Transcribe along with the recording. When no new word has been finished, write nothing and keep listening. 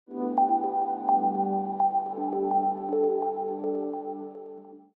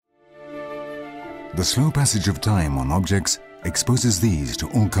the slow passage of time on objects exposes these to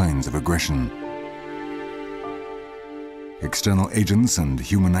all kinds of aggression. External agents and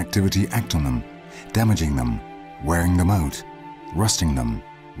human activity act on them, damaging them, wearing them out, rusting them,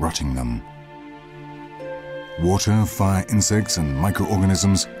 rotting them. Water, fire, insects, and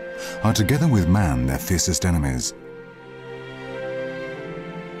microorganisms are together with man their fiercest enemies.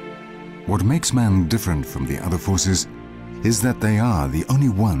 What makes man different from the other forces is that they are the only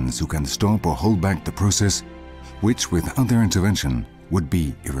ones who can stop or hold back the process which, without their intervention, would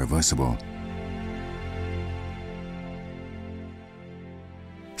be irreversible.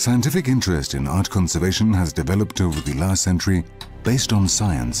 Scientific interest in art conservation has developed over the last century based on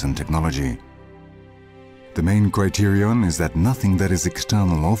science and technology. The main criterion is that nothing that is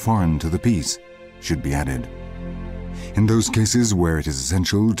external or foreign to the piece should be added. In those cases where it is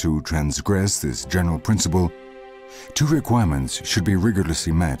essential to transgress this general principle, two requirements should be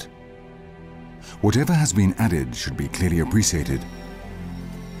rigorously met. Whatever has been added should be clearly appreciated,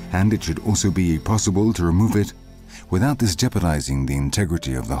 and it should also be possible to remove it without this jeopardizing the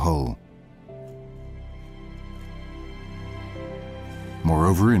integrity of the whole.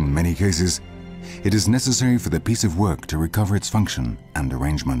 Moreover, in many cases, it is necessary for the piece of work to recover its function and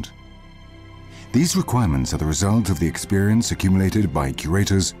arrangement. These requirements are the result of the experience accumulated by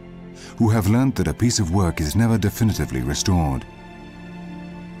curators who have learnt that a piece of work is never definitively restored.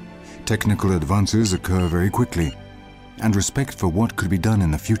 Technical advances occur very quickly, and respect for what could be done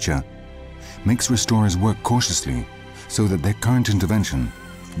in the future makes restorers work cautiously so that their current intervention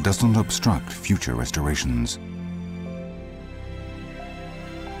does not obstruct future restorations.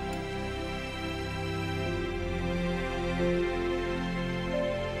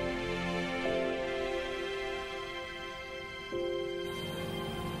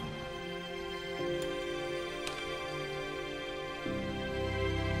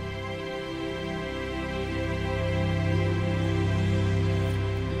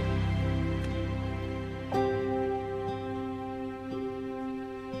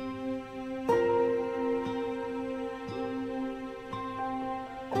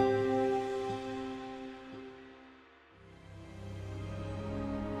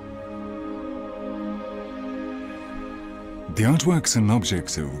 The artworks and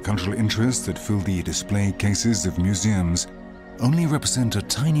objects of cultural interest that fill the display cases of museums only represent a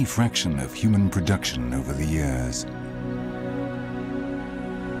tiny fraction of human production over the years.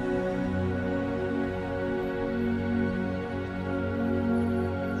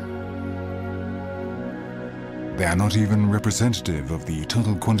 They are not even representative of the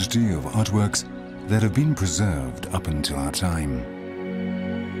total quantity of artworks that have been preserved up until our time.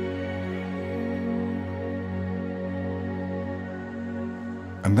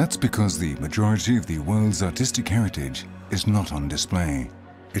 And that's because the majority of the world's artistic heritage is not on display.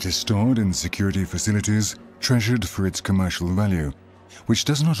 It is stored in security facilities, treasured for its commercial value, which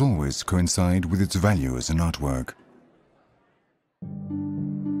does not always coincide with its value as an artwork.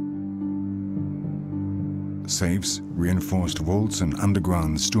 Safes, reinforced vaults and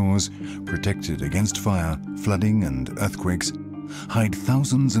underground stores, protected against fire, flooding and earthquakes, hide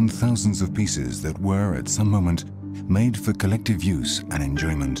thousands and thousands of pieces that were, at some moment, made for collective use and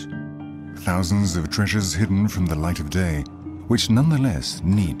enjoyment. Thousands of treasures hidden from the light of day, which nonetheless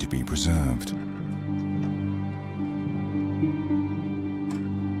need to be preserved.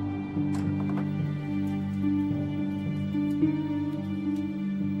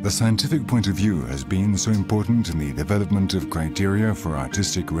 The scientific point of view has been so important in the development of criteria for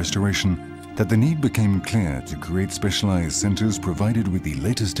artistic restoration that the need became clear to create specialized centers provided with the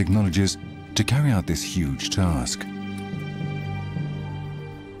latest technologies to carry out this huge task.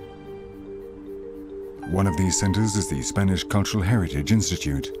 One of these centers is the Spanish Cultural Heritage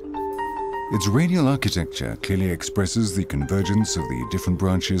Institute. Its radial architecture clearly expresses the convergence of the different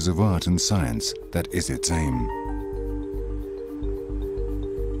branches of art and science that is its aim.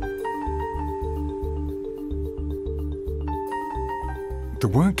 The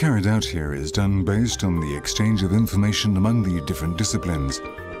work carried out here is done based on the exchange of information among the different disciplines,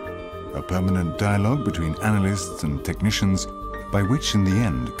 a permanent dialogue between analysts and technicians by which in the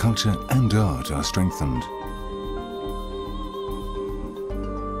end culture and art are strengthened.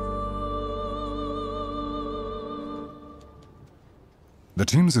 The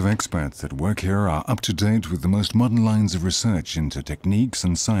teams of experts that work here are up to date with the most modern lines of research into techniques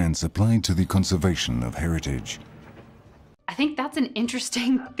and science applied to the conservation of heritage. I think that's an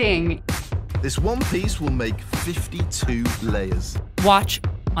interesting thing. This one piece will make 52 layers. Watch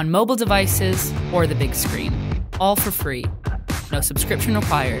on mobile devices or the big screen, all for free. No subscription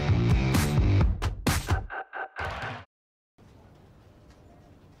required.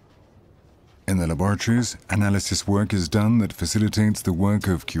 In the laboratories, analysis work is done that facilitates the work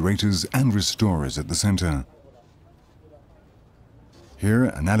of curators and restorers at the center. Here,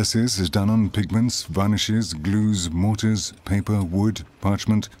 analysis is done on pigments, varnishes, glues, mortars, paper, wood,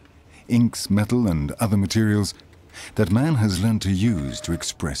 parchment, inks, metal, and other materials that man has learned to use to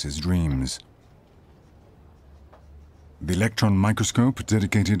express his dreams. The electron microscope,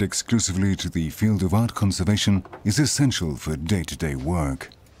 dedicated exclusively to the field of art conservation, is essential for day-to-day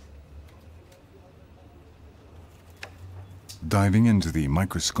work. Diving into the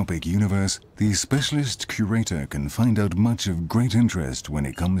microscopic universe, the specialist curator can find out much of great interest when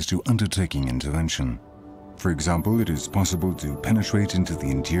it comes to undertaking intervention. For example, it is possible to penetrate into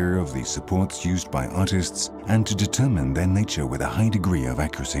the interior of the supports used by artists and to determine their nature with a high degree of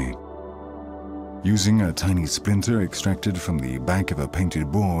accuracy. Using a tiny splinter extracted from the back of a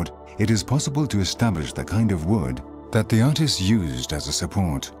painted board, it is possible to establish the kind of wood that the artist used as a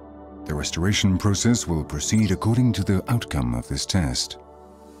support. The restoration process will proceed according to the outcome of this test.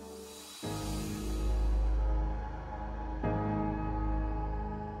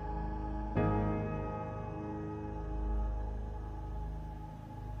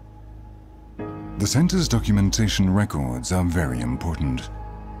 The center's documentation records are very important.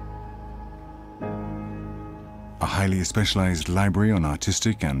 A highly specialized library on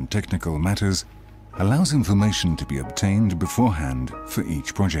artistic and technical matters allows information to be obtained beforehand for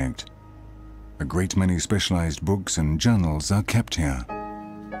each project. A great many specialized books and journals are kept here.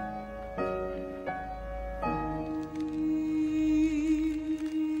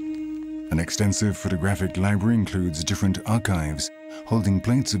 An extensive photographic library includes different archives, holding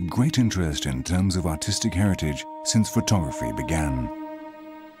plates of great interest in terms of artistic heritage since photography began.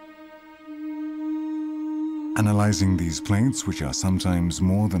 Analyzing these plates, which are sometimes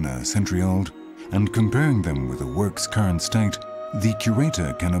more than a century old, and comparing them with a work's current state, the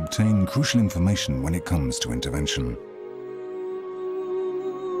curator can obtain crucial information when it comes to intervention.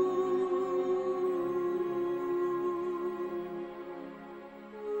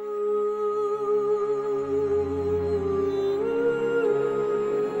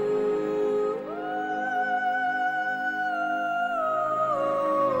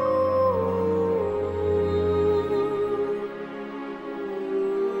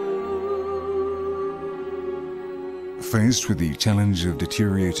 Faced with the challenge of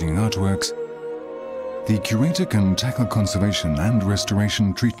deteriorating artworks, the curator can tackle conservation and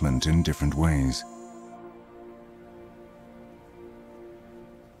restoration treatment in different ways.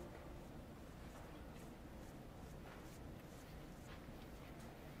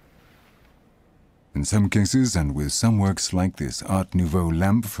 In some cases, and with some works like this Art Nouveau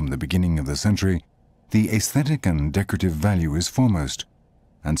lamp from the beginning of the century, the aesthetic and decorative value is foremost,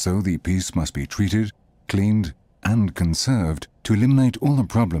 and so the piece must be treated, cleaned, and conserved to eliminate all the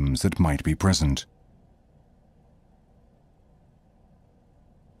problems that might be present.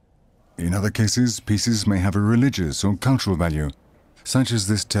 In other cases, pieces may have a religious or cultural value, such as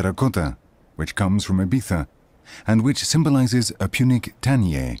this terracotta, which comes from Ibiza, and which symbolizes a Punic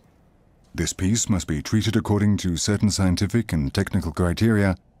tanier. This piece must be treated according to certain scientific and technical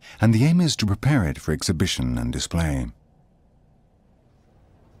criteria, and the aim is to prepare it for exhibition and display.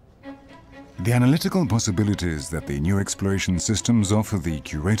 The analytical possibilities that the new exploration systems offer the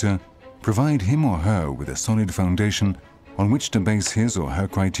curator provide him or her with a solid foundation on which to base his or her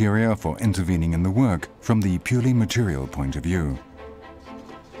criteria for intervening in the work from the purely material point of view.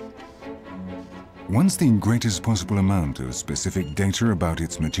 Once the greatest possible amount of specific data about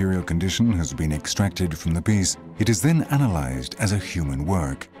its material condition has been extracted from the piece, it is then analyzed as a human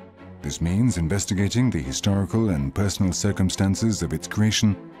work. This means investigating the historical and personal circumstances of its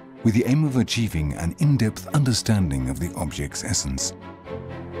creation with the aim of achieving an in-depth understanding of the object's essence.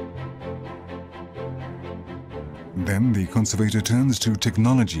 Then the conservator turns to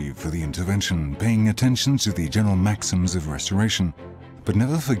technology for the intervention, paying attention to the general maxims of restoration, but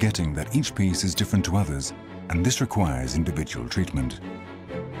never forgetting that each piece is different to others, and this requires individual treatment.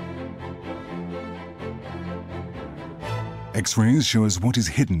 X-rays show us what is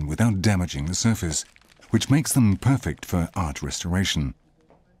hidden without damaging the surface, which makes them perfect for art restoration,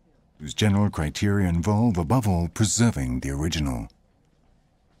 whose general criteria involve, above all, preserving the original.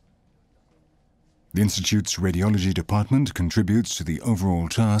 The Institute's radiology department contributes to the overall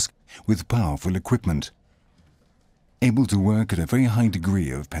task with powerful equipment, able to work at a very high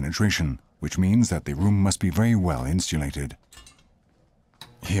degree of penetration, which means that the room must be very well insulated.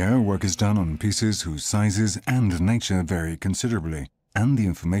 Here, work is done on pieces whose sizes and nature vary considerably, and the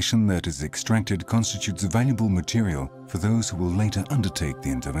information that is extracted constitutes valuable material for those who will later undertake the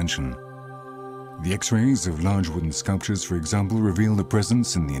intervention. The X-rays of large wooden sculptures, for example, reveal the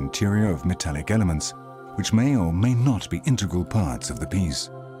presence in the interior of metallic elements, which may or may not be integral parts of the piece.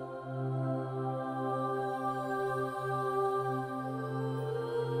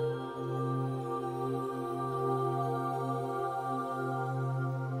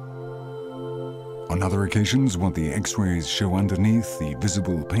 On other occasions, what the X-rays show underneath the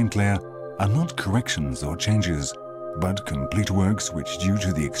visible paint layer are not corrections or changes, but complete works which, due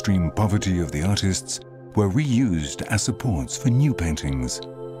to the extreme poverty of the artists, were reused as supports for new paintings.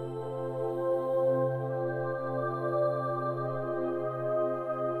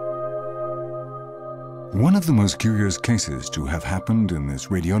 One of the most curious cases to have happened in this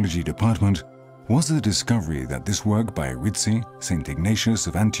radiology department was the discovery that this work by Ritzi, St. Ignatius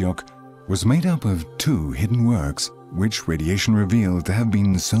of Antioch, was made up of two hidden works, which radiation revealed to have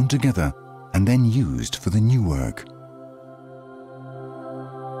been sewn together and then used for the new work.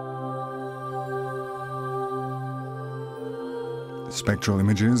 Spectral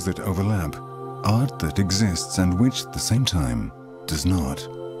images that overlap, art that exists and which at the same time does not.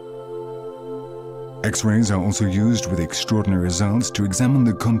 X-rays are also used with extraordinary results to examine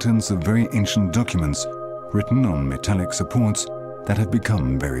the contents of very ancient documents written on metallic supports that have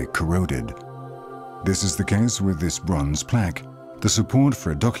become very corroded. This is the case with this bronze plaque, the support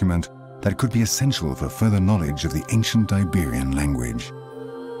for a document that could be essential for further knowledge of the ancient Iberian language.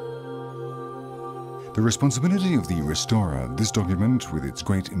 The responsibility of the restorer of this document, with its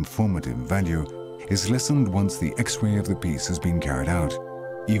great informative value, is lessened once the X-ray of the piece has been carried out,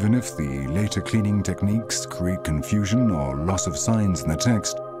 even if the later cleaning techniques create confusion or loss of signs in the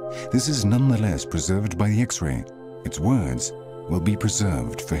text. This is nonetheless preserved by the X-ray. Its words will be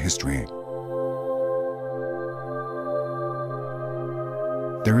preserved for history.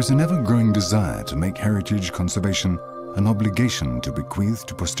 There is an ever-growing desire to make heritage conservation an obligation to bequeath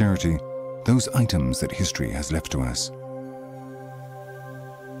to posterity those items that history has left to us.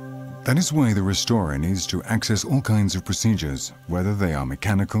 That is why the restorer needs to access all kinds of procedures, whether they are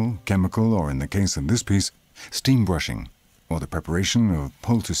mechanical, chemical, or in the case of this piece, steam brushing, or the preparation of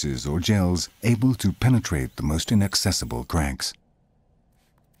poultices or gels able to penetrate the most inaccessible cracks.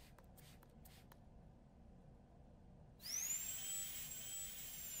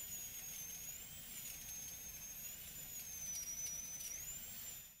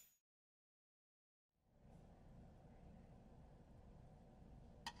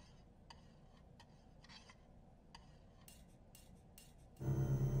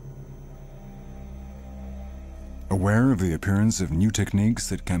 Aware of the appearance of new techniques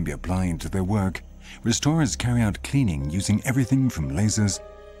that can be applied to their work, restorers carry out cleaning using everything from lasers,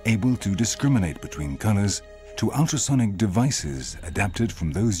 able to discriminate between colors, to ultrasonic devices adapted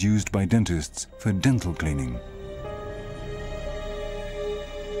from those used by dentists for dental cleaning.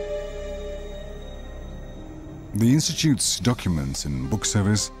 The Institute's Documents and Book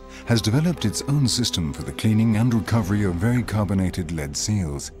Service has developed its own system for the cleaning and recovery of very carbonated lead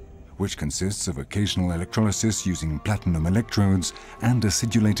seals, which consists of occasional electrolysis using platinum electrodes and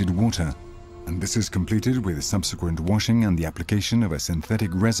acidulated water, and this is completed with subsequent washing and the application of a synthetic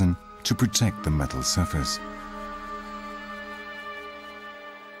resin to protect the metal surface.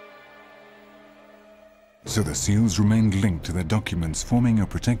 So the seals remain linked to their documents, forming a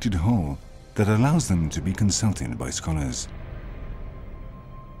protected whole that allows them to be consulted by scholars.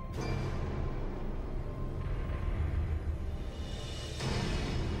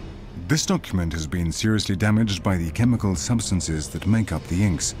 This document has been seriously damaged by the chemical substances that make up the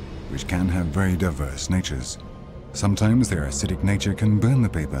inks, which can have very diverse natures. Sometimes their acidic nature can burn the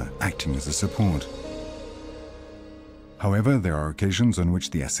paper, acting as a support. However, there are occasions on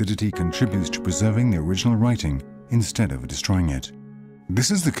which the acidity contributes to preserving the original writing instead of destroying it.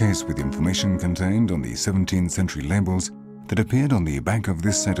 This is the case with the information contained on the 17th century labels that appeared on the back of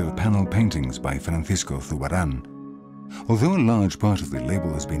this set of panel paintings by Francisco Zurbarán. Although a large part of the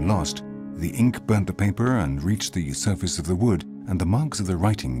label has been lost, the ink burnt the paper and reached the surface of the wood, and the marks of the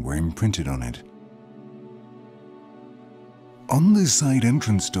writing were imprinted on it. On the side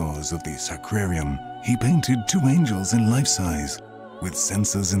entrance doors of the sacrarium, he painted two angels in life-size, with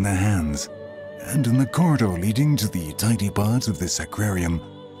censers in their hands, and in the corridor leading to the tidy part of the sacrarium,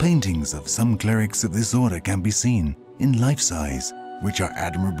 paintings of some clerics of this order can be seen in life-size, which are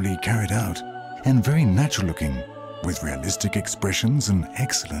admirably carried out and very natural-looking, with realistic expressions and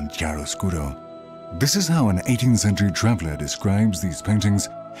excellent chiaroscuro. This is how an 18th century traveler describes these paintings,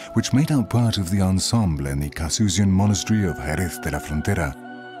 which made up part of the ensemble in the Casusian monastery of Jerez de la Frontera,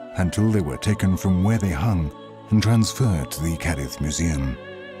 until they were taken from where they hung and transferred to the Cádiz Museum.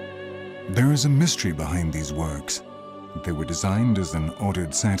 There is a mystery behind these works. They were designed as an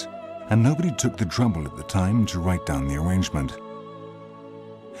ordered set, and nobody took the trouble at the time to write down the arrangement.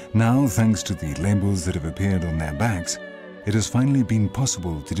 Now, thanks to the labels that have appeared on their backs, it has finally been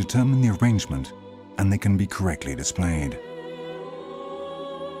possible to determine the arrangement, and they can be correctly displayed.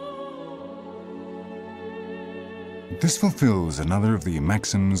 This fulfills another of the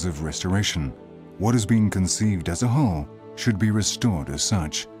maxims of restoration. What has been conceived as a whole should be restored as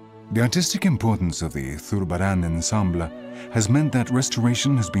such. The artistic importance of the Zurbarán ensemble has meant that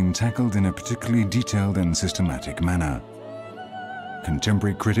restoration has been tackled in a particularly detailed and systematic manner.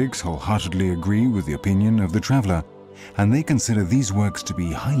 Contemporary critics wholeheartedly agree with the opinion of the traveller, and they consider these works to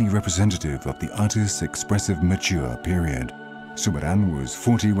be highly representative of the artist's expressive mature period. Zurbarán was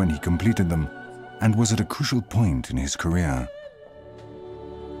 40 when he completed them, and was at a crucial point in his career.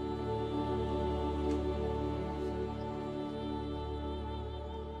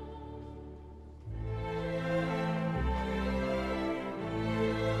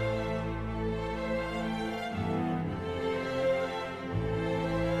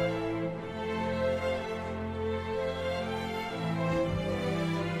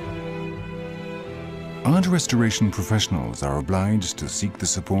 Art restoration professionals are obliged to seek the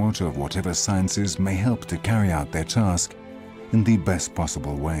support of whatever sciences may help to carry out their task in the best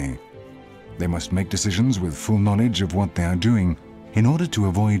possible way. They must make decisions with full knowledge of what they are doing in order to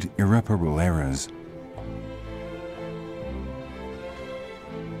avoid irreparable errors.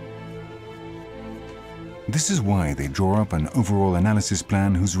 This is why they draw up an overall analysis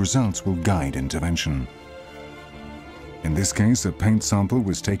plan whose results will guide intervention. In this case, a paint sample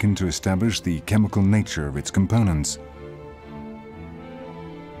was taken to establish the chemical nature of its components.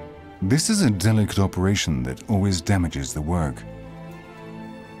 This is a delicate operation that always damages the work.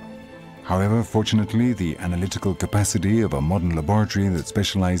 However, fortunately, the analytical capacity of a modern laboratory that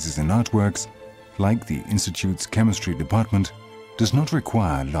specializes in artworks, like the Institute's chemistry department, does not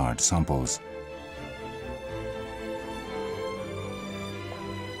require large samples.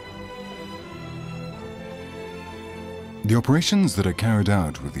 The operations that are carried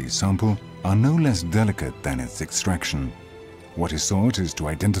out with the sample are no less delicate than its extraction. What is sought is to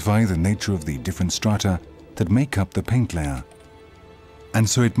identify the nature of the different strata that make up the paint layer, and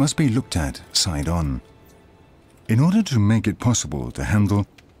so it must be looked at side on. In order to make it possible to handle,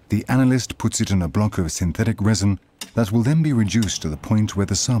 the analyst puts it in a block of synthetic resin that will then be reduced to the point where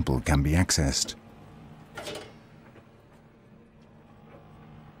the sample can be accessed.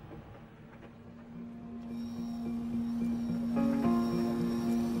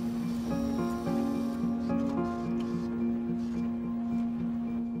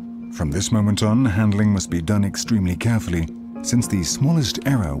 From this moment on, handling must be done extremely carefully, since the smallest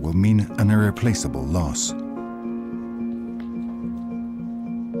error will mean an irreplaceable loss.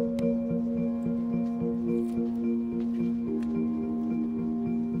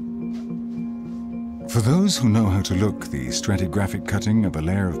 For those who know how to look, the stratigraphic cutting of a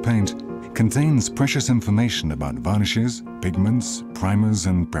layer of paint contains precious information about varnishes, pigments, primers,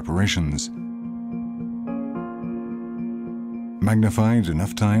 and preparations. Magnified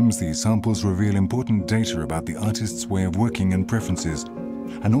enough times, these samples reveal important data about the artist's way of working and preferences,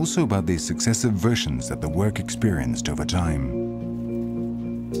 and also about the successive versions that the work experienced over time.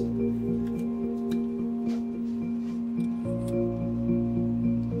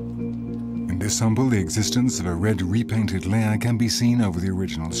 In this sample, the existence of a red repainted layer can be seen over the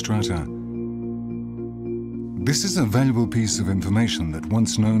original strata. This is a valuable piece of information that,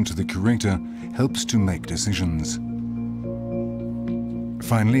 once known to the curator, helps to make decisions.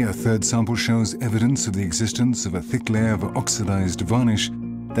 Finally, a third sample shows evidence of the existence of a thick layer of oxidized varnish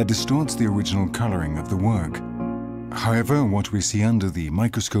that distorts the original coloring of the work. However, what we see under the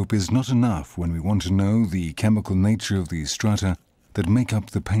microscope is not enough when we want to know the chemical nature of the strata that make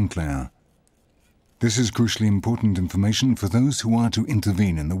up the paint layer. This is crucially important information for those who are to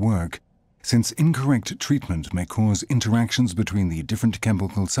intervene in the work, since incorrect treatment may cause interactions between the different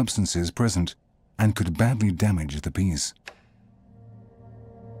chemical substances present and could badly damage the piece.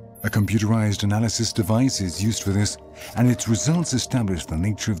 A computerized analysis device is used for this, and its results establish the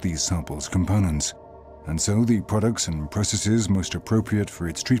nature of these samples' components. And so the products and processes most appropriate for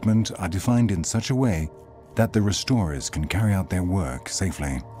its treatment are defined in such a way that the restorers can carry out their work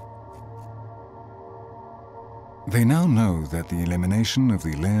safely. They now know that the elimination of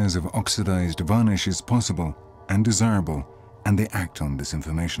the layers of oxidized varnish is possible and desirable, and they act on this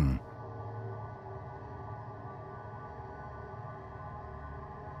information.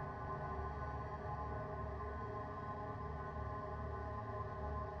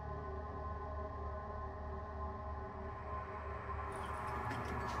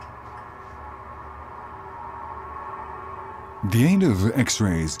 The aid of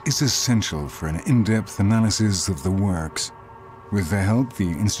X-rays is essential for an in-depth analysis of the works. With their help, the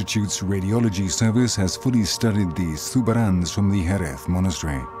Institute's radiology service has fully studied the Zubarans from the Jerez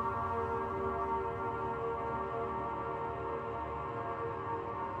monastery.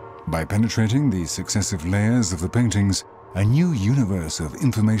 By penetrating the successive layers of the paintings, a new universe of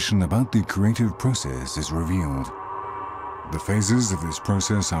information about the creative process is revealed. The phases of this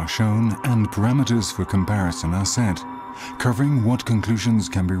process are shown and parameters for comparison are set, covering what conclusions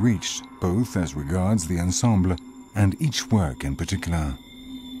can be reached, both as regards the ensemble and each work in particular.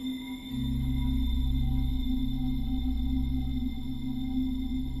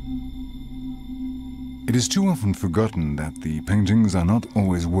 It is too often forgotten that the paintings are not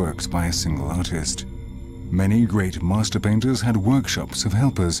always works by a single artist. Many great master painters had workshops of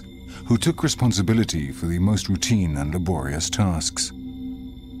helpers who took responsibility for the most routine and laborious tasks.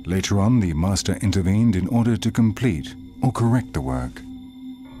 Later on, the master intervened in order to complete or correct the work.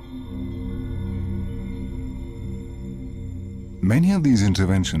 Many of these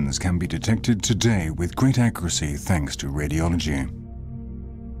interventions can be detected today with great accuracy thanks to radiology.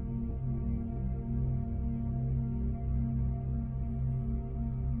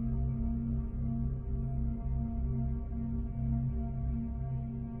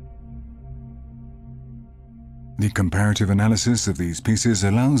 The comparative analysis of these pieces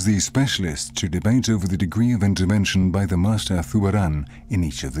allows the specialists to debate over the degree of intervention by the master Zubaran in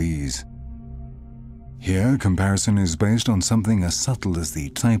each of these. Here, comparison is based on something as subtle as the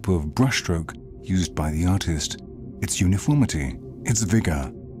type of brushstroke used by the artist, its uniformity, its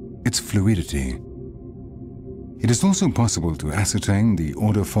vigor, its fluidity. It is also possible to ascertain the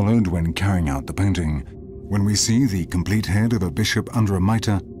order followed when carrying out the painting. When we see the complete head of a bishop under a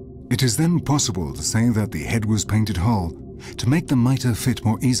mitre, it is then possible to say that the head was painted whole to make the mitre fit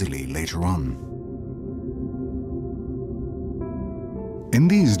more easily later on. In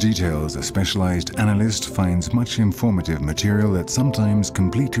these details, a specialized analyst finds much informative material that sometimes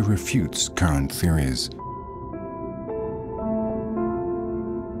completely refutes current theories.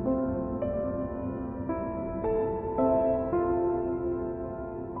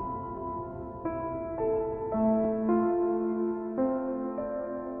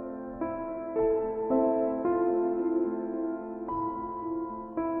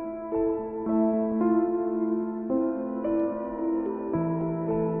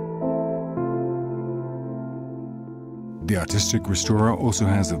 The artistic restorer also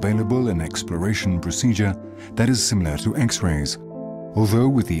has available an exploration procedure that is similar to X-rays, although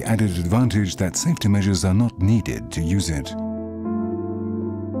with the added advantage that safety measures are not needed to use it.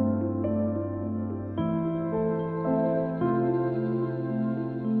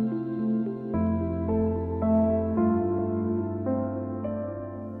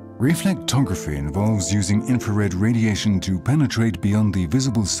 Reflectography involves using infrared radiation to penetrate beyond the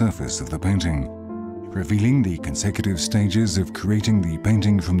visible surface of the painting, revealing the consecutive stages of creating the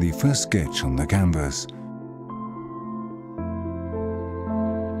painting from the first sketch on the canvas.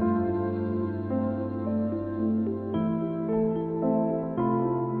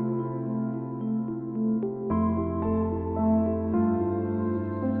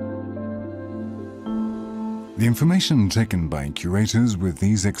 The information taken by curators with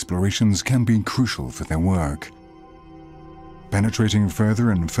these explorations can be crucial for their work. Penetrating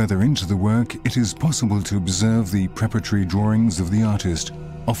further and further into the work, it is possible to observe the preparatory drawings of the artist,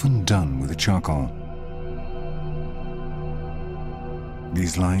 often done with charcoal.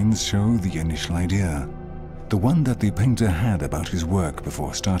 These lines show the initial idea, the one that the painter had about his work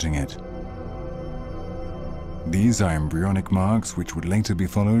before starting it. These are embryonic marks which would later be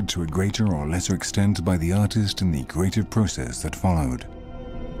followed to a greater or lesser extent by the artist in the creative process that followed.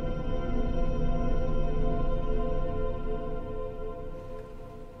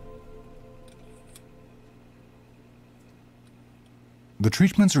 The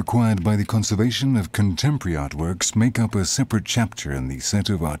treatments required by the conservation of contemporary artworks make up a separate chapter in the set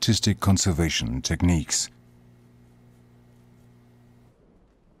of artistic conservation techniques.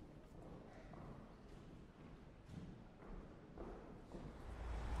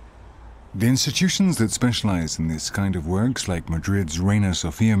 The institutions that specialize in this kind of works, like Madrid's Reina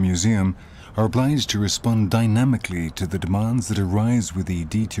Sofia Museum, are obliged to respond dynamically to the demands that arise with the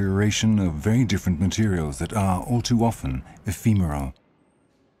deterioration of very different materials that are, all too often, ephemeral.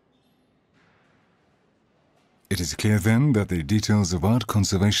 It is clear then that the details of art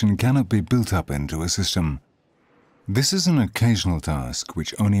conservation cannot be built up into a system. This is an occasional task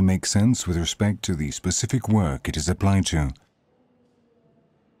which only makes sense with respect to the specific work it is applied to.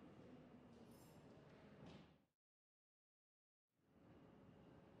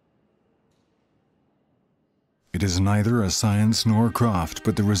 It It is neither a science nor a craft,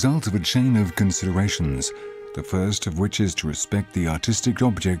 but the result of a chain of considerations, the first of which is to respect the artistic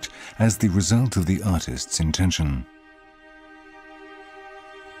object as the result of the artist's intention.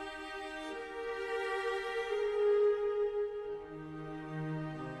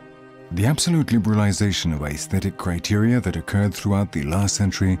 The absolute liberalization of aesthetic criteria that occurred throughout the last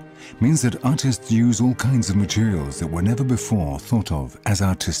century means that artists use all kinds of materials that were never before thought of as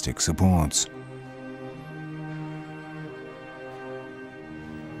artistic supports.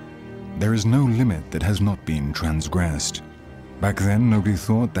 There is no limit that has not been transgressed. Back then, nobody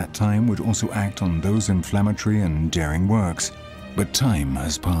thought that time would also act on those inflammatory and daring works, but time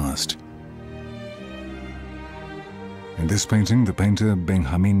has passed. In this painting, the painter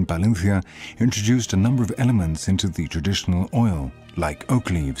Benjamin Palencia introduced a number of elements into the traditional oil, like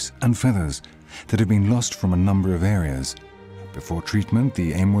oak leaves and feathers, that had been lost from a number of areas. Before treatment,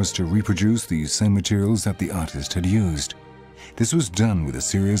 the aim was to reproduce the same materials that the artist had used. This was done with a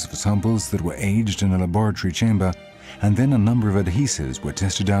series of samples that were aged in a laboratory chamber, and then a number of adhesives were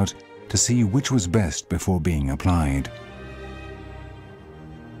tested out to see which was best before being applied.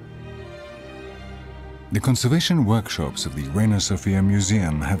 The conservation workshops of the Reina Sofia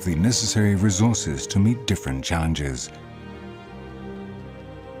Museum have the necessary resources to meet different challenges.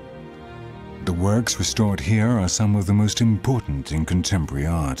 The works restored here are some of the most important in contemporary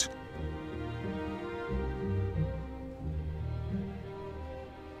art.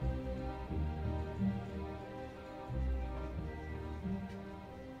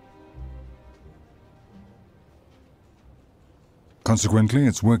 Consequently,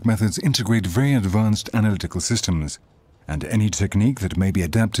 its work methods integrate very advanced analytical systems, and any technique that may be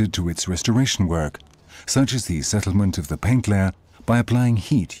adapted to its restoration work, such as the settlement of the paint layer by applying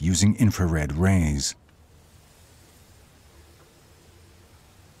heat using infrared rays.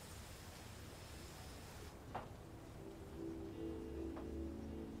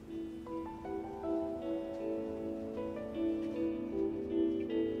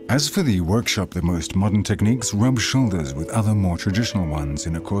 As for the workshop, the most modern techniques rub shoulders with other more traditional ones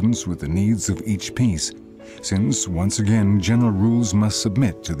in accordance with the needs of each piece, since, once again, general rules must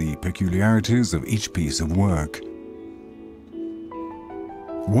submit to the peculiarities of each piece of work.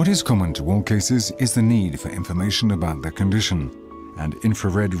 What is common to all cases is the need for information about their condition, and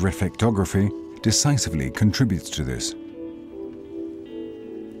infrared reflectography decisively contributes to this.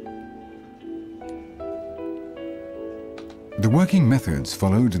 The working methods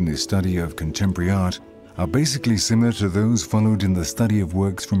followed in the study of contemporary art are basically similar to those followed in the study of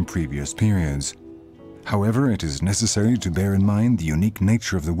works from previous periods. However, it is necessary to bear in mind the unique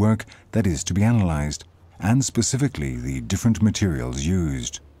nature of the work that is to be analyzed, and specifically the different materials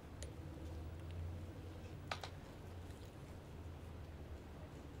used.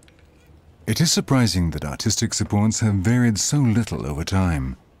 It is surprising that artistic supports have varied so little over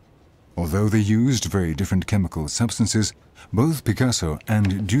time. Although they used very different chemical substances, both Picasso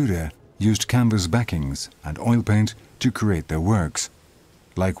and Durer used canvas backings and oil paint to create their works.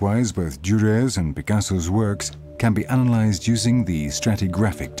 Likewise, both Durer's and Picasso's works can be analyzed using the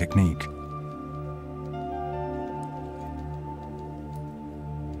stratigraphic technique.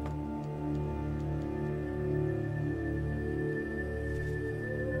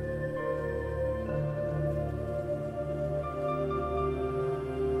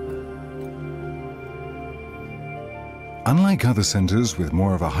 Unlike other centers with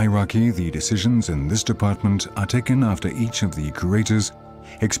more of a hierarchy, the decisions in this department are taken after each of the curators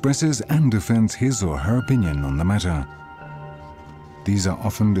expresses and defends his or her opinion on the matter. These are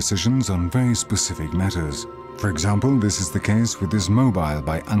often decisions on very specific matters. For example, this is the case with this mobile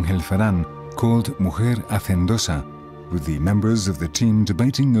by Ángel Ferrán called Mujer Hacendosa, with the members of the team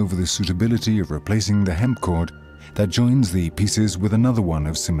debating over the suitability of replacing the hemp cord that joins the pieces with another one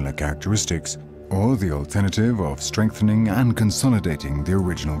of similar characteristics, or the alternative of strengthening and consolidating the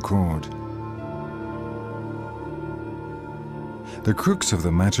original cord. The crux of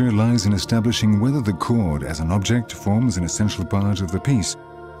the matter lies in establishing whether the cord as an object forms an essential part of the piece,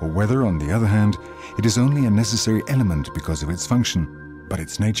 or whether, on the other hand, it is only a necessary element because of its function, but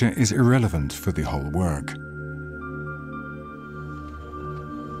its nature is irrelevant for the whole work.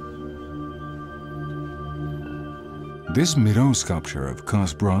 This Miró sculpture of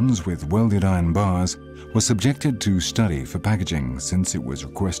cast bronze with welded iron bars was subjected to study for packaging since it was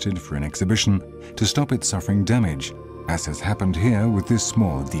requested for an exhibition to stop it suffering damage, as has happened here with this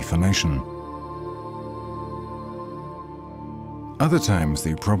small deformation. Other times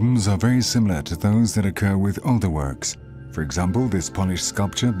the problems are very similar to those that occur with older works. For example, this polished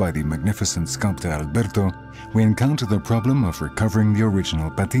sculpture by the magnificent sculptor Alberto, we encounter the problem of recovering the original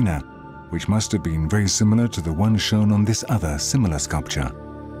patina, which must have been very similar to the one shown on this other similar sculpture.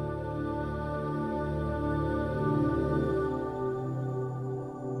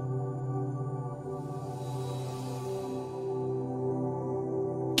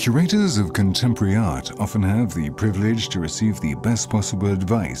 Curators of contemporary art often have the privilege to receive the best possible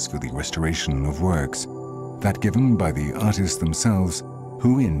advice for the restoration of works, that given by the artists themselves,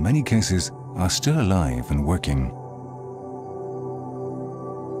 who in many cases are still alive and working.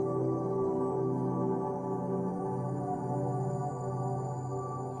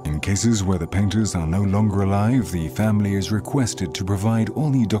 In cases where the painters are no longer alive, the family is requested to provide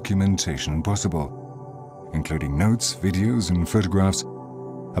all the documentation possible, including notes, videos, and photographs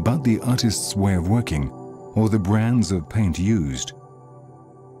about the artist's way of working or the brands of paint used.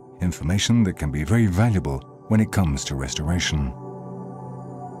 Information that can be very valuable when it comes to restoration.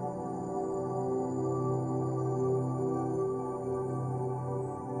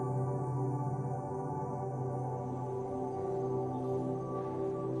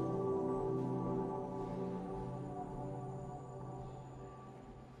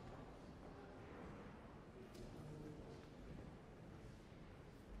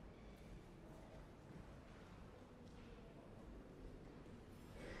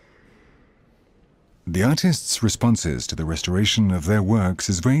 The artist's responses to the restoration of their works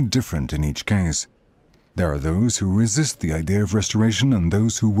is very different in each case. There are those who resist the idea of restoration and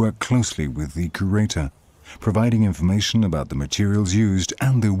those who work closely with the curator, providing information about the materials used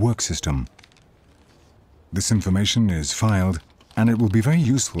and the work system. This information is filed, and it will be very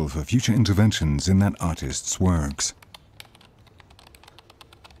useful for future interventions in that artist's works.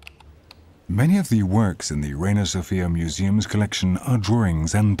 Many of the works in the Reina Sofia Museum's collection are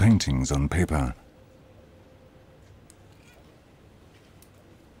drawings and paintings on paper.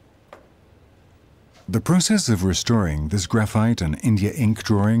 The process of restoring this graphite and India ink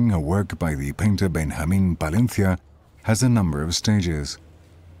drawing, a work by the painter Benjamin Palencia, has a number of stages.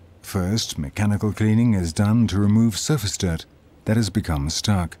 First, mechanical cleaning is done to remove surface dirt that has become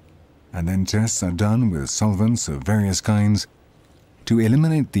stuck, and then tests are done with solvents of various kinds to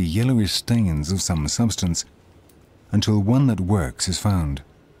eliminate the yellowish stains of some substance until one that works is found.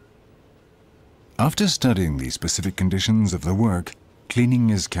 After studying the specific conditions of the work, cleaning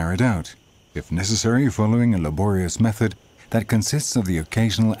is carried out, if necessary following a laborious method that consists of the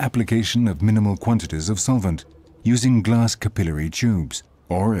occasional application of minimal quantities of solvent, using glass capillary tubes,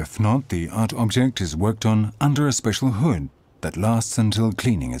 or if not, the art object is worked on under a special hood that lasts until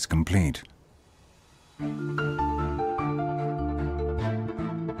cleaning is complete.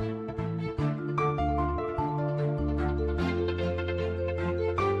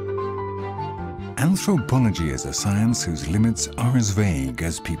 Anthropology is a science whose limits are as vague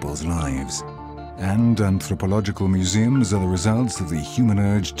as people's lives, and anthropological museums are the results of the human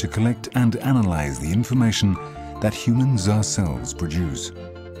urge to collect and analyze the information that humans ourselves produce.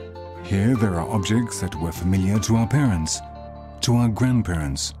 Here there are objects that were familiar to our parents, to our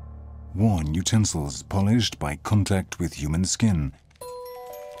grandparents, worn utensils polished by contact with human skin,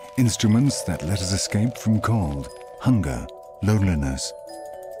 instruments that let us escape from cold, hunger, loneliness,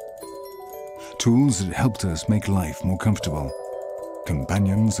 tools that helped us make life more comfortable,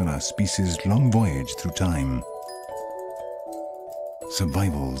 companions on our species' long voyage through time,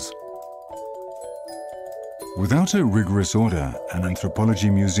 survivals. Without a rigorous order, an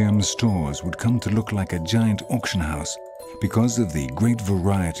anthropology museum's stores would come to look like a giant auction house because of the great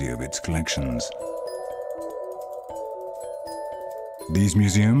variety of its collections. These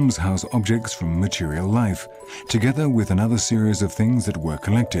museums house objects from material life, together with another series of things that were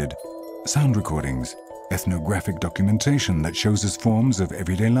collected: sound recordings, ethnographic documentation that shows us forms of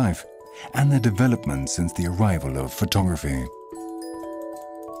everyday life, and their development since the arrival of photography.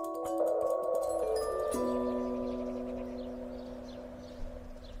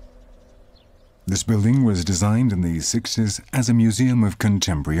 This building was designed in the 60s as a museum of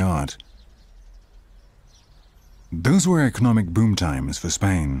contemporary art. Those were economic boom times for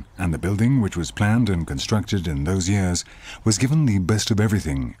Spain, and the building, which was planned and constructed in those years, was given the best of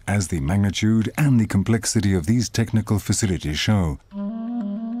everything, as the magnitude and the complexity of these technical facilities show.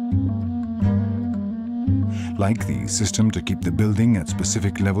 Like the system to keep the building at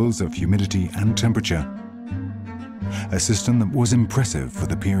specific levels of humidity and temperature, a system that was impressive for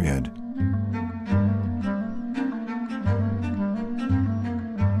the period.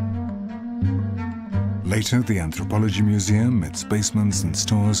 Later, the Anthropology Museum, its basements and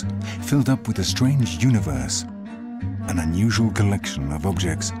stores, filled up with a strange universe, an unusual collection of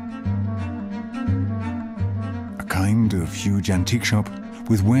objects. A kind of huge antique shop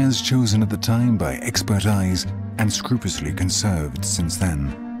with wares chosen at the time by expert eyes and scrupulously conserved since then.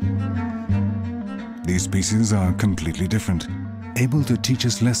 These pieces are completely different, able to teach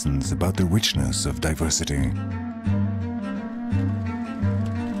us lessons about the richness of diversity.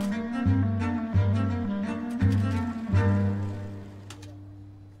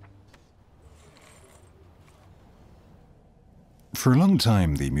 For a long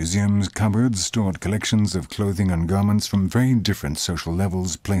time, the museum's cupboards stored collections of clothing and garments from very different social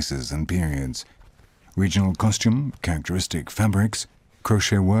levels, places, and periods. Regional costume, characteristic fabrics,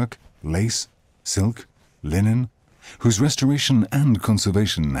 crochet work, lace, silk, linen, whose restoration and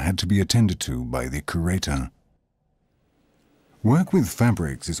conservation had to be attended to by the curator. Work with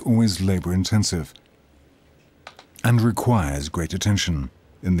fabrics is always labor-intensive and requires great attention.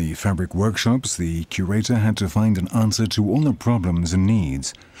 In the fabric workshops, the curator had to find an answer to all the problems and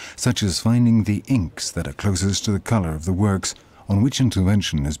needs, such as finding the inks that are closest to the color of the works on which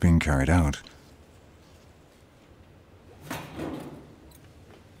intervention is being carried out.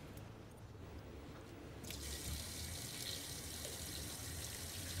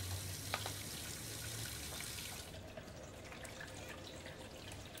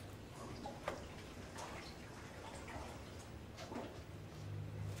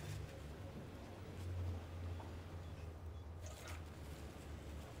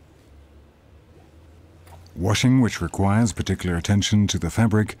 Washing, which requires particular attention to the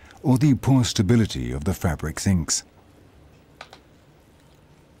fabric or the poor stability of the fabric's inks.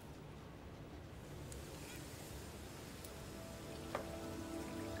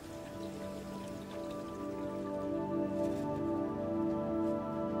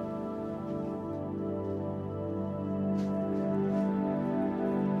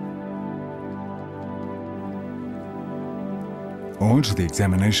 Or to the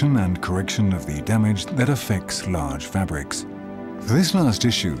examination and correction of the damage that affects large fabrics. For this last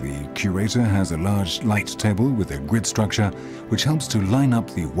issue, the curator has a large light table with a grid structure which helps to line up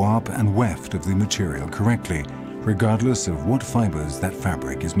the warp and weft of the material correctly, regardless of what fibers that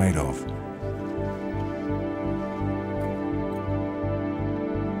fabric is made of.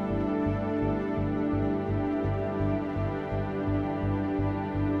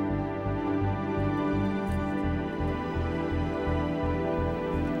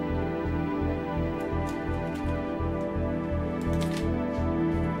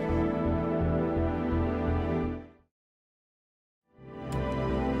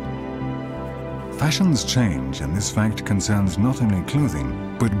 Fashions change, and this fact concerns not only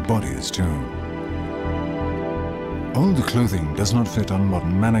clothing, but bodies too. Old clothing does not fit on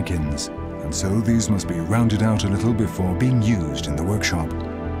modern mannequins, and so these must be rounded out a little before being used in the workshop.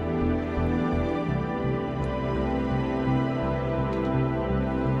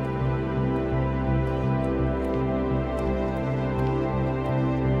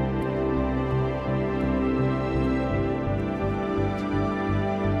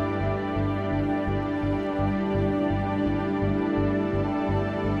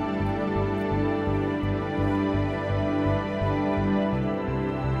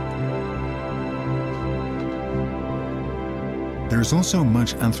 There is also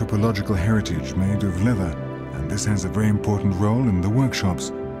much anthropological heritage made of leather, and this has a very important role in the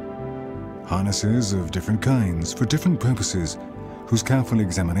workshops. Harnesses of different kinds for different purposes, whose careful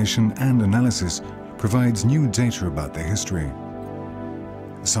examination and analysis provides new data about their history.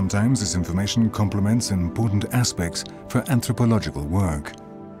 Sometimes this information complements important aspects for anthropological work.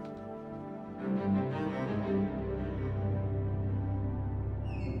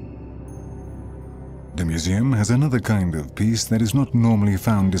 The museum has another kind of piece that is not normally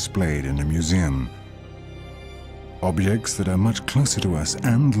found displayed in a museum. Objects that are much closer to us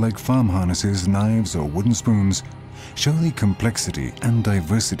and, like farm harnesses, knives or wooden spoons, show the complexity and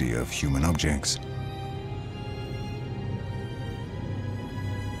diversity of human objects.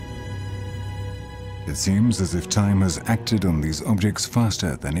 It seems as if time has acted on these objects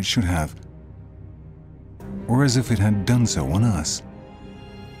faster than it should have, or as if it had done so on us.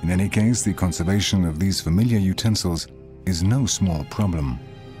 In any case, the conservation of these familiar utensils is no small problem.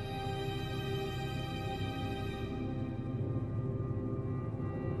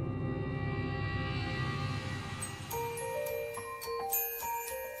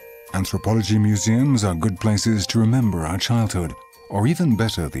 Anthropology museums are good places to remember our childhood, or even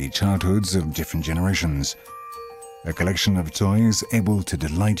better, the childhoods of different generations. A collection of toys able to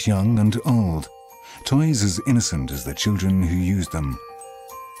delight young and old. Toys as innocent as the children who use them.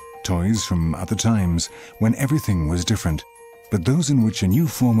 Toys from other times when everything was different, but those in which a new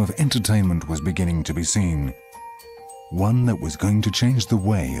form of entertainment was beginning to be seen. One that was going to change the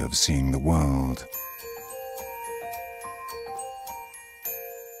way of seeing the world.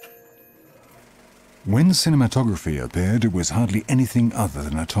 When cinematography appeared, it was hardly anything other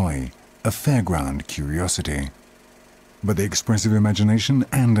than a toy. a fairground curiosity. But the expressive imagination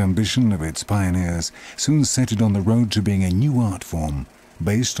and ambition of its pioneers soon set it on the road to being a new art form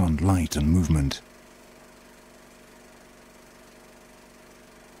based on light and movement.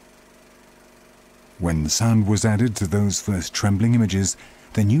 When sound was added to those first trembling images,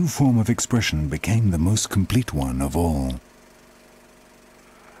 the new form of expression became the most complete one of all.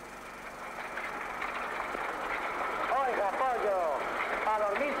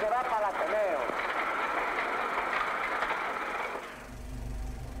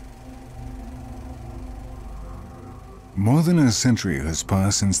 More than a century has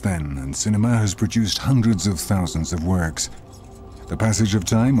passed since then, and cinema has produced hundreds of thousands of works. The passage of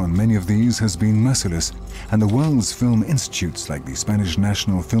time on many of these has been merciless, and the world's film institutes like the Spanish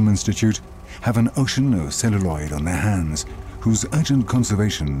National Film Institute have an ocean of celluloid on their hands, whose urgent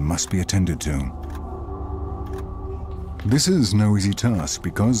conservation must be attended to. This is no easy task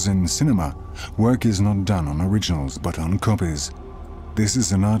because in cinema, work is not done on originals but on copies. This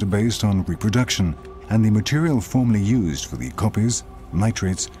is an art based on reproduction, and the material formerly used for the copies,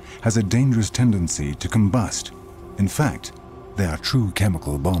 nitrates, has a dangerous tendency to combust. In fact, they are true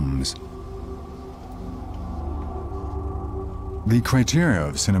chemical bombs. The criteria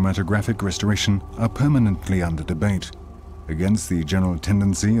of cinematographic restoration are permanently under debate. Against the general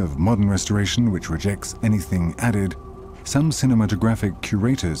tendency of modern restoration, which rejects anything added, some cinematographic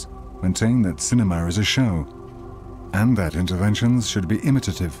curators maintain that cinema is a show, and that interventions should be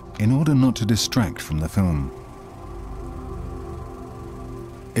imitative in order not to distract from the film.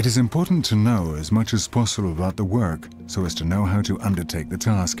 It is important to know as much as possible about the work so as to know how to undertake the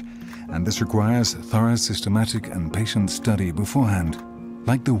task, and this requires thorough, systematic and patient study beforehand,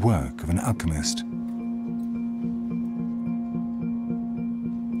 like the work of an alchemist.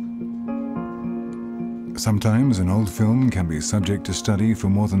 Sometimes an old film can be subject to study for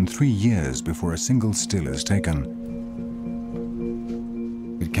more than 3 years before a single still is taken.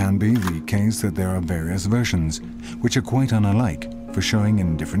 It can be the case that there are various versions, which are quite unalike, for showing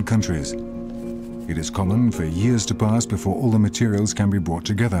in different countries. It is common for years to pass before all the materials can be brought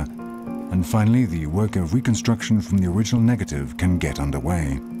together, and finally the work of reconstruction from the original negative can get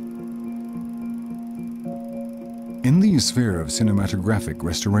underway. In the sphere of cinematographic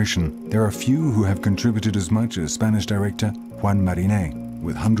restoration, there are few who have contributed as much as Spanish director Juan Mariné.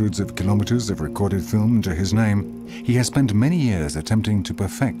 With hundreds of kilometers of recorded film to his name, he has spent many years attempting to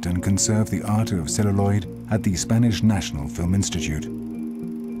perfect and conserve the art of celluloid at the Spanish National Film Institute.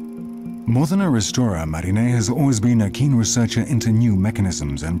 More than a restorer, Mariné has always been a keen researcher into new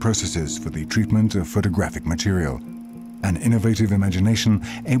mechanisms and processes for the treatment of photographic material, an innovative imagination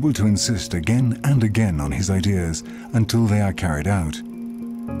able to insist again and again on his ideas until they are carried out.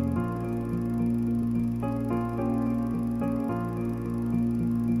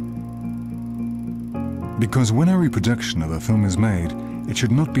 Because when a reproduction of a film is made, it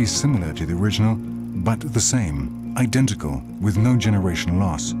should not be similar to the original, but the same, identical, with no generation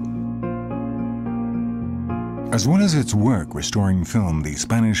loss. As well as its work restoring film, the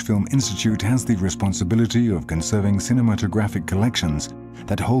Spanish Film Institute has the responsibility of conserving cinematographic collections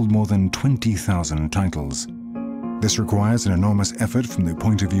that hold more than 20,000 titles. This requires an enormous effort from the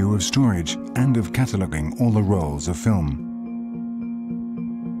point of view of storage and of cataloging all the rolls of film.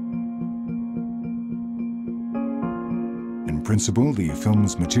 In principle, the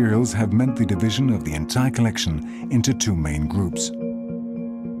film's materials have meant the division of the entire collection into 2 main groups.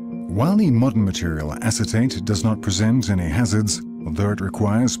 While the modern material acetate does not present any hazards, although it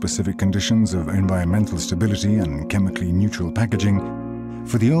requires specific conditions of environmental stability and chemically neutral packaging,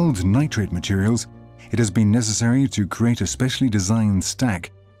 for the old nitrate materials, it has been necessary to create a specially designed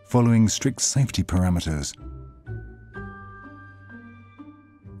stack following strict safety parameters.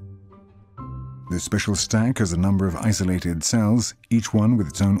 This special stack has a number of isolated cells, each one with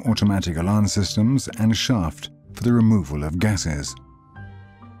its own automatic alarm systems and a shaft for the removal of gases.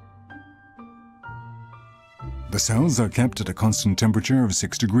 The cells are kept at a constant temperature of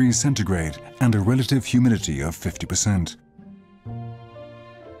 6 degrees centigrade and a relative humidity of 50%.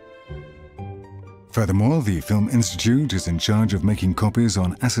 Furthermore, the Film Institute is in charge of making copies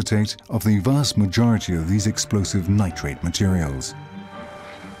on acetate of the vast majority of these explosive nitrate materials.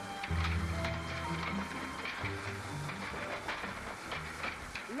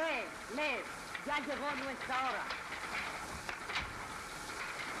 Ya llegó nuestra hora.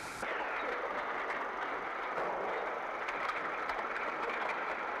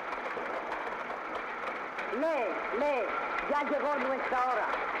 Ya llegó nuestra hora.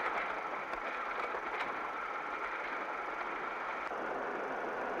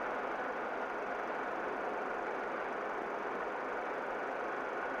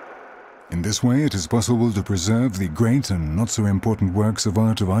 In this way, it is possible to preserve the great and not so important works of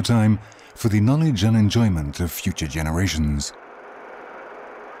art of our time for the knowledge and enjoyment of future generations.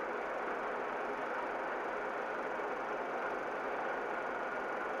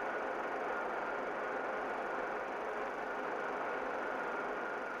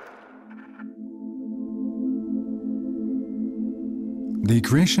 The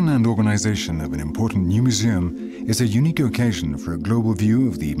creation and organization of an important new museum is a unique occasion for a global view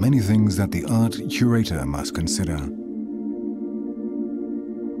of the many things that the art curator must consider.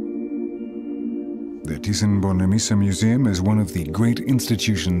 The Thyssen-Bornemisza Museum is one of the great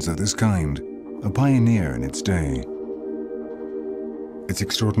institutions of this kind, a pioneer in its day. Its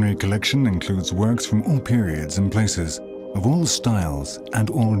extraordinary collection includes works from all periods and places, of all styles and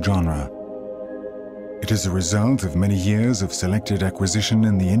all genres. It is a result of many years of selected acquisition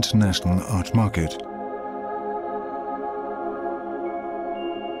in the international art market.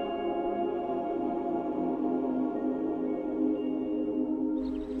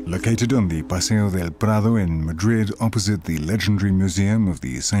 Located on the Paseo del Prado in Madrid, opposite the legendary museum of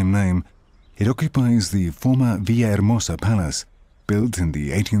the same name, it occupies the former Villahermosa Palace, built in the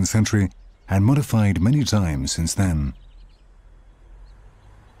 18th century and modified many times since then.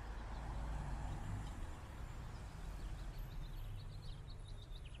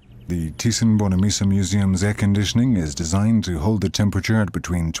 The Thyssen-Bornemisza Museum's air conditioning is designed to hold the temperature at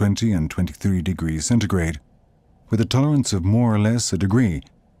between 20 and 23 degrees centigrade, with a tolerance of more or less a degree,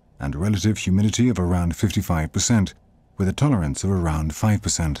 and a relative humidity of around 55%, with a tolerance of around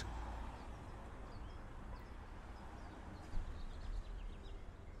 5%.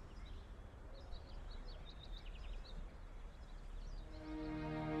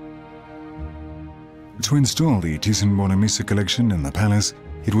 To install the Thyssen-Bornemisza collection in the palace,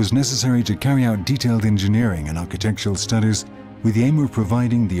 it was necessary to carry out detailed engineering and architectural studies with the aim of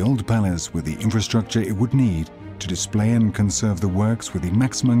providing the old palace with the infrastructure it would need to display and conserve the works with the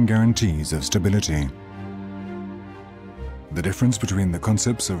maximum guarantees of stability. The difference between the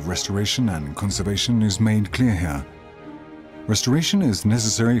concepts of restoration and conservation is made clear here. Restoration is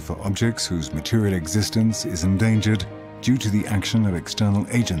necessary for objects whose material existence is endangered due to the action of external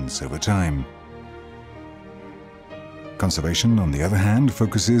agents over time. Conservation, on the other hand,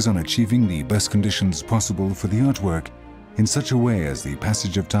 focuses on achieving the best conditions possible for the artwork in such a way as the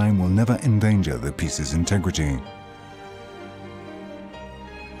passage of time will never endanger the piece's integrity.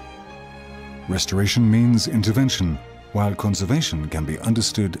 Restoration means intervention, while conservation can be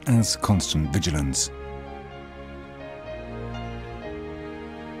understood as constant vigilance.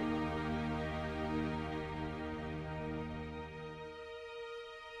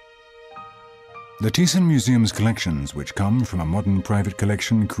 The Thyssen Museum's collections, which come from a modern private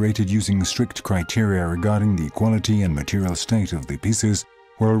collection created using strict criteria regarding the quality and material state of the pieces,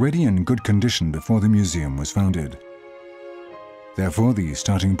 were already in good condition before the museum was founded. Therefore, the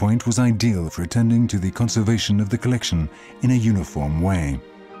starting point was ideal for attending to the conservation of the collection in a uniform way.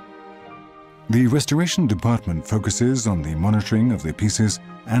 The restoration department focuses on the monitoring of the pieces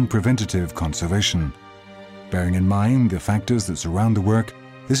and preventative conservation. Bearing in mind the factors that surround the work,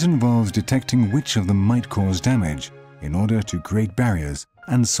 this involves detecting which of them might cause damage in order to create barriers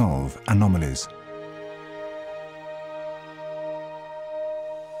and solve anomalies.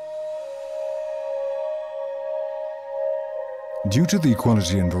 Due to the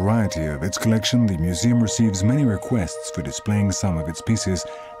quality and variety of its collection, the museum receives many requests for displaying some of its pieces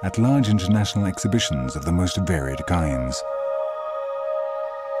at large international exhibitions of the most varied kinds.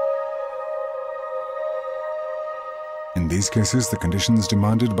 In these cases, the conditions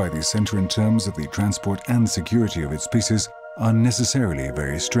demanded by the center in terms of the transport and security of its pieces are necessarily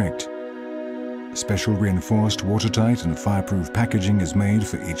very strict. Special reinforced, watertight and fireproof packaging is made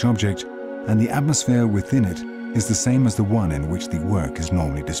for each object, and the atmosphere within it is the same as the one in which the work is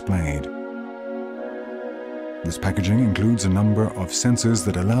normally displayed. This packaging includes a number of sensors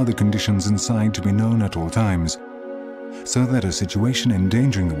that allow the conditions inside to be known at all times, so that a situation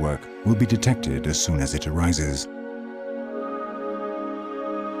endangering the work will be detected as soon as it arises.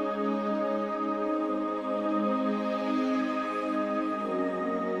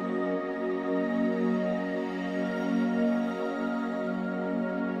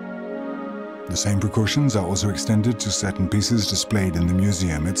 The same precautions are also extended to certain pieces displayed in the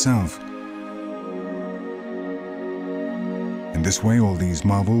museum itself. In this way, all these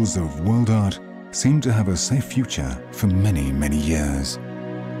marvels of world art seem to have a safe future for many, many years.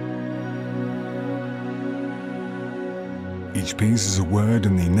 Each piece is a word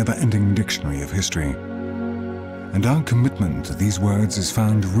in the never-ending dictionary of history, and our commitment to these words is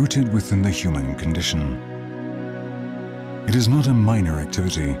found rooted within the human condition. It is not a minor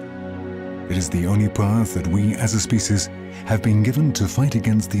activity. It is the only path that we as a species have been given to fight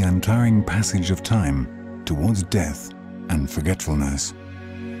against the untiring passage of time towards death and forgetfulness.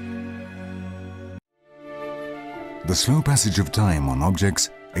 The slow passage of time on objects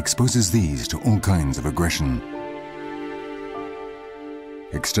exposes these to all kinds of aggression.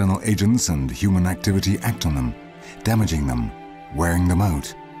 External agents and human activity act on them, damaging them, wearing them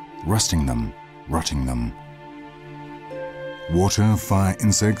out, rusting them, rotting them. Water, fire,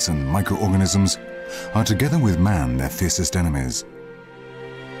 insects, and microorganisms are together with man their fiercest enemies.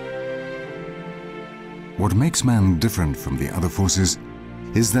 What makes man different from the other forces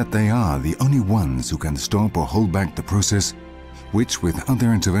is that they are the only ones who can stop or hold back the process which, without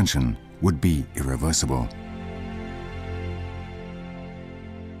their intervention, would be irreversible.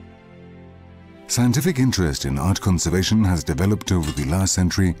 Scientific interest in art conservation has developed over the last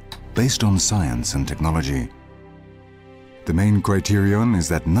century based on science and technology. The main criterion is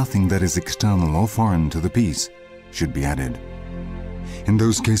that nothing that is external or foreign to the piece should be added. In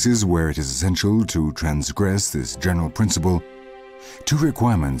those cases where it is essential to transgress this general principle, two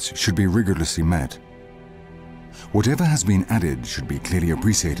requirements should be rigorously met. Whatever has been added should be clearly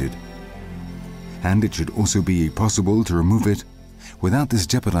appreciated, and it should also be possible to remove it without this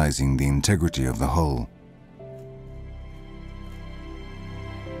jeopardizing the integrity of the whole.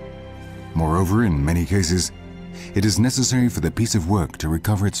 Moreover, in many cases, it is necessary for the piece of work to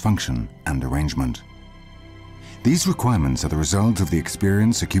recover its function and arrangement. These requirements are the result of the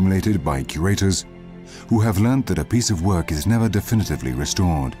experience accumulated by curators who have learnt that a piece of work is never definitively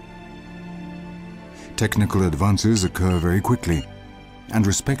restored. Technical advances occur very quickly, and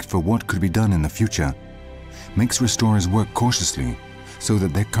respect for what could be done in the future makes restorers work cautiously so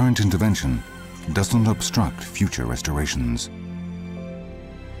that their current intervention does not obstruct future restorations.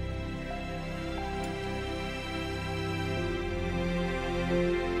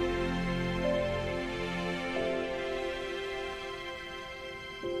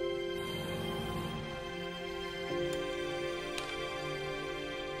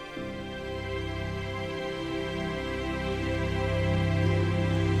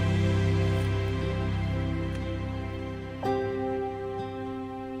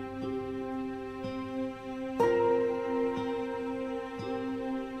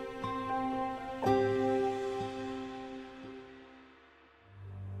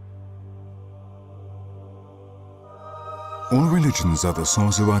 All religions are the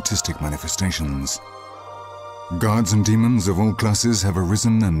source of artistic manifestations. Gods and demons of all classes have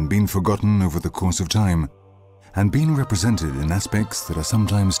arisen and been forgotten over the course of time, and been represented in aspects that are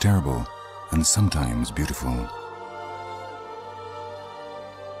sometimes terrible and sometimes beautiful.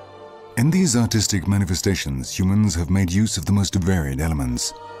 In these artistic manifestations, humans have made use of the most varied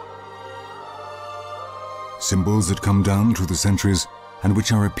elements. Symbols that come down through the centuries and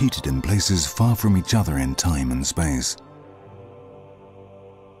which are repeated in places far from each other in time and space.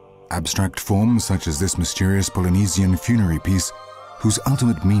 Abstract forms such as this mysterious Polynesian funerary piece whose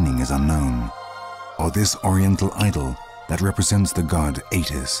ultimate meaning is unknown, or this oriental idol that represents the god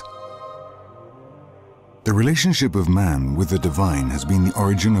Atis. The relationship of man with the divine has been the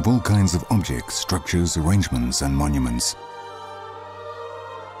origin of all kinds of objects, structures, arrangements, and monuments.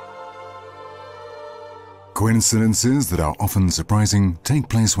 Coincidences that are often surprising take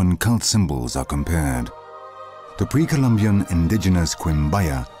place when cult symbols are compared. The pre-Columbian indigenous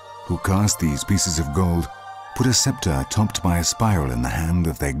Quimbaya, who cast these pieces of gold, put a scepter topped by a spiral in the hand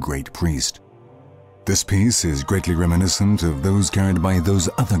of their great priest. This piece is greatly reminiscent of those carried by those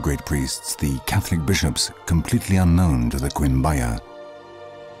other great priests, the Catholic bishops, completely unknown to the Quimbaya.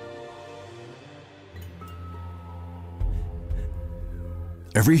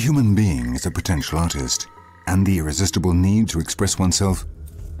 Every human being is a potential artist, and the irresistible need to express oneself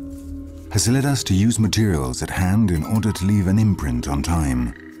has led us to use materials at hand in order to leave an imprint on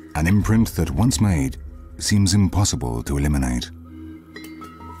time. An imprint that, once made, seems impossible to eliminate.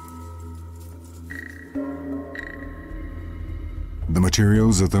 The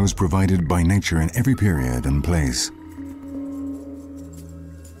materials are those provided by nature in every period and place.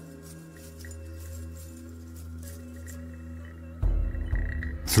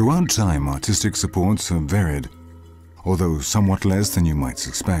 Throughout time, artistic supports have varied, although somewhat less than you might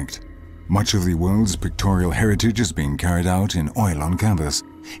suspect. Much of the world's pictorial heritage has been carried out in oil on canvas,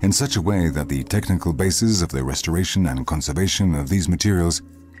 in such a way that the technical basis of the restoration and conservation of these materials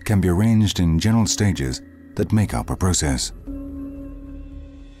can be arranged in general stages that make up a process.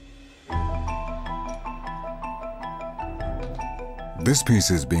 This piece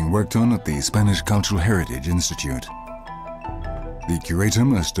is being worked on at the Spanish Cultural Heritage Institute. The curator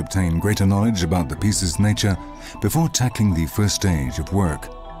must obtain greater knowledge about the piece's nature before tackling the first stage of work.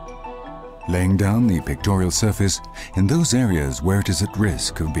 laying down the pictorial surface in those areas where it is at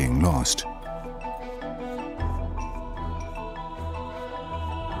risk of being lost.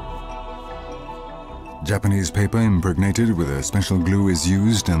 Japanese paper impregnated with a special glue is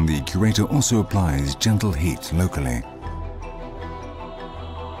used, and the curator also applies gentle heat locally.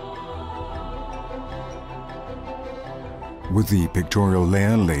 With the pictorial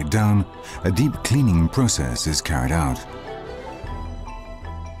layer laid down, a deep cleaning process is carried out.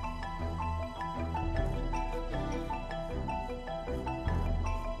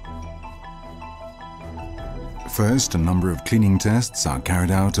 First, a number of cleaning tests are carried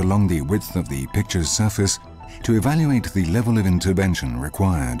out along the width of the picture's surface to evaluate the level of intervention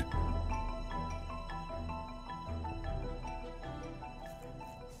required.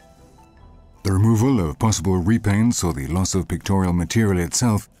 The removal of possible repaints or the loss of pictorial material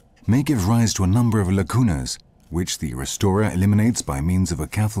itself may give rise to a number of lacunas, which the restorer eliminates by means of a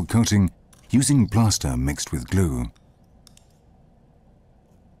careful coating using plaster mixed with glue.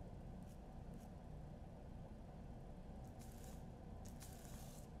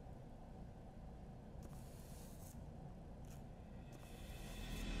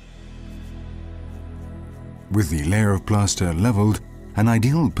 With the layer of plaster leveled, an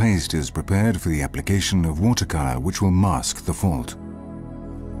ideal paste is prepared for the application of watercolor which will mask the fault.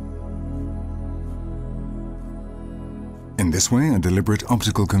 In this way, a deliberate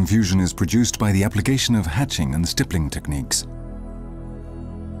optical confusion is produced by the application of hatching and stippling techniques.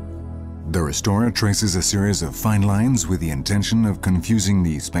 The restorer traces a series of fine lines with the intention of confusing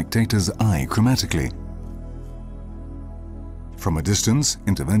the spectator's eye chromatically. From a distance,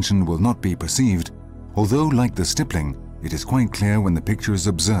 intervention will not be perceived, although, like the stippling, it is quite clear when the picture is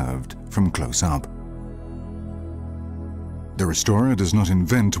observed from close up. The restorer does not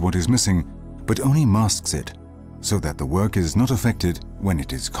invent what is missing, but only masks it, so that the work is not affected when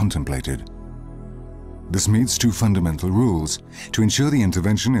it is contemplated. This meets two fundamental rules: to ensure the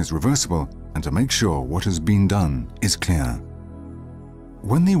intervention is reversible and to make sure what has been done is clear.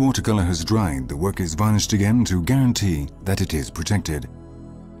 When the watercolor has dried, the work is varnished again to guarantee that it is protected.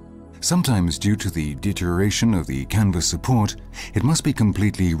 Sometimes, due to the deterioration of the canvas support, it must be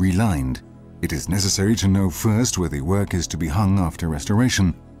completely relined. It is necessary to know first where the work is to be hung after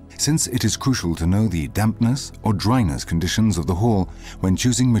restoration, since it is crucial to know the dampness or dryness conditions of the hall when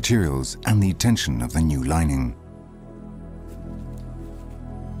choosing materials and the tension of the new lining.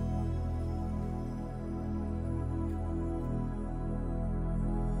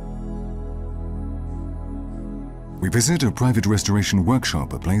 We visit a private restoration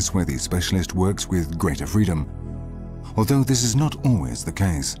workshop, a place where the specialist works with greater freedom, although this is not always the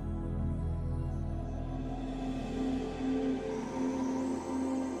case.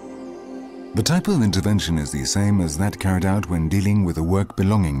 The type of intervention is the same as that carried out when dealing with a work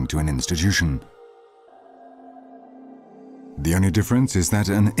belonging to an institution. The only difference is that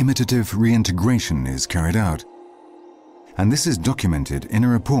an imitative reintegration is carried out, and this is documented in a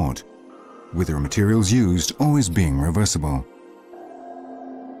report, with the materials used always being reversible.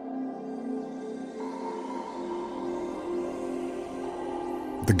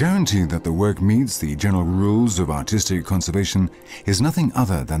 The guarantee that the work meets the general rules of artistic conservation is nothing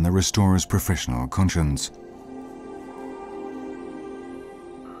other than the restorer's professional conscience.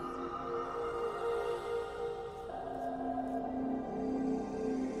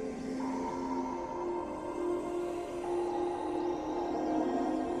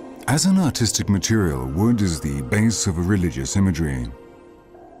 As an artistic material, wood is the base of a religious imagery.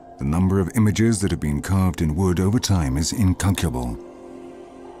 The number of images that have been carved in wood over time is incalculable.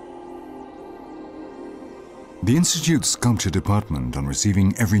 The Institute's Sculpture Department, on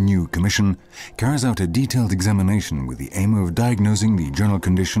receiving every new commission, carries out a detailed examination with the aim of diagnosing the general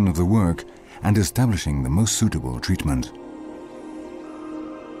condition of the work and establishing the most suitable treatment.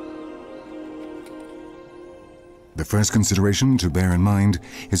 The first consideration to bear in mind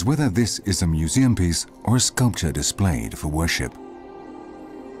is whether this is a museum piece or a sculpture displayed for worship.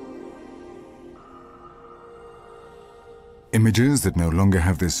 Images that no longer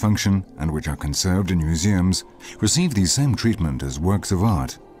have this function and which are conserved in museums receive the same treatment as works of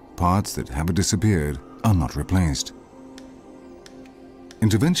art. Parts that have disappeared are not replaced.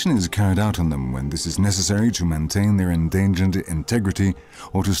 Intervention is carried out on them when this is necessary to maintain their endangered integrity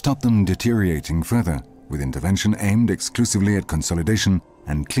or to stop them deteriorating further, with intervention aimed exclusively at consolidation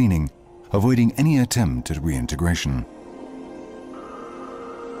and cleaning, avoiding any attempt at reintegration.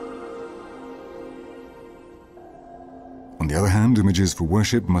 On the other hand, images for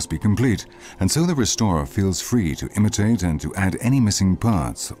worship must be complete, and so the restorer feels free to imitate and to add any missing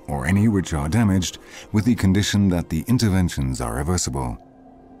parts or any which are damaged, with the condition that the interventions are reversible.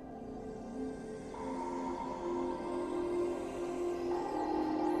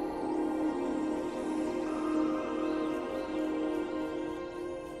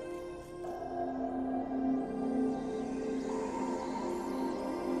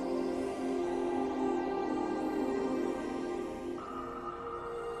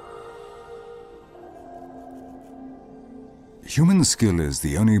 Human skill is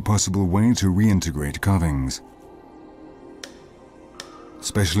the only possible way to reintegrate carvings.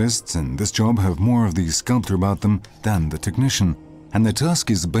 Specialists in this job have more of the sculptor about them than the technician, and the task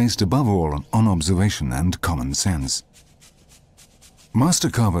is based above all on observation and common sense. Master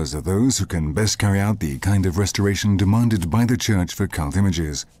carvers are those who can best carry out the kind of restoration demanded by the Church for cult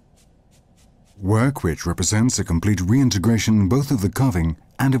images. Work which represents a complete reintegration both of the carving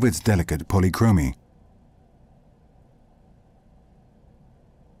and of its delicate polychromy.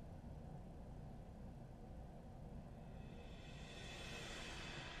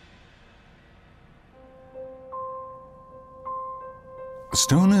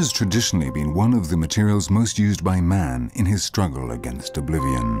 Stone has traditionally been one of the materials most used by man in his struggle against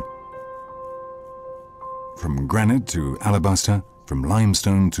oblivion. From granite to alabaster, from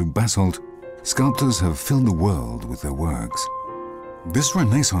limestone to basalt, sculptors have filled the world with their works. This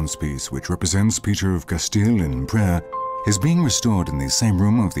Renaissance piece, which represents Peter of Castile in prayer, is being restored in the same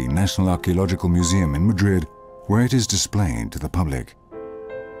room of the National Archaeological Museum in Madrid, where it is displayed to the public.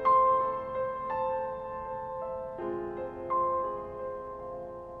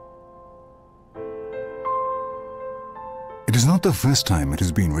 It is not the first time it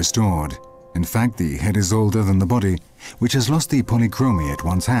has been restored. In fact, the head is older than the body, which has lost the polychromy it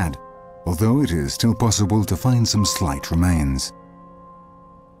once had, although it is still possible to find some slight remains.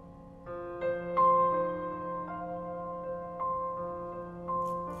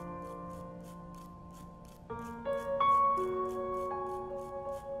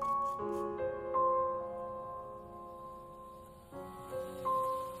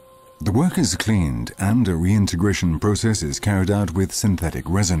 The work is cleaned and a reintegration process is carried out with synthetic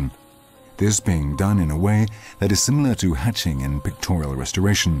resin, this being done in a way that is similar to hatching in pictorial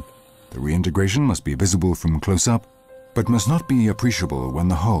restoration. The reintegration must be visible from close up, but must not be appreciable when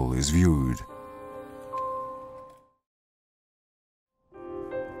the whole is viewed.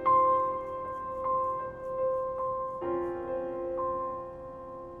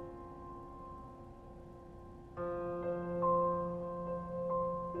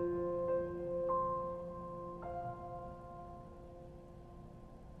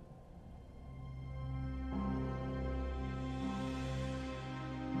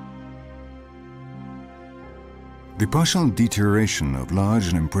 The partial deterioration of large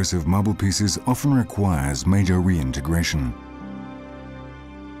and impressive marble pieces often requires major reintegration.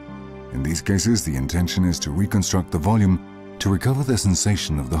 In these cases, the intention is to reconstruct the volume to recover the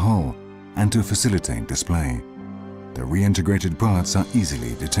sensation of the whole and to facilitate display. The reintegrated parts are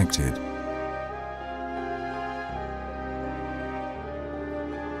easily detected.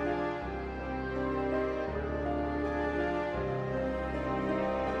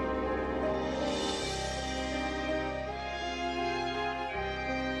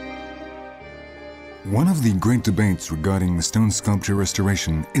 One of the great debates regarding the stone sculpture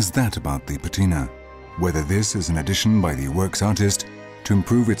restoration is that about the patina, whether this is an addition by the work's artist to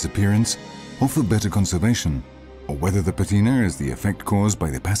improve its appearance or for better conservation, or whether the patina is the effect caused by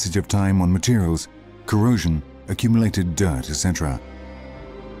the passage of time on materials, corrosion, accumulated dirt, etc.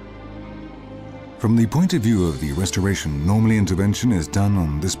 From the point of view of the restoration, normally intervention is done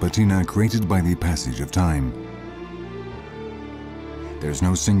on this patina created by the passage of time. There is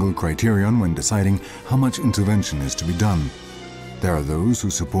no single criterion when deciding how much intervention is to be done. There are those who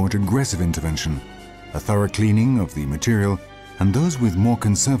support aggressive intervention, a thorough cleaning of the material, and those with more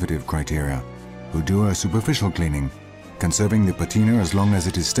conservative criteria, who do a superficial cleaning, conserving the patina as long as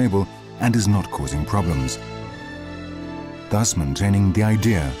it is stable and is not causing problems, thus maintaining the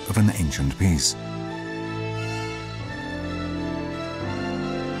idea of an ancient piece.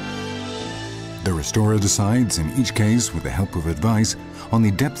 The restorer decides in each case, with the help of advice, on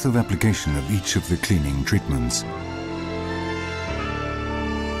the depth of application of each of the cleaning treatments.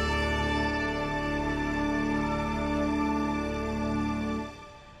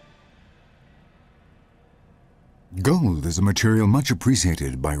 Gold is a material much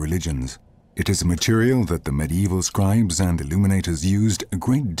appreciated by religions. It is a material that the medieval scribes and illuminators used a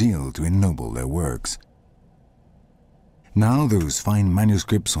great deal to ennoble their works. Now those fine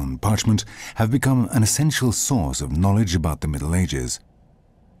manuscripts on parchment have become an essential source of knowledge about the Middle Ages.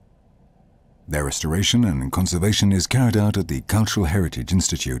 Their restoration and conservation is carried out at the Cultural Heritage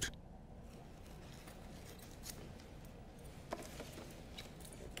Institute.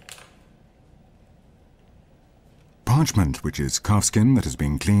 Parchment, which is calfskin that has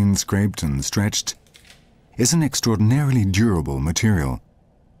been cleaned, scraped and stretched, is an extraordinarily durable material.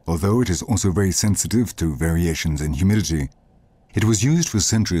 Although it is also very sensitive to variations in humidity, it was used for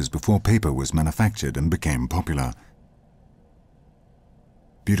centuries before paper was manufactured and became popular.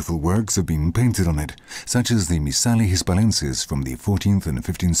 beautiful works have been painted on it, such as the Missali Hispalensis from the 14th and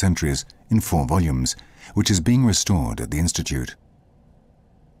 15th centuries in 4 volumes, which is being restored at the Institute.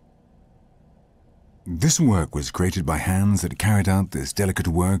 This work was created by hands that carried out this delicate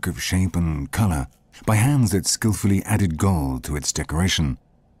work of shape and color, by hands that skillfully added gold to its decoration,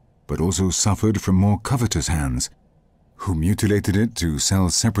 but also suffered from more covetous hands, who mutilated it to sell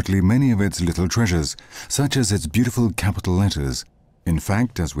separately many of its little treasures, such as its beautiful capital letters. In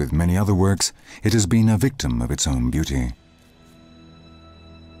fact, as with many other works, it has been a victim of its own beauty.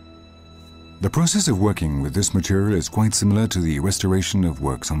 The process of working with this material is quite similar to the restoration of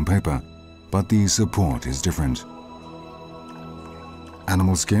works on paper, but the support is different.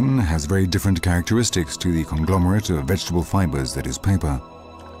 Animal skin has very different characteristics to the conglomerate of vegetable fibers that is paper.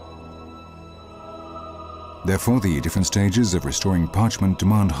 Therefore, the different stages of restoring parchment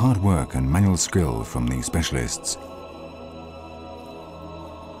demand hard work and manual skill from the specialists.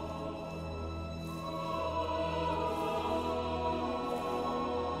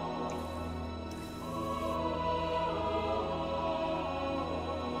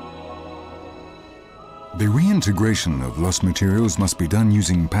 The reintegration of lost materials must be done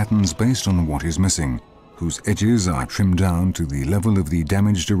using patterns based on what is missing, whose edges are trimmed down to the level of the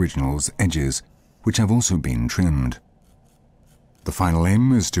damaged original's edges, which have also been trimmed. The final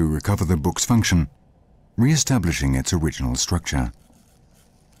aim is to recover the book's function, re-establishing its original structure.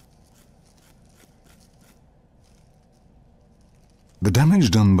 The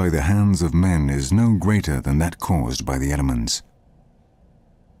damage done by the hands of men is no greater than that caused by the elements.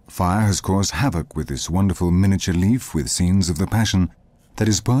 Fire has caused havoc with this wonderful miniature leaf with scenes of the Passion that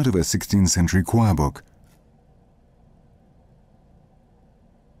is part of a 16th century choir book.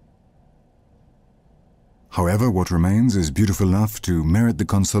 However, what remains is beautiful enough to merit the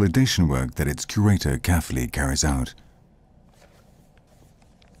consolidation work that its curator carefully carries out.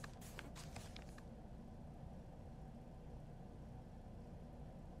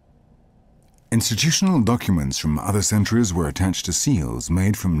 Institutional documents from other centuries were attached to seals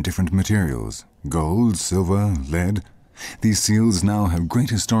made from different materials: gold, silver, lead. These seals now have great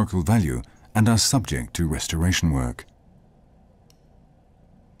historical value and are subject to restoration work.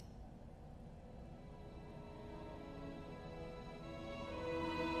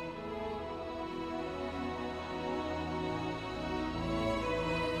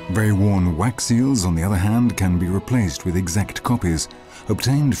 Very worn wax seals, on the other hand, can be replaced with exact copies,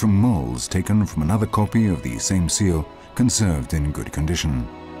 obtained from molds taken from another copy of the same seal, conserved in good condition.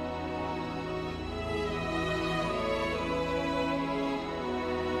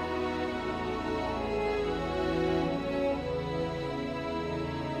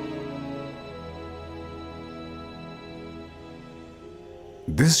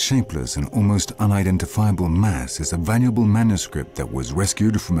 This shapeless and almost unidentifiable mass is a valuable manuscript that was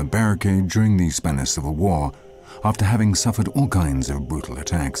rescued from a barricade during the Spanish Civil War, after having suffered all kinds of brutal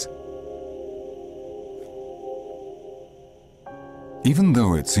attacks. Even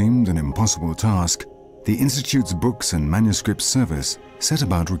though it seemed an impossible task, the Institute's Books and Manuscripts Service set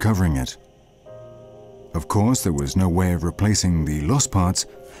about recovering it. Of course, there was no way of replacing the lost parts,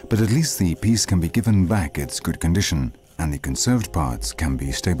 but at least the piece can be given back its good condition, and the conserved parts can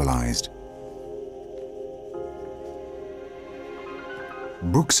be stabilized.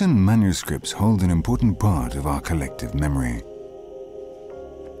 Books and manuscripts hold an important part of our collective memory.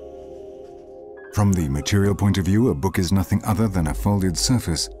 From the material point of view, a book is nothing other than a folded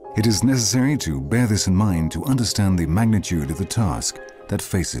surface. It is necessary to bear this in mind to understand the magnitude of the task that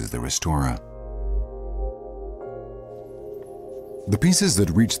faces the restorer. The pieces that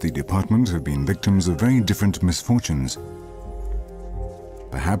reach the department have been victims of very different misfortunes.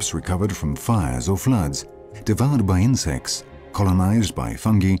 Perhaps recovered from fires or floods, devoured by insects, colonized by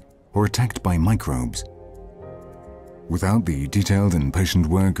fungi, or attacked by microbes. Without the detailed and patient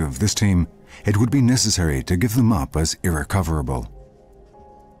work of this team, it would be necessary to give them up as irrecoverable.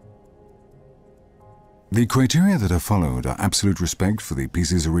 The criteria that are followed are absolute respect for the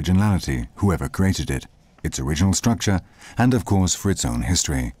piece's originality, whoever created it, its original structure, and of course for its own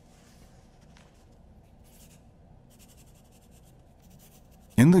history.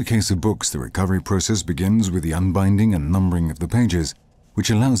 In the case of books, the recovery process begins with the unbinding and numbering of the pages, which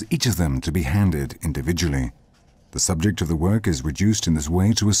allows each of them to be handed individually. The subject of the work is reduced in this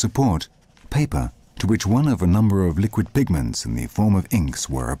way to a support, paper, to which one of a number of liquid pigments in the form of inks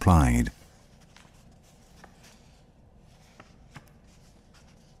were applied.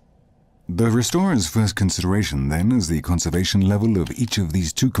 The restorer's first consideration, then, is the conservation level of each of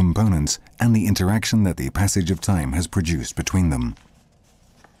these two components and the interaction that the passage of time has produced between them.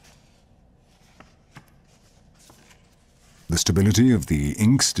 The stability of the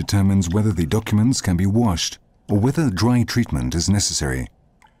inks determines whether the documents can be washed or whether dry treatment is necessary.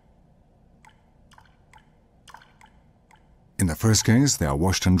 In the first case, they are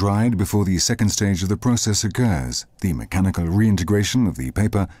washed and dried before the second stage of the process occurs, the mechanical reintegration of the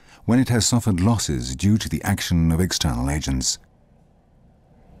paper when it has suffered losses due to the action of external agents.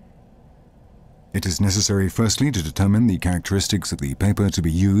 It is necessary firstly to determine the characteristics of the paper to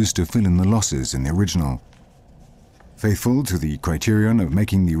be used to fill in the losses in the original. Faithful to the criterion of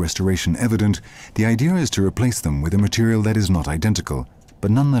making the restoration evident, the idea is to replace them with a material that is not identical,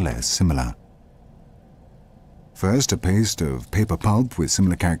 but nonetheless similar. First, a paste of paper pulp with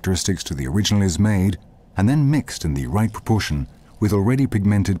similar characteristics to the original is made, and then mixed in the right proportion with already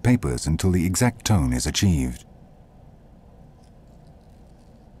pigmented papers until the exact tone is achieved.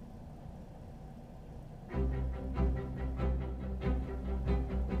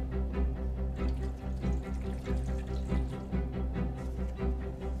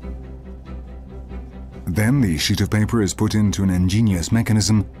 Then the sheet of paper is put into an ingenious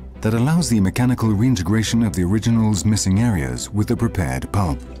mechanism that allows the mechanical reintegration of the original's missing areas with the prepared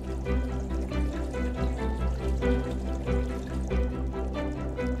pulp.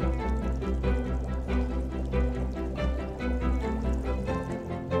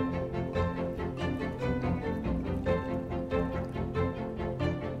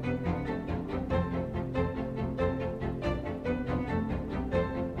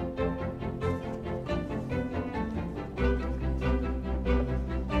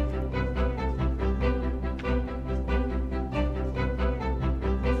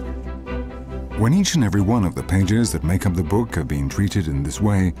 When each and every one of the pages that make up the book have been treated in this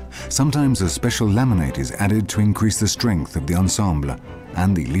way, sometimes a special laminate is added to increase the strength of the ensemble,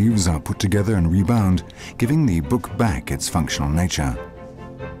 and the leaves are put together and rebound, giving the book back its functional nature.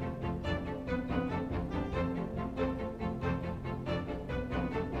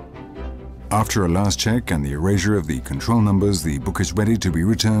 After a last check and the erasure of the control numbers, the book is ready to be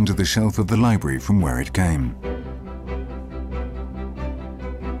returned to the shelf of the library from where it came.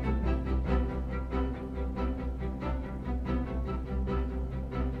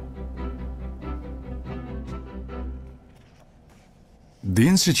 The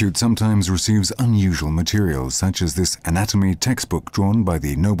Institute sometimes receives unusual materials, such as this anatomy textbook drawn by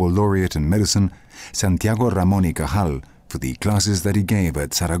the Nobel laureate in medicine, Santiago Ramón y Cajal, for the classes that he gave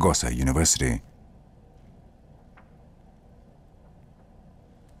at Zaragoza University.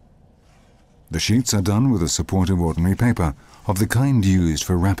 The sheets are done with a support of ordinary paper, of the kind used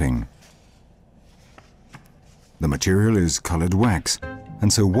for wrapping. The material is colored wax,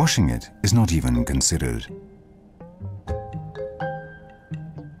 and so washing it is not even considered.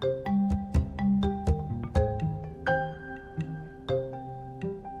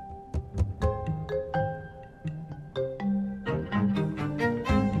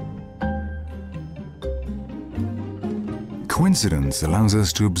 Coincidence allows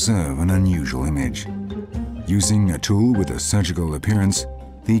us to observe an unusual image. Using a tool with a surgical appearance,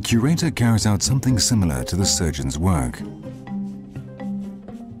 the curator carries out something similar to the surgeon's work.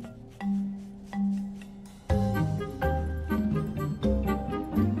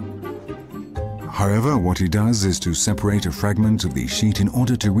 However, what he does is to separate a fragment of the sheet in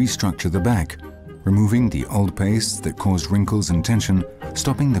order to restructure the back, removing the old paste that caused wrinkles and tension,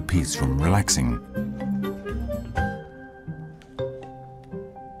 stopping the piece from relaxing.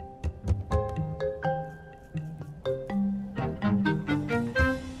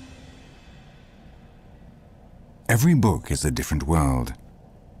 Every book is a different world.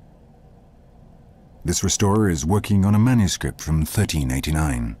 This restorer is working on a manuscript from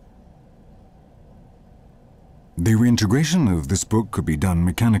 1389. The reintegration of this book could be done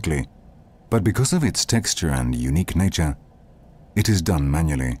mechanically, but because of its texture and unique nature, it is done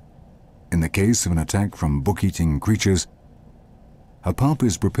manually. In the case of an attack from book-eating creatures, a pulp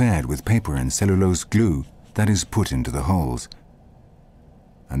is prepared with paper and cellulose glue that is put into the holes,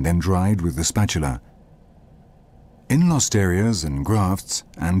 and then dried with the spatula. In lost areas and grafts,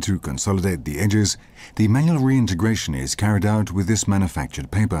 and to consolidate the edges, the manual reintegration is carried out with this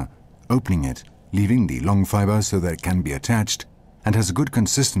manufactured paper, opening it, leaving the long fiber so that it can be attached, and has a good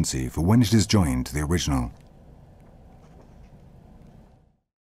consistency for when it is joined to the original.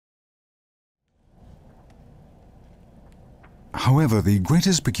 However, the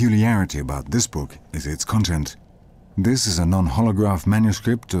greatest peculiarity about this book is its content. This is a non-holograph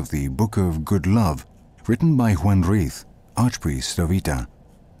manuscript of the Book of Good Love, written by Juan Ruiz, Archpriest of Ita.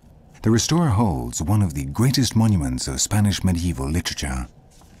 The restorer holds one of the greatest monuments of Spanish medieval literature.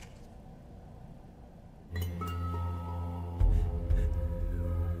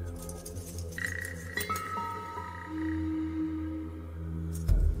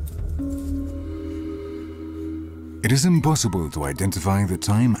 It is impossible to identify the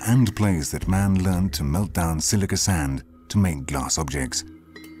time and place that man learned to melt down silica sand to make glass objects.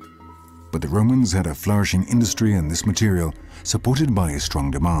 But the Romans had a flourishing industry in this material, supported by a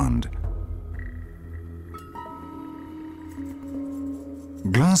strong demand.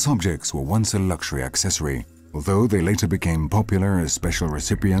 Glass objects were once a luxury accessory, although they later became popular as special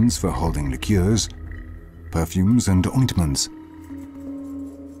recipients for holding liqueurs, perfumes, and ointments.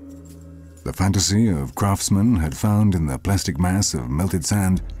 The fantasy of craftsmen had found in the plastic mass of melted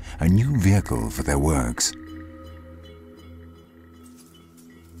sand a new vehicle for their works.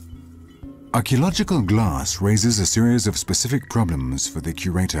 Archaeological glass raises a series of specific problems for the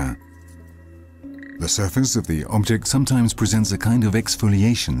curator. The surface of the object sometimes presents a kind of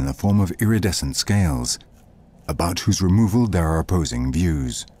exfoliation in the form of iridescent scales, about whose removal there are opposing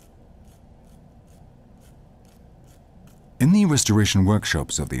views. In the restoration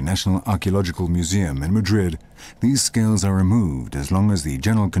workshops of the National Archaeological Museum in Madrid, these scales are removed as long as the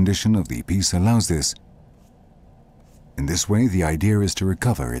general condition of the piece allows this. In this way, the idea is to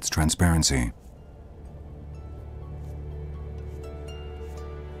recover its transparency.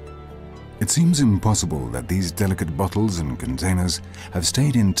 It seems impossible that these delicate bottles and containers have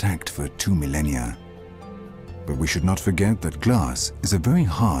stayed intact for 2 millennia. But we should not forget that glass is a very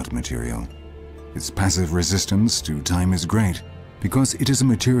hard material. Its passive resistance to time is great because it is a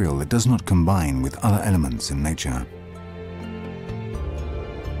material that does not combine with other elements in nature.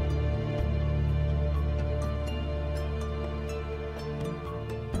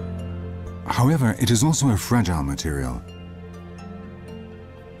 However, it is also a fragile material.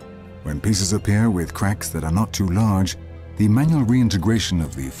 When pieces appear with cracks that are not too large, the manual reintegration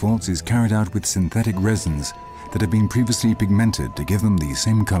of the faults is carried out with synthetic resins that have been previously pigmented to give them the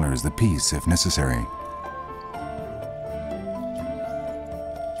same color as the piece if necessary.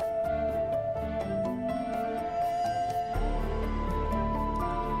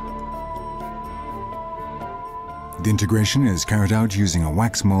 The integration is carried out using a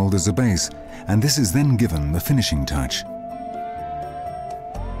wax mold as a base, and this is then given the finishing touch.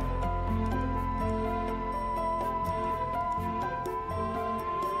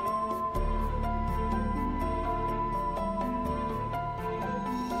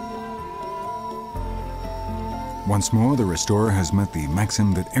 Once more, the restorer has met the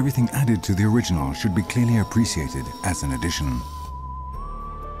maxim that everything added to the original should be clearly appreciated as an addition.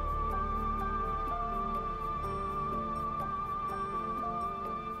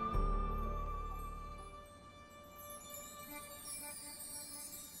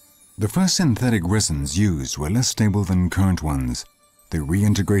 The first synthetic resins used were less stable than current ones. The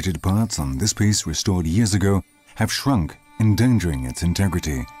reintegrated parts on this piece restored years ago have shrunk, endangering its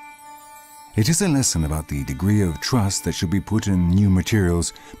integrity. It is a lesson about the degree of trust that should be put in new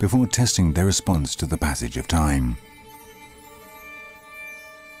materials before testing their response to the passage of time.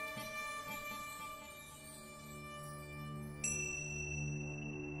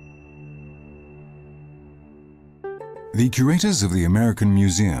 The curators of the American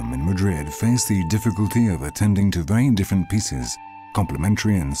Museum in Madrid face the difficulty of attending to very different pieces,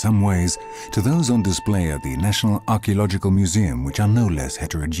 complementary in some ways to those on display at the National Archaeological Museum, which are no less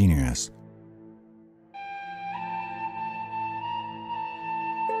heterogeneous.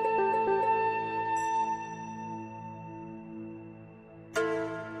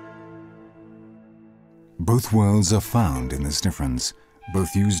 Both worlds are found in this difference.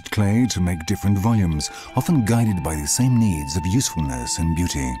 Both used clay to make different volumes, often guided by the same needs of usefulness and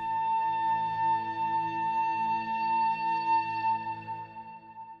beauty.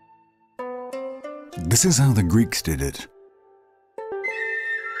 This is how the Greeks did it.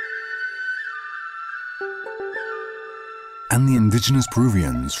 And the indigenous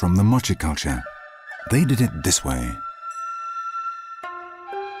Peruvians from the Moche culture. They did it this way.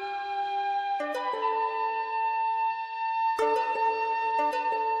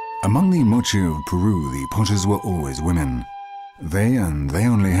 Among the Moche of Peru, the potters were always women. They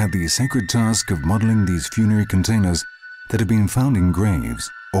only had the sacred task of modeling these funerary containers that had been found in graves,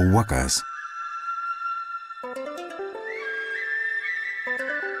 or huacas.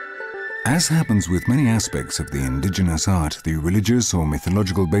 As happens with many aspects of the indigenous art, the religious or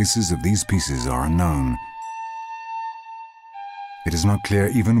mythological basis of these pieces are unknown. It is not clear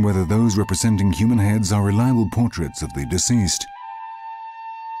even whether those representing human heads are reliable portraits of the deceased.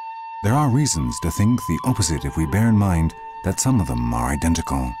 There are reasons to think the opposite if we bear in mind that some of them are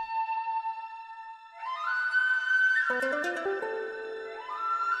identical.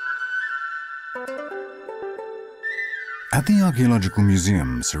 At the Archaeological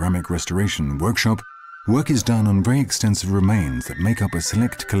Museum Ceramic Restoration Workshop, work is done on very extensive remains that make up a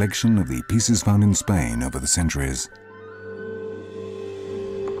select collection of the pieces found in Spain over the centuries.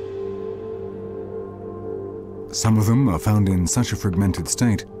 Some of them are found in such a fragmented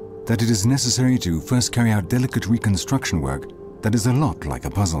state that it is necessary to first carry out delicate reconstruction work that is a lot like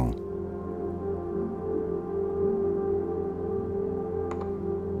a puzzle.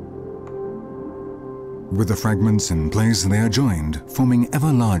 With the fragments in place, they are joined, forming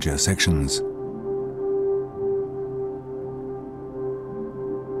ever larger sections.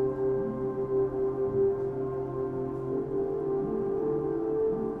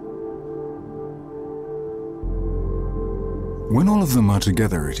 When all of them are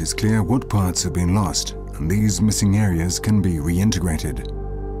together, it is clear what parts have been lost, and these missing areas can be reintegrated.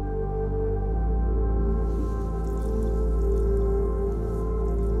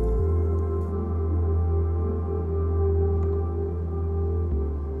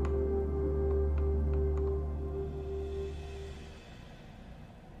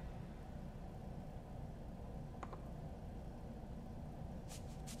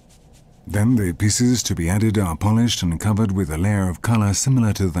 Then the pieces to be added are polished and covered with a layer of color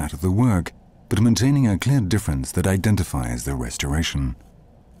similar to that of the work, but maintaining a clear difference that identifies the restoration.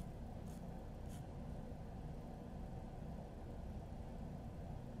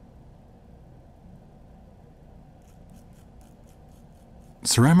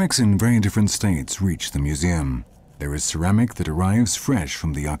 Ceramics in very different states reach the museum. There is ceramic that arrives fresh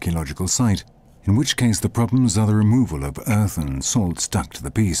from the archaeological site, in which case the problems are the removal of earth and salt stuck to the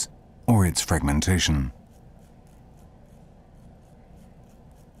piece, or its fragmentation.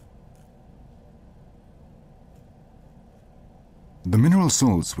 The mineral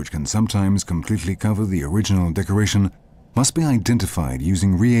salts, which can sometimes completely cover the original decoration, must be identified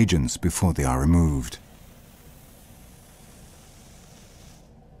using reagents before they are removed.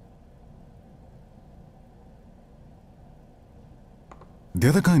 The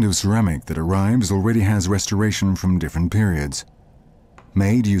other kind of ceramic that arrives already has restoration from different periods,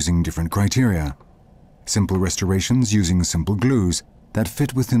 made using different criteria. Simple restorations using simple glues that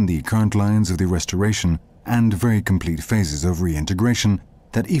fit within the current lines of the restoration, and very complete phases of reintegration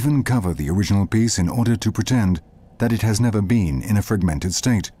that even cover the original piece in order to pretend that it has never been in a fragmented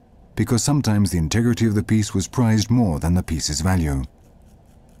state, because sometimes the integrity of the piece was prized more than the piece's value.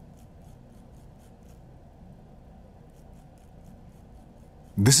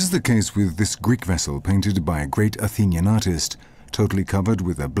 This is the case with this Greek vessel painted by a great Athenian artist, totally covered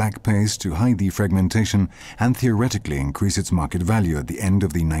with a black paste to hide the fragmentation and theoretically increase its market value at the end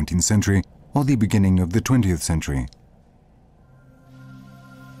of the 19th century or the beginning of the 20th century.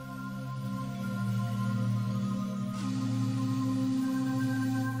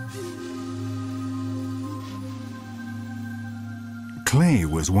 Clay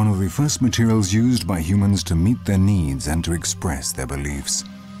was one of the first materials used by humans to meet their needs and to express their beliefs.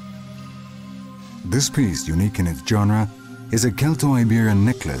 This piece, unique in its genre, is a Celto-Iberian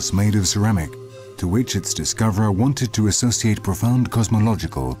necklace made of ceramic, to which its discoverer wanted to associate profound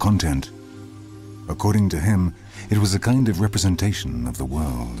cosmological content. According to him, it was a kind of representation of the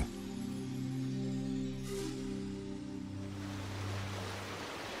world.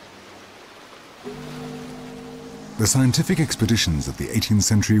 The scientific expeditions of the 18th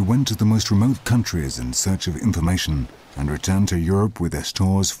century went to the most remote countries in search of information and returned to Europe with their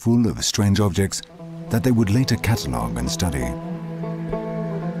stores full of strange objects that they would later catalogue and study.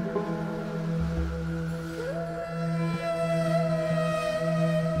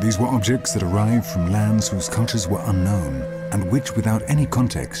 These were objects that arrived from lands whose cultures were unknown and which, without any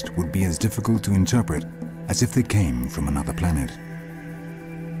context, would be as difficult to interpret as if they came from another planet.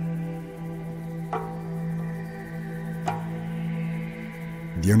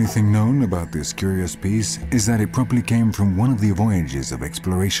 The only thing known about this curious piece is that it probably came from one of the voyages of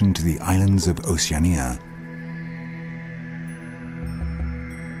exploration to the islands of Oceania.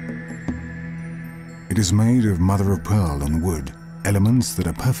 It is made of mother of pearl and wood, elements that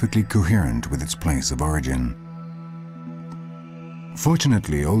are perfectly coherent with its place of origin.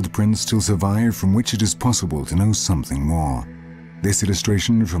 Fortunately, old prints still survive from which it is possible to know something more. This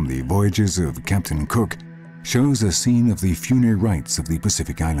illustration from the voyages of Captain Cook shows a scene of the funerary rites of the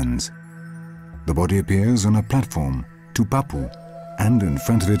Pacific Islands. The body appears on a platform, Tupapu, and in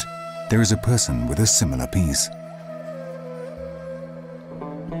front of it there is a person with a similar piece.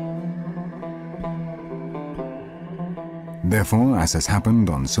 Therefore, as has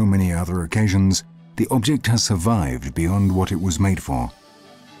happened on so many other occasions, the object has survived beyond what it was made for.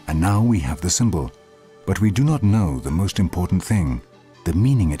 And now we have the symbol, but we do not know the most important thing, the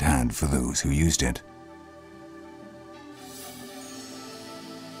meaning it had for those who used it.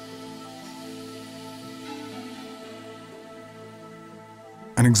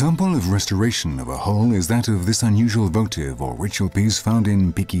 An example of restoration of a whole is that of this unusual votive or ritual piece found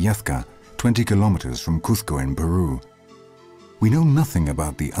in Piquillazca, 20 kilometers from Cuzco in Peru. We know nothing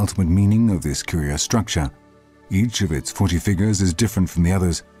about the ultimate meaning of this curious structure. Each of its 40 figures is different from the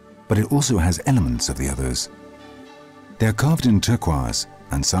others, but it also has elements of the others. They are carved in turquoise,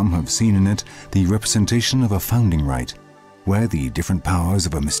 and some have seen in it the representation of a founding rite, where the different powers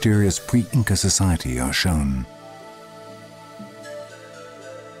of a mysterious pre-Inca society are shown.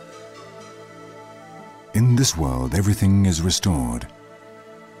 In this world, everything is restored.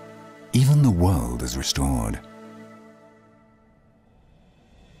 Even the world is restored.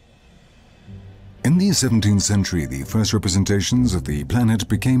 In the 17th century, the first representations of the planet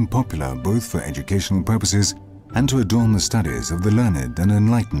became popular both for educational purposes and to adorn the studies of the learned and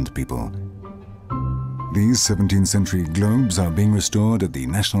enlightened people. These 17th century globes are being restored at the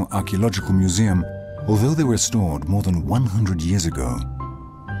National Archaeological Museum, although they were restored more than 100 years ago.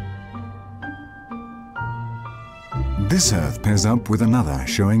 This Earth pairs up with another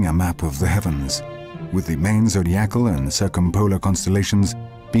showing a map of the heavens, with the main zodiacal and circumpolar constellations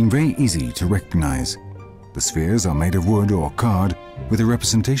being very easy to recognize. The spheres are made of wood or card, with a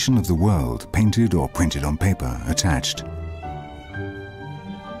representation of the world painted or printed on paper attached.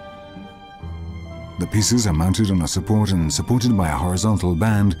 The pieces are mounted on a support and supported by a horizontal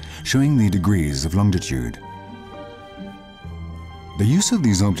band showing the degrees of longitude. The use of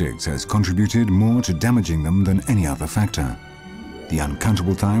these objects has contributed more to damaging them than any other factor. The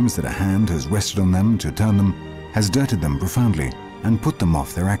uncountable times that a hand has rested on them to turn them has dirtied them profoundly and put them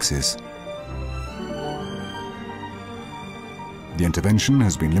off their axis. The intervention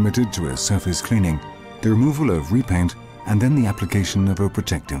has been limited to a surface cleaning, the removal of repaint, and then the application of a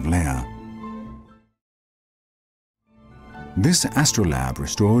protective layer. This astrolabe,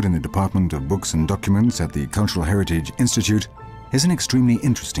 restored in the Department of Books and Documents at the Cultural Heritage Institute, is an extremely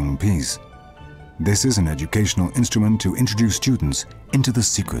interesting piece. This is an educational instrument to introduce students into the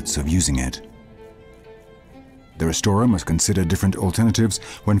secrets of using it. The restorer must consider different alternatives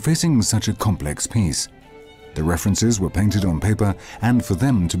when facing such a complex piece. The references were painted on paper, and for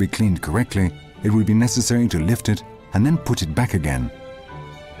them to be cleaned correctly, it would be necessary to lift it and then put it back again.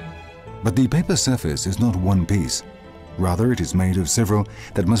 But the paper surface is not one piece. Rather, it is made of several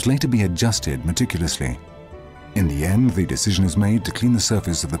that must later be adjusted meticulously. In the end, the decision is made to clean the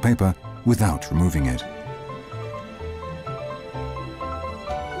surface of the paper without removing it.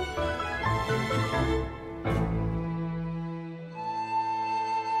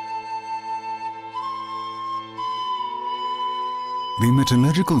 The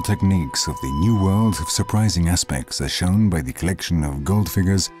metallurgical techniques of the New World have surprising aspects, as shown by the collection of gold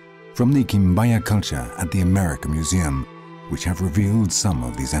figures from the Quimbaya culture at the America Museum, which have revealed some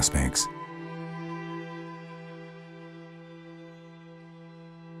of these aspects.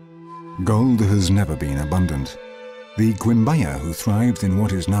 Gold has never been abundant. The Quimbaya, who thrived in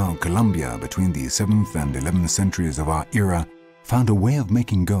what is now Colombia between the 7th and 11th centuries of our era, found a way of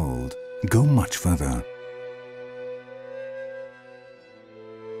making gold go much further.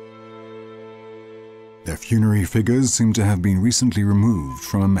 Their funerary figures seem to have been recently removed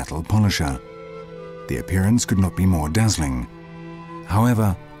from a metal polisher. The appearance could not be more dazzling.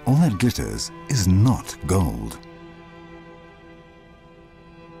 However, all that glitters is not gold.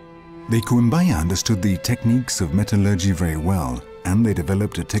 The Quimbaya understood the techniques of metallurgy very well, and they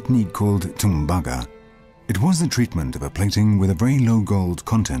developed a technique called tumbaga. It was the treatment of a plating with a very low gold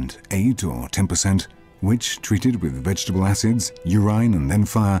content, 8 or 10%, which, treated with vegetable acids, urine and then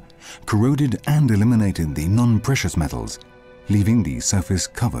fire, corroded and eliminated the non-precious metals, leaving the surface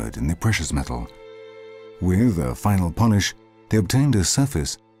covered in the precious metal. With a final polish, they obtained a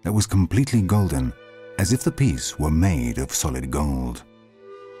surface that was completely golden, as if the piece were made of solid gold.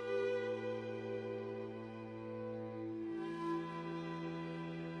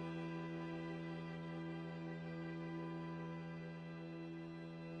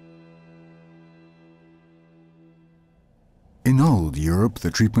 In old Europe,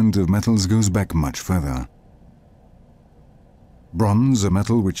 the treatment of metals goes back much further. Bronze, a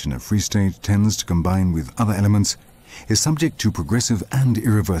metal which in a free state tends to combine with other elements, is subject to progressive and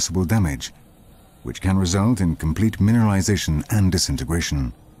irreversible damage, which can result in complete mineralization and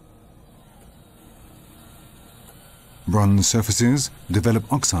disintegration. Bronze surfaces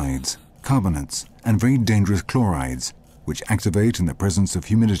develop oxides, carbonates, and very dangerous chlorides, which activate in the presence of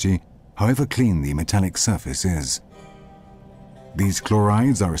humidity, however clean the metallic surface is. These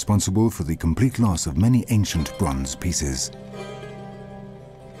chlorides are responsible for the complete loss of many ancient bronze pieces.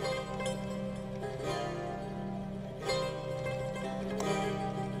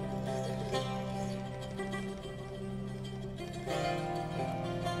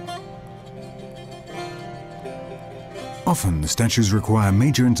 Often, the statues require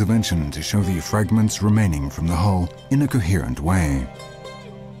major intervention to show the fragments remaining from the whole in a coherent way.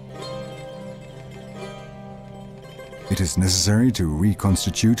 It is necessary to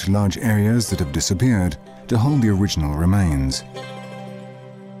reconstitute large areas that have disappeared to hold the original remains.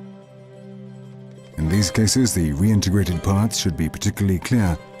 In these cases, the reintegrated parts should be particularly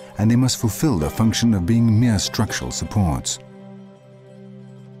clear, and they must fulfill the function of being mere structural supports.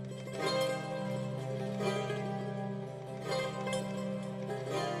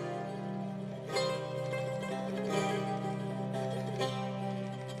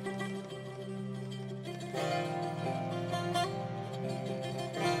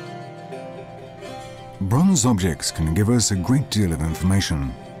 Bronze objects can give us a great deal of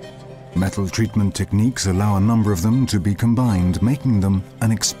information. Metal treatment techniques allow a number of them to be combined, making them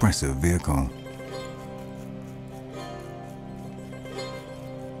an expressive vehicle.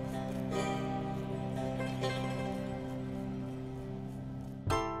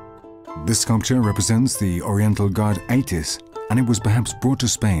 This sculpture represents the Oriental god Atis, and it was perhaps brought to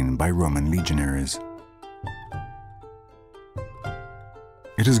Spain by Roman legionaries.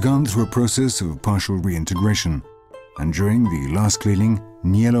 It has gone through a process of partial reintegration, and during the last cleaning,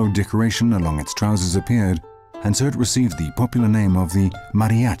 yellow decoration along its trousers appeared, and so it received the popular name of the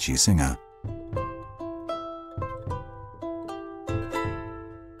mariachi singer.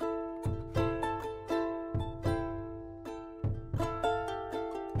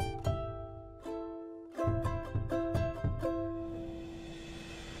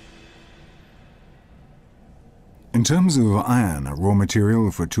 In terms of iron, a raw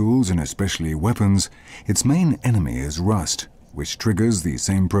material for tools and especially weapons, its main enemy is rust, which triggers the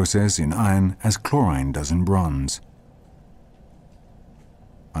same process in iron as chlorine does in bronze.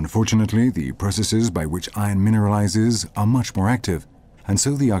 Unfortunately, the processes by which iron mineralizes are much more active, and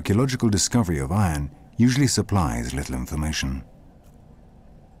so the archaeological discovery of iron usually supplies little information.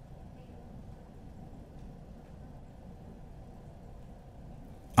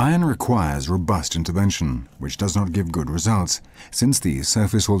 Iron requires robust intervention, which does not give good results, since the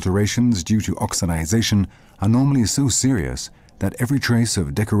surface alterations due to oxidization are normally so serious that every trace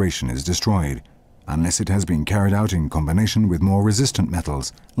of decoration is destroyed, unless it has been carried out in combination with more resistant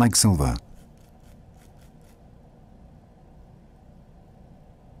metals, like silver.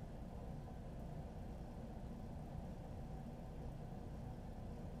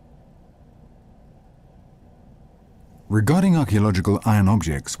 Regarding archaeological iron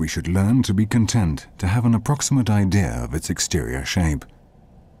objects, we should learn to be content to have an approximate idea of its exterior shape.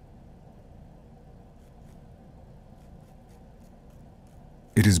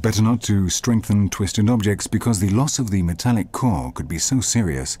 It is better not to strengthen twisted objects because the loss of the metallic core could be so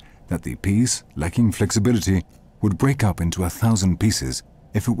serious that the piece, lacking flexibility, would break up into 1,000 pieces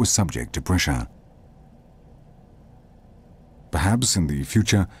if it was subject to pressure. Perhaps in the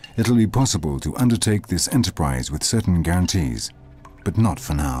future it'll be possible to undertake this enterprise with certain guarantees, but not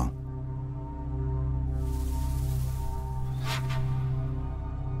for now.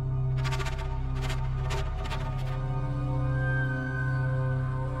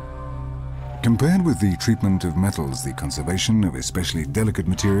 Compared with the treatment of metals, the conservation of especially delicate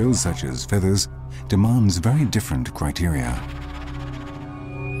materials such as feathers demands very different criteria.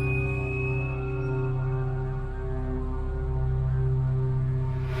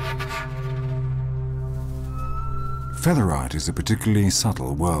 Feather art is a particularly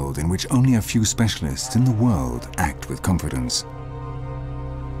subtle world in which only a few specialists in the world act with confidence.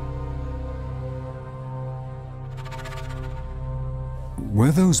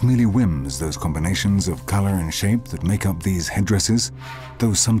 Were those merely whims, those combinations of color and shape that make up these headdresses,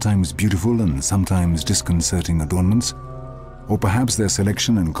 those sometimes beautiful and sometimes disconcerting adornments? Or perhaps their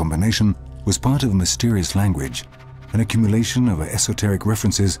selection and combination was part of a mysterious language, an accumulation of esoteric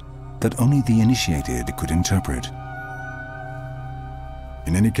references that only the initiated could interpret.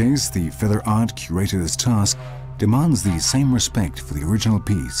 In any case, the feather art curator's task demands the same respect for the original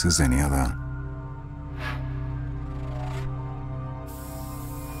piece as any other.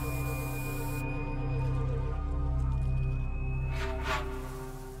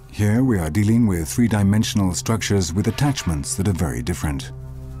 Here we are dealing with three-dimensional structures with attachments that are very different.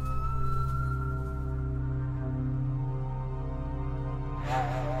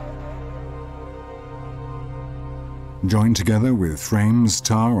 Joined together with frames,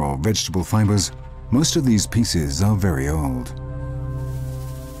 tar or vegetable fibers, most of these pieces are very old.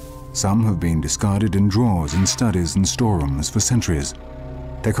 Some have been discarded in drawers in studies and storerooms for centuries.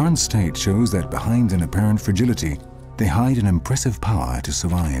 Their current state shows that behind an apparent fragility, they hide an impressive power to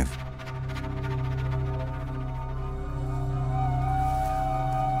survive.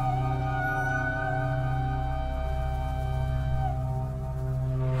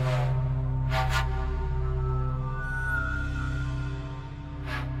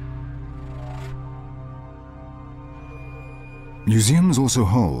 Museums also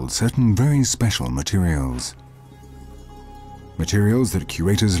hold certain very special materials. Materials that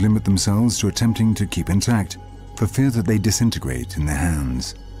curators limit themselves to attempting to keep intact for fear that they disintegrate in their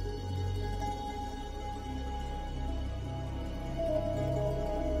hands.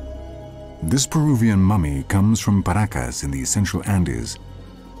 This Peruvian mummy comes from Paracas in the central Andes,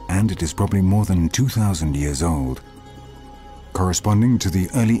 and it is probably more than 2,000 years old, corresponding to the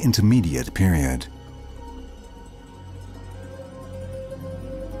early intermediate period.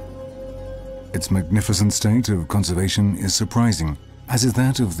 Its magnificent state of conservation is surprising, as is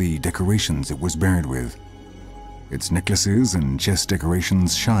that of the decorations it was buried with. Its necklaces and chest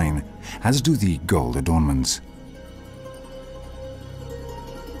decorations shine, as do the gold adornments.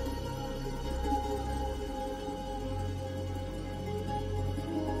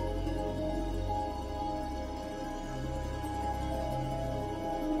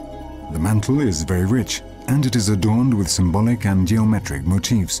 The mantle is very rich, and it is adorned with symbolic and geometric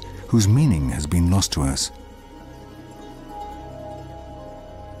motifs whose meaning has been lost to us.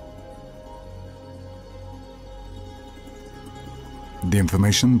 The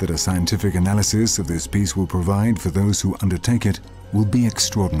information that a scientific analysis of this piece will provide for those who undertake it will be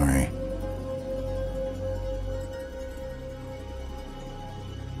extraordinary.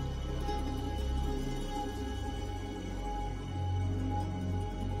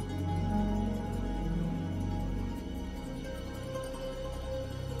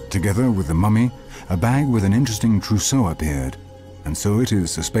 Together with the mummy, a bag with an interesting trousseau appeared, and so it is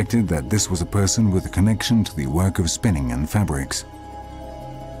suspected that this was a person with a connection to the work of spinning and fabrics.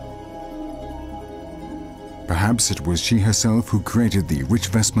 Perhaps it was she herself who created the rich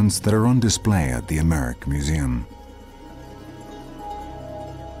vestments that are on display at the American Museum.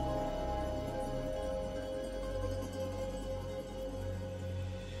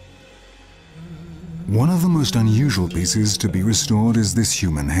 One of the most unusual pieces to be restored is this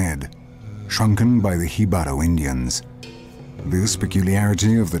human head, shrunken by the Jibaro Indians. This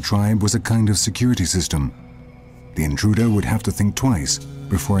peculiarity of the tribe was a kind of security system. The intruder would have to think twice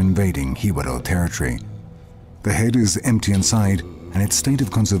before invading Jibaro territory. The head is empty inside, and its state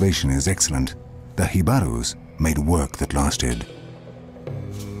of conservation is excellent. The Jibaros made work that lasted.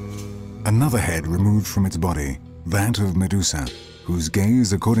 Another head removed from its body, that of Medusa, whose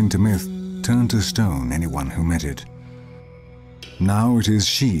gaze, according to myth, turned to stone anyone who met it. Now it is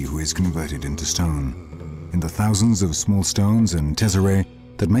she who is converted into stone, in the thousands of small stones and tesserae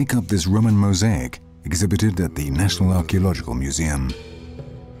that make up this Roman mosaic exhibited at the National Archaeological Museum.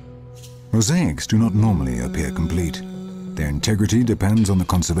 Mosaics do not normally appear complete. Their integrity depends on the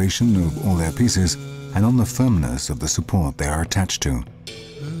conservation of all their pieces and on the firmness of the support they are attached to.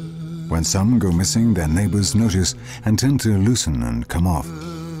 When some go missing, their neighbors notice and tend to loosen and come off,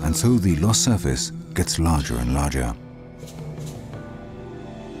 and so the lost surface gets larger and larger.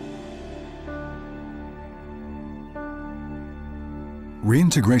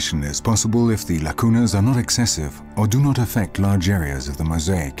 Reintegration is possible if the lacunas are not excessive or do not affect large areas of the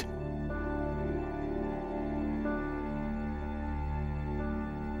mosaic.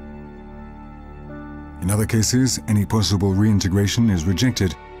 In other cases, any possible reintegration is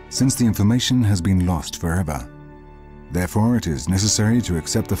rejected since the information has been lost forever. Therefore, it is necessary to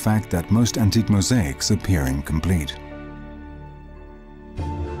accept the fact that most antique mosaics appear incomplete.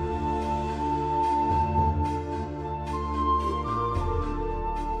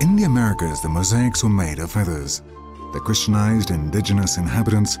 In the Americas, the mosaics were made of feathers. The Christianized indigenous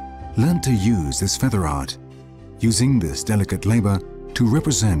inhabitants learned to use this feather art, using this delicate labor to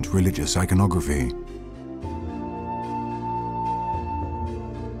represent religious iconography.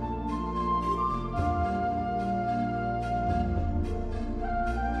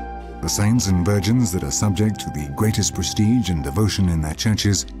 The saints and virgins that are subject to the greatest prestige and devotion in their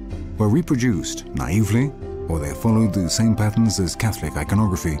churches were reproduced naively, or they followed the same patterns as Catholic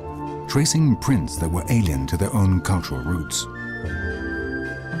iconography, tracing prints that were alien to their own cultural roots.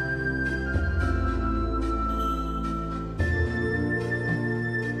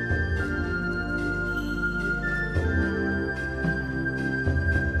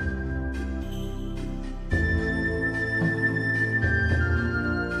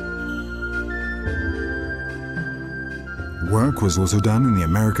 Work was also done in the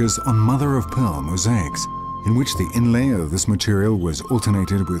Americas on mother-of-pearl mosaics, in which the inlay of this material was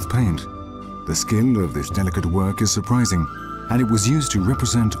alternated with paint. The skill of this delicate work is surprising, and it was used to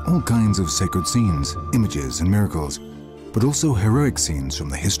represent all kinds of sacred scenes, images, and miracles, but also heroic scenes from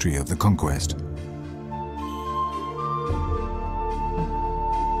the history of the conquest.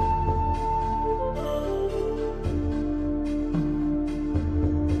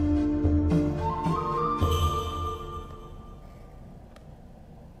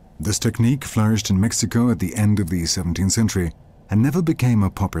 This technique flourished in Mexico at the end of the 17th century and never became a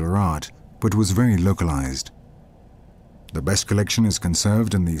popular art, but was very localized. The best collection is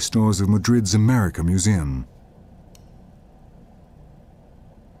conserved in the stores of Madrid's America Museum.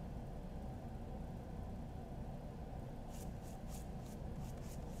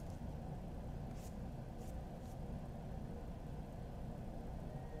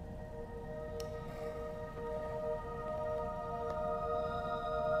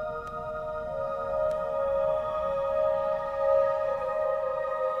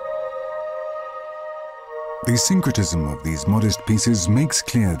 The syncretism of these modest pieces makes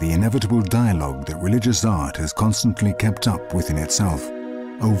clear the inevitable dialogue that religious art has constantly kept up within itself,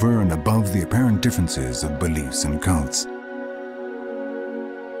 over and above the apparent differences of beliefs and cults.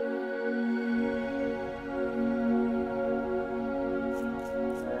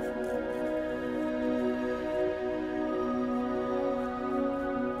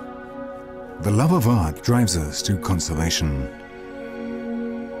 The love of art drives us to conservation.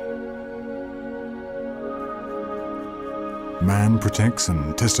 Man protects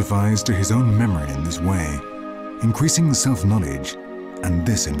and testifies to his own memory in this way, increasing self-knowledge, and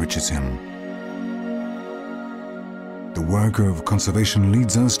this enriches him. The work of conservation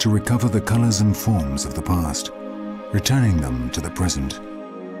leads us to recover the colors and forms of the past, returning them to the present.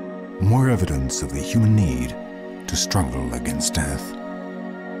 More evidence of the human need to struggle against death.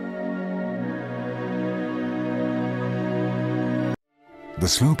 The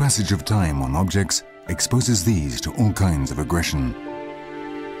slow passage of time on objects exposes these to all kinds of aggression.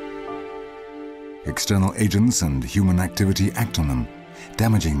 External agents and human activity act on them,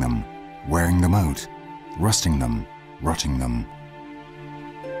 damaging them, wearing them out, rusting them, rotting them.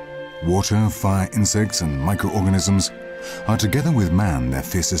 Water, fire, insects, and microorganisms are together with man their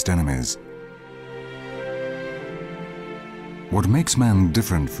fiercest enemies. What makes man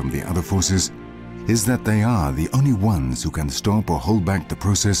different from the other forces is that they are the only ones who can stop or hold back the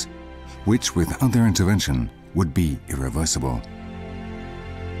process which, with other intervention, would be irreversible.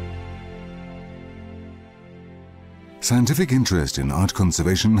 Scientific interest in art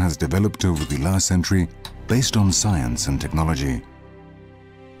conservation has developed over the last century based on science and technology.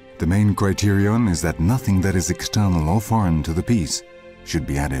 The main criterion is that nothing that is external or foreign to the piece should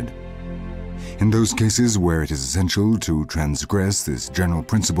be added. In those cases where it is essential to transgress this general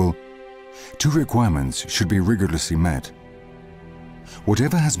principle, two requirements should be rigorously met.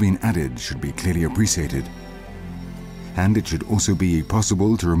 Whatever has been added should be clearly appreciated, and it should also be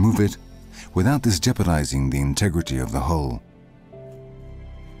possible to remove it without this jeopardizing the integrity of the whole.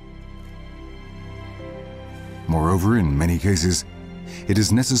 Moreover, in many cases, it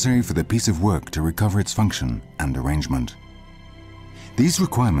is necessary for the piece of work to recover its function and arrangement. These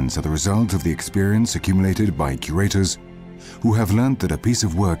requirements are the result of the experience accumulated by curators who have learnt that a piece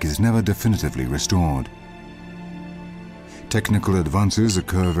of work is never definitively restored. Technical advances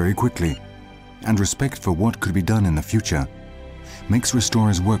occur very quickly, and respect for what could be done in the future makes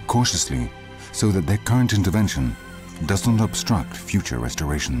restorers work cautiously so that their current intervention does not obstruct future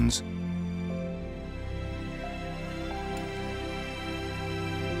restorations.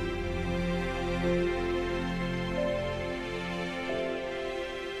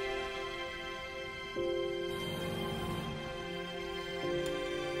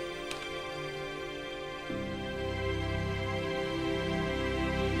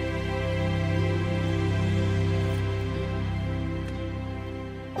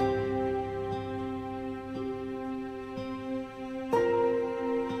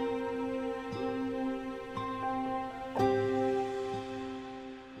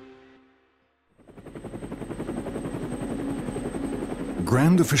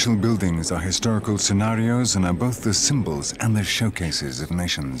 Grand official buildings are historical scenarios and are both the symbols and the showcases of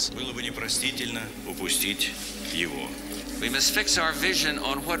nations. Было бы непростительно упустить его. We must fix our vision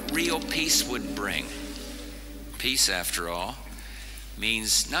on what real peace would bring. Peace, after all,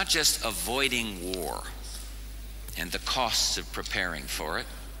 means not just avoiding war and the costs of preparing for it.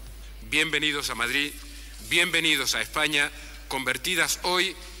 Bienvenidos a Madrid, bienvenidos a España, convertidas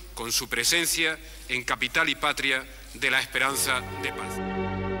hoy con su presencia en capital y patria de la esperanza de paz.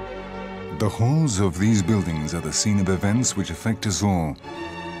 The halls of these buildings are the scene of events which affect us all.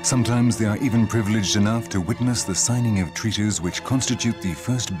 Sometimes they are even privileged enough to witness the signing of treaties which constitute the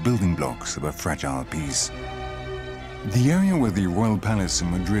first building blocks of a fragile peace. The area where the Royal Palace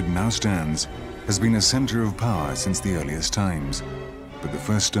in Madrid now stands has been a center of power since the earliest times, but the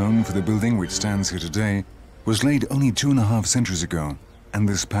first stone for the building which stands here today was laid only 2.5 centuries ago, and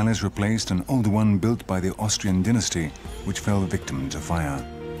this palace replaced an older one built by the Austrian dynasty, which fell victim to fire.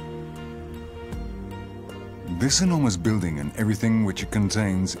 This enormous building and everything which it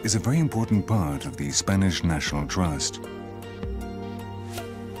contains is a very important part of the Spanish National Trust.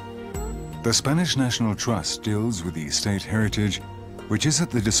 The Spanish National Trust deals with the state heritage, which is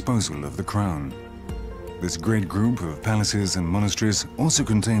at the disposal of the Crown. This great group of palaces and monasteries also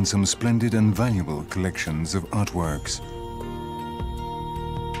contains some splendid and valuable collections of artworks.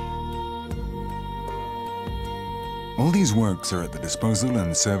 All these works are at the disposal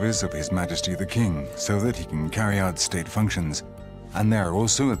and service of His Majesty the King, so that he can carry out state functions, and they are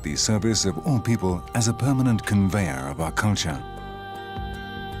also at the service of all people as a permanent conveyor of our culture.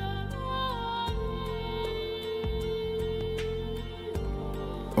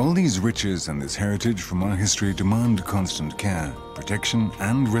 All these riches and this heritage from our history demand constant care, protection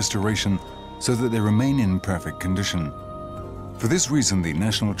and restoration so that they remain in perfect condition. For this reason, the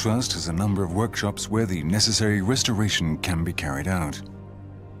National Trust has a number of workshops where the necessary restoration can be carried out.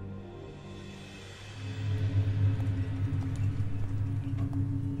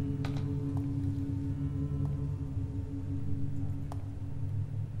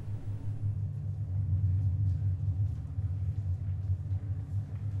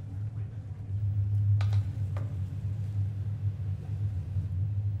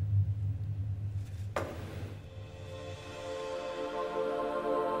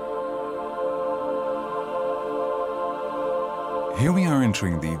 Here we are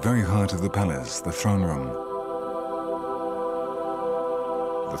entering the very heart of the palace, the throne room.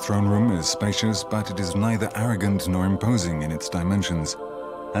 The throne room is spacious, but it is neither arrogant nor imposing in its dimensions,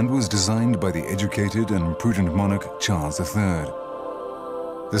 and was designed by the educated and prudent monarch Charles III.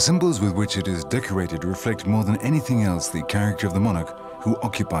 The symbols with which it is decorated reflect more than anything else the character of the monarch who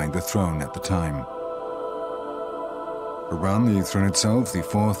occupied the throne at the time. Around the throne itself, the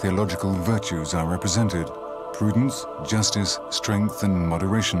four theological virtues are represented: prudence, justice, strength, and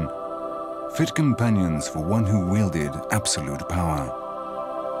moderation, fit companions for one who wielded absolute power.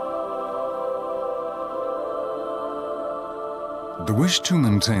 The wish to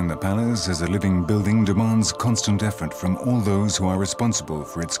maintain the palace as a living building demands constant effort from all those who are responsible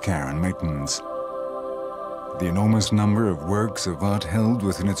for its care and maintenance. The enormous number of works of art held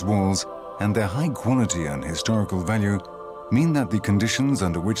within its walls and their high quality and historical value mean that the conditions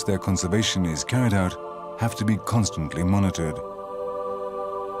under which their conservation is carried out have to be constantly monitored.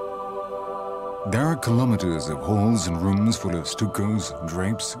 There are kilometers of halls and rooms full of stuccos,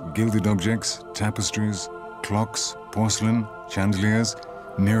 drapes, gilded objects, tapestries, clocks, porcelain, chandeliers,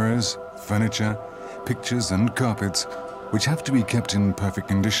 mirrors, furniture, pictures and carpets, which have to be kept in perfect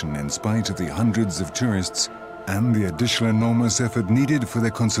condition in spite of the hundreds of tourists and the additional enormous effort needed for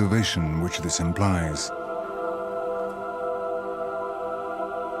their conservation which this implies.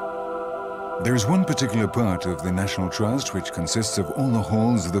 There is one particular part of the National Trust which consists of all the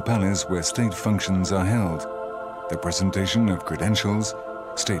halls of the palace where state functions are held, the presentation of credentials,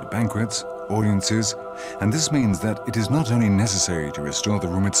 state banquets, audiences, and this means that it is not only necessary to restore the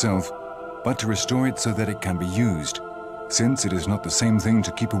room itself, but to restore it so that it can be used, since it is not the same thing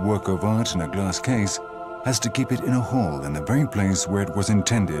to keep a work of art in a glass case as to keep it in a hall in the very place where it was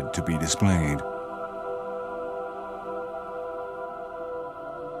intended to be displayed.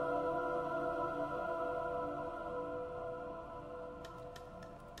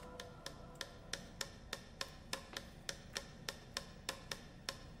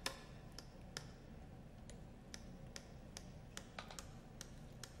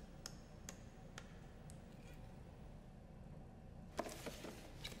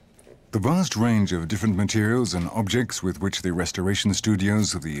 The vast range of different materials and objects with which the restoration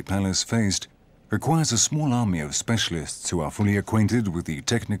studios of the palace faced requires a small army of specialists who are fully acquainted with the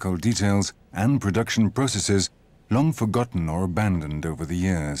technical details and production processes long forgotten or abandoned over the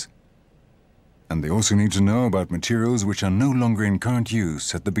years. And they also need to know about materials which are no longer in current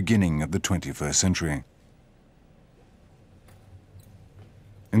use at the beginning of the 21st century.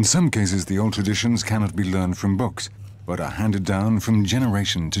 In some cases, the old traditions cannot be learned from books, but are handed down from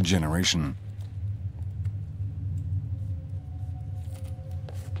generation to generation.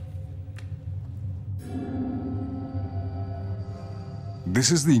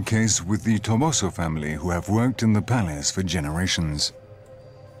 This is the case with the Toboso family, who have worked in the palace for generations.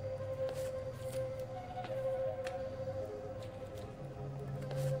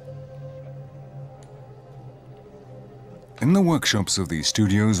 In the workshops of the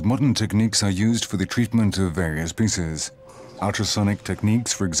studios, modern techniques are used for the treatment of various pieces. Ultrasonic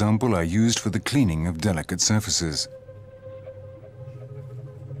techniques, for example, are used for the cleaning of delicate surfaces.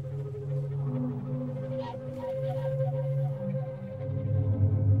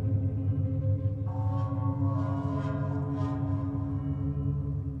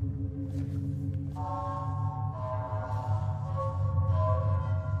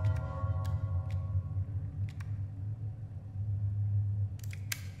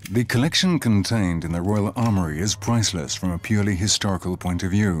 The collection contained in the Royal Armoury is priceless from a purely historical point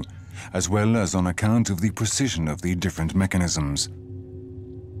of view, as well as on account of the precision of the different mechanisms.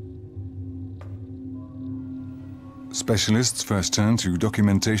 Specialists first turn to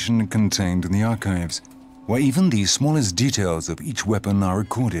documentation contained in the archives, where even the smallest details of each weapon are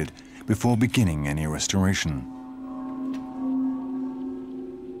recorded before beginning any restoration.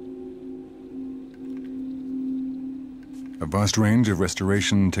 A vast range of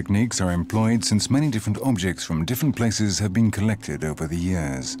restoration techniques are employed since many different objects from different places have been collected over the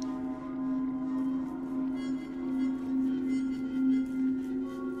years.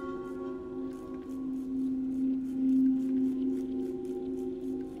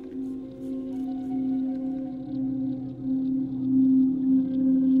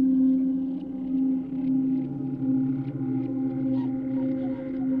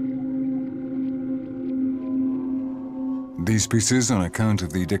 These pieces, on account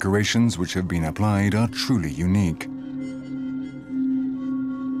of the decorations which have been applied, are truly unique.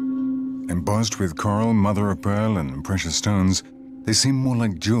 Embossed with coral, mother-of-pearl and precious stones, they seem more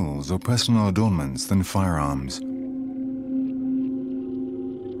like jewels or personal adornments than firearms.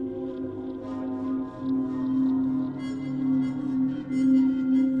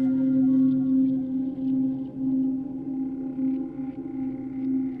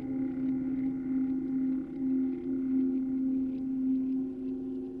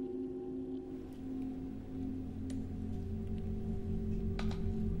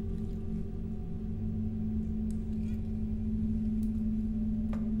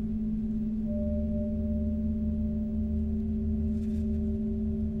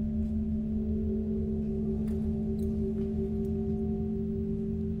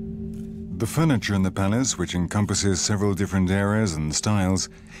 The furniture in the palace, which encompasses several different eras and styles,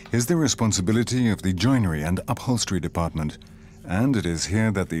 is the responsibility of the joinery and upholstery department, and it is here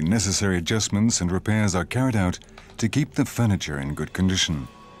that the necessary adjustments and repairs are carried out to keep the furniture in good condition.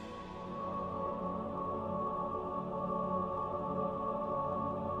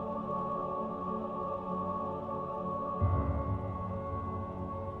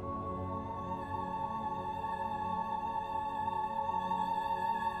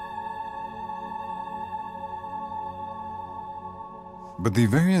 But the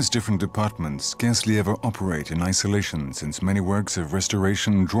various different departments scarcely ever operate in isolation, since many works of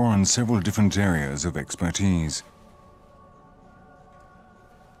restoration draw on several different areas of expertise.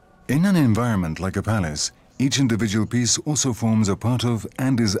 In an environment like a palace, each individual piece also forms a part of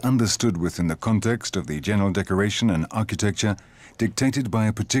and is understood within the context of the general decoration and architecture dictated by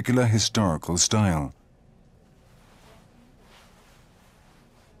a particular historical style.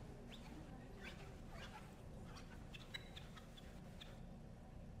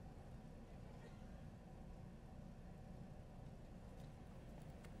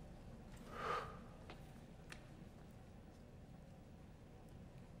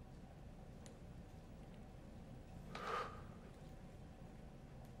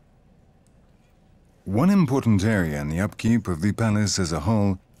 One important area in the upkeep of the palace as a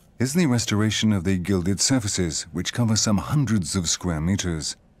whole is the restoration of the gilded surfaces, which cover some hundreds of square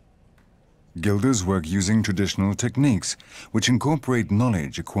meters. Gilders work using traditional techniques, which incorporate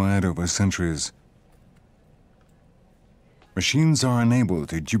knowledge acquired over centuries. Machines are unable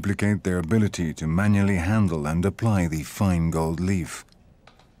to duplicate their ability to manually handle and apply the fine gold leaf.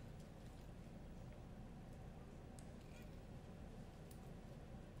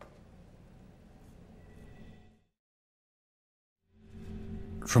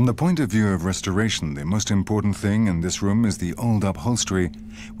 From the point of view of restoration, the most important thing in this room is the old upholstery,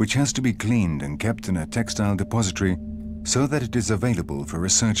 which has to be cleaned and kept in a textile depository so that it is available for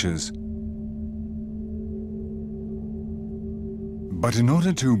researchers. But in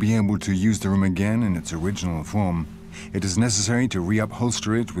order to be able to use the room again in its original form, it is necessary to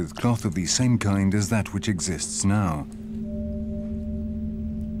reupholster it with cloth of the same kind as that which exists now.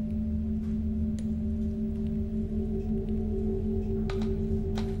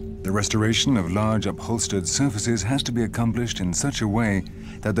 The restoration of large upholstered surfaces has to be accomplished in such a way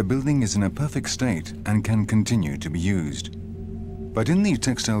that the building is in a perfect state and can continue to be used. But in the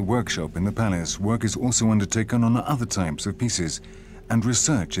textile workshop in the palace, work is also undertaken on other types of pieces, and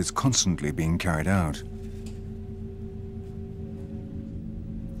research is constantly being carried out.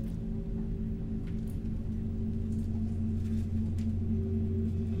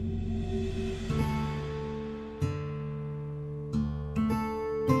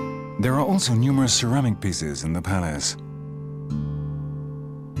 There are also numerous ceramic pieces in the palace.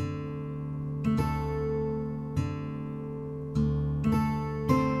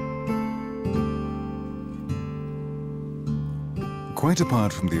 Quite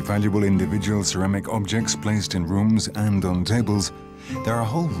apart from the valuable individual ceramic objects placed in rooms and on tables, there are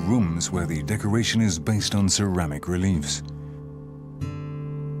whole rooms where the decoration is based on ceramic reliefs.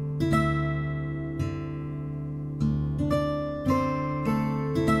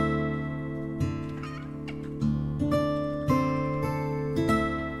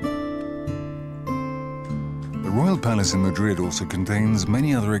 The Royal Palace in Madrid also contains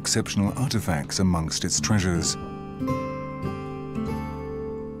many other exceptional artifacts amongst its treasures.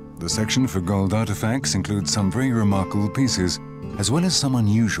 The section for gold artifacts includes some very remarkable pieces, as well as some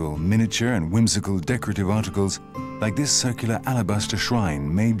unusual miniature and whimsical decorative articles, like this circular alabaster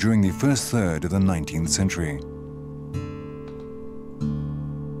shrine made during the first third of the 19th century.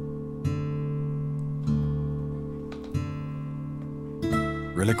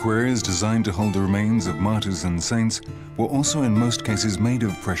 Reliquaries designed to hold the remains of martyrs and saints were also in most cases made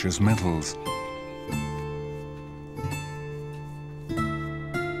of precious metals.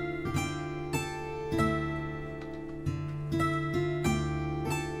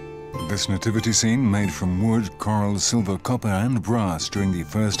 This nativity scene, made from wood, coral, silver, copper and brass during the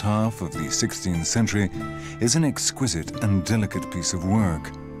first half of the 16th century, is an exquisite and delicate piece of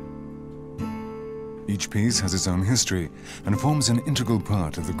work. Each piece has its own history and forms an integral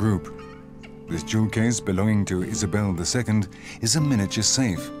part of the group. This jewel case belonging to Isabel II is a miniature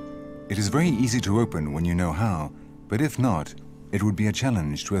safe. It is very easy to open when you know how, but if not, it would be a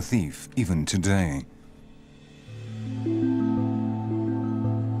challenge to a thief even today.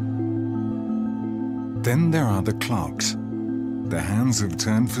 Then there are the clocks. Their hands have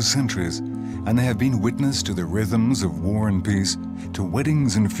turned for centuries, and they have been witness to the rhythms of war and peace, to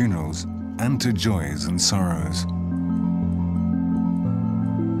weddings and funerals, and to joys and sorrows.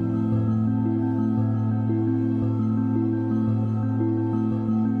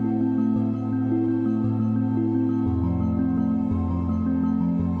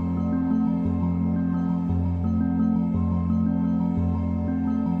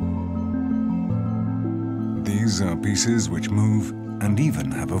 These are pieces which move and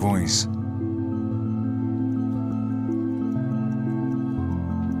even have a voice.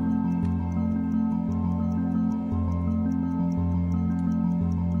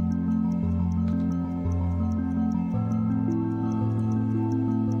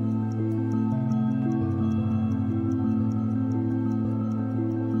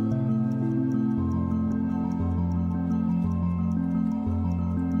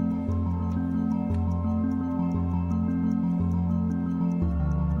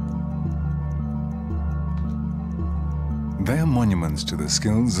 They are monuments to the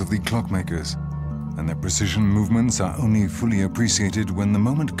skills of the clockmakers, and their precision movements are only fully appreciated when the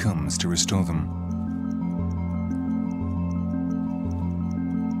moment comes to restore them.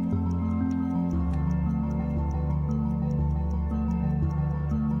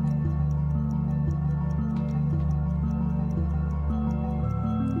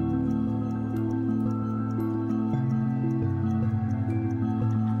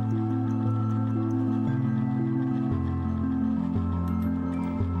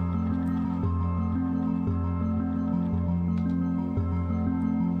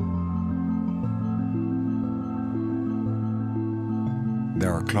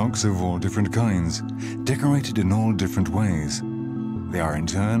 There are clocks of all different kinds, decorated in all different ways. They are in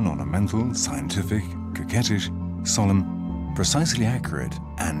turn ornamental, scientific, coquettish, solemn, precisely accurate,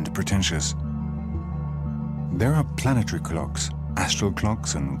 and pretentious. There are planetary clocks, astral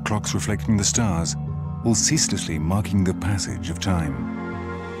clocks, and clocks reflecting the stars, all ceaselessly marking the passage of time.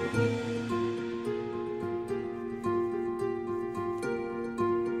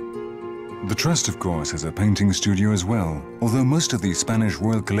 The Trust, of course, has a painting studio as well, although most of the Spanish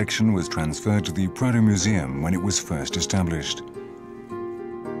royal collection was transferred to the Prado Museum when it was first established.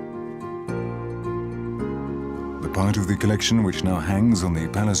 The part of the collection which now hangs on the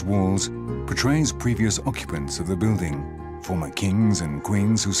palace walls portrays previous occupants of the building, former kings and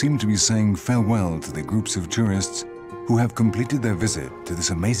queens who seem to be saying farewell to the groups of tourists who have completed their visit to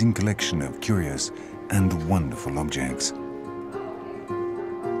this amazing collection of curious and wonderful objects.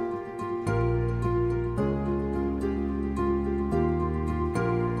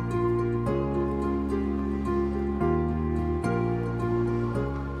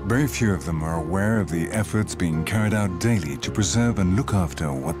 Very few of them are aware of the efforts being carried out daily to preserve and look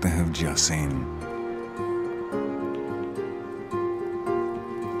after what they have just seen.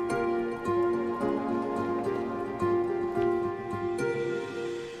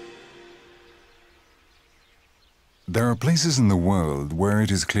 There are places in the world where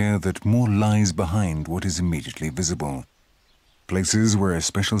it is clear that more lies behind what is immediately visible. Places where a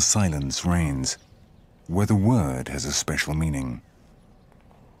special silence reigns, where the word has a special meaning.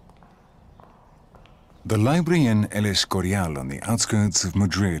 The library in El Escorial on the outskirts of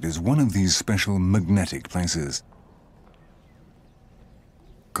Madrid is one of these special magnetic places.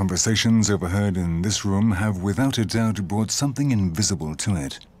 Conversations overheard in this room have without a doubt brought something invisible to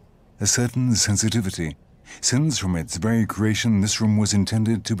it, a certain sensitivity, since from its very creation this room was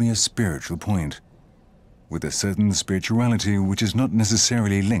intended to be a spiritual point, with a certain spirituality which is not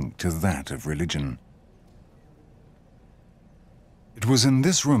necessarily linked to that of religion. It was in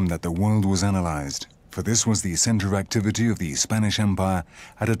this room that the world was analyzed, for this was the center of activity of the Spanish Empire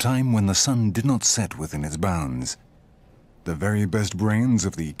at a time when the sun did not set within its bounds. The very best brains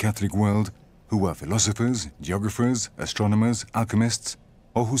of the Catholic world, who were philosophers, geographers, astronomers, alchemists,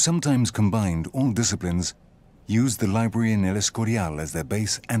 or who sometimes combined all disciplines, used the library in El Escorial as their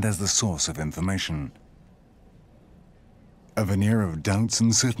base and as the source of information. A veneer of doubts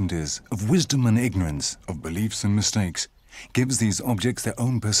and certainties, of wisdom and ignorance, of beliefs and mistakes, gives these objects their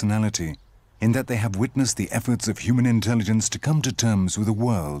own personality, in that they have witnessed the efforts of human intelligence to come to terms with the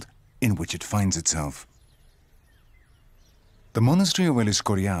world in which it finds itself. The monastery of El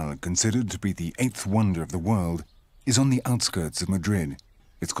Escorial, considered to be the eighth wonder of the world, is on the outskirts of Madrid.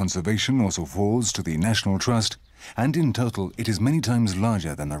 Its conservation also falls to the National Trust, and in total it is many times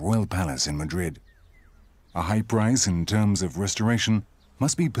larger than the Royal Palace in Madrid. A high price in terms of restoration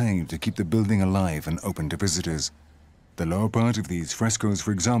must be paid to keep the building alive and open to visitors. The lower part of these frescoes,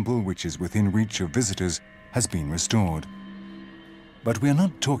 for example, which is within reach of visitors, has been restored. But we are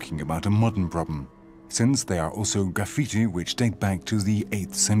not talking about a modern problem, since they are also graffiti which date back to the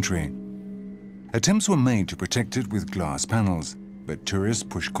 8th century. Attempts were made to protect it with glass panels, but tourists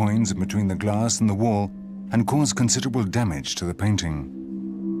push coins in between the glass and the wall and cause considerable damage to the painting.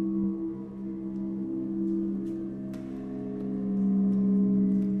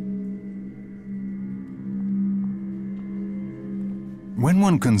 When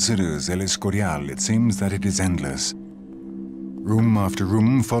one considers El Escorial, it seems that it is endless. Room after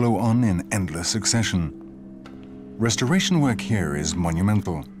room follow on in endless succession. Restoration work here is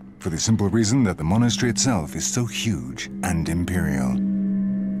monumental, for the simple reason that the monastery itself is so huge and imperial.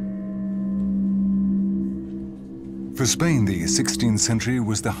 For Spain, the 16th century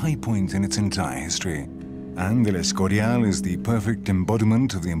was the high point in its entire history, and El Escorial is the perfect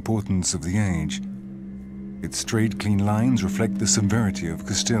embodiment of the importance of the age. Its straight, clean lines reflect the severity of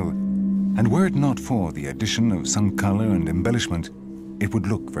Castile, and were it not for the addition of some color and embellishment, it would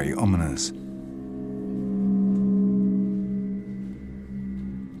look very ominous.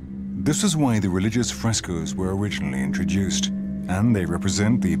 This is why the religious frescoes were originally introduced, and they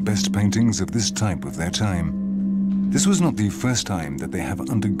represent the best paintings of this type of their time. This was not the first time that they have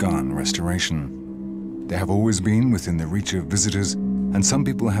undergone restoration. They have always been within the reach of visitors, and some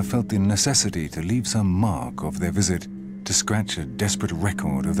people have felt the necessity to leave some mark of their visit, to scratch a desperate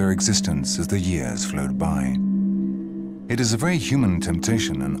record of their existence as the years flowed by. It is a very human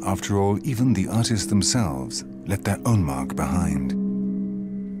temptation, and after all, even the artists themselves left their own mark behind.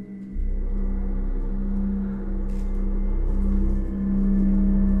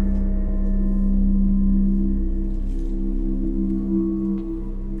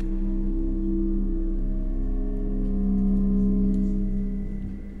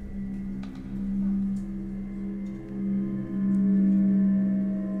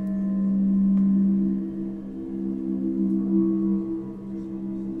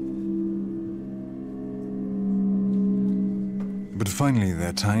 But finally,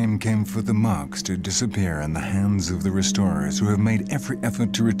 their time came for the marks to disappear in the hands of the restorers, who have made every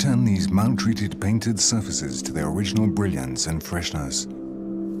effort to return these maltreated painted surfaces to their original brilliance and freshness.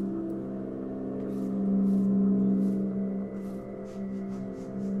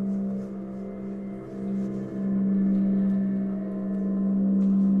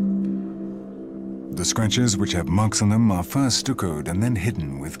 The scratches which have marks on them are first stuccoed and then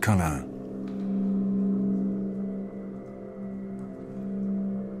hidden with color.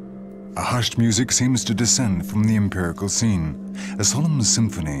 A hushed music seems to descend from the empirical scene, a solemn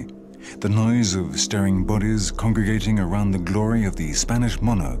symphony, the noise of staring bodies congregating around the glory of the Spanish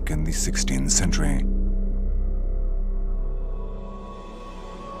monarch in the 16th century.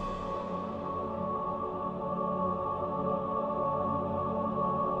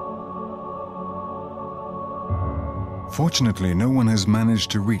 Fortunately, no one has managed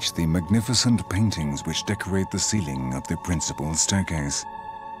to reach the magnificent paintings which decorate the ceiling of the principal staircase.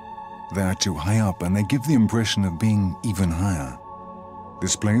 They are too high up, and they give the impression of being even higher.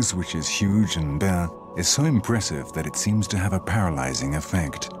 This place, which is huge and bare, is so impressive that it seems to have a paralyzing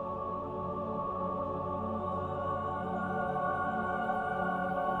effect.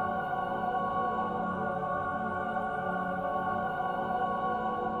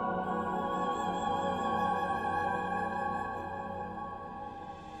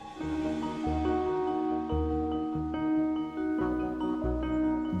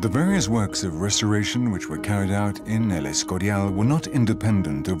 The various works of restoration which were carried out in El Escorial were not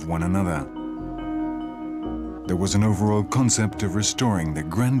independent of one another. There was an overall concept of restoring the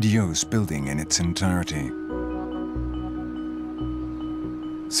grandiose building in its entirety.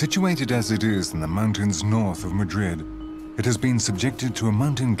 Situated as it is in the mountains north of Madrid, it has been subjected to a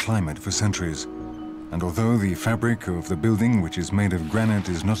mountain climate for centuries, and although the fabric of the building, which is made of granite,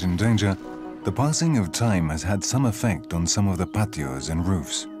 is not in danger, the passing of time has had some effect on some of the patios and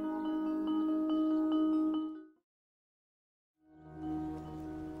roofs.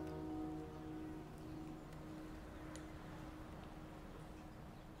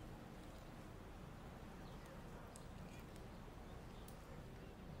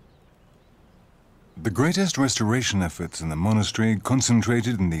 The greatest restoration efforts in the monastery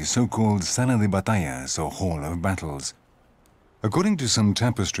concentrated in the so-called Sala de Batallas, or Hall of Battles. According to some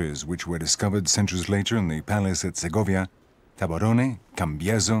tapestries which were discovered centuries later in the palace at Segovia, Tabarone,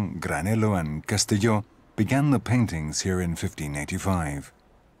 Cambiaso, Granello and Castelló began the paintings here in 1585.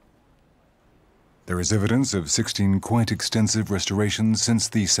 There is evidence of 16 quite extensive restorations since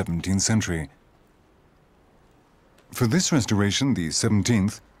the 17th century. For this restoration, the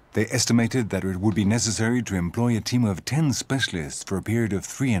 17th, they estimated that it would be necessary to employ a team of 10 specialists for a period of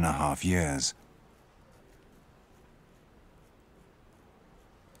 3.5 years.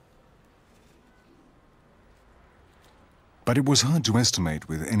 But it was hard to estimate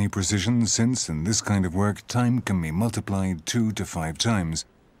with any precision, since in this kind of work time can be multiplied 2 to 5 times,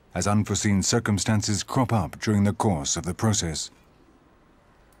 as unforeseen circumstances crop up during the course of the process.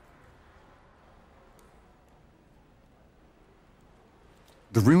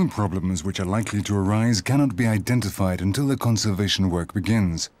 The real problems which are likely to arise cannot be identified until the conservation work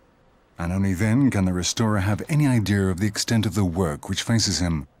begins, and only then can the restorer have any idea of the extent of the work which faces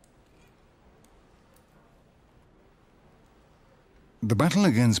him. The battle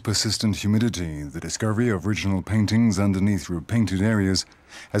against persistent humidity, the discovery of original paintings underneath repainted areas,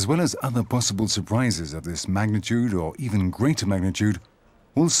 as well as other possible surprises of this magnitude or even greater magnitude,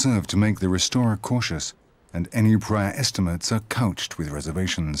 all serve to make the restorer cautious, and any prior estimates are couched with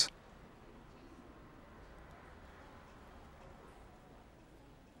reservations.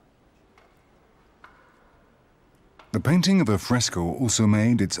 The painting of a fresco also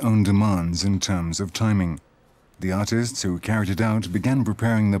made its own demands in terms of timing. The artists who carried it out began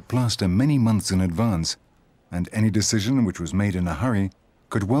preparing the plaster many months in advance, and any decision which was made in a hurry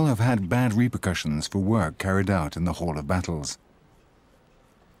could well have had bad repercussions for work carried out in the Hall of Battles.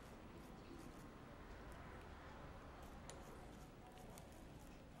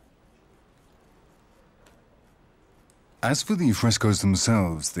 As for the frescoes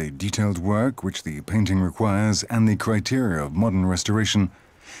themselves, the detailed work which the painting requires and the criteria of modern restoration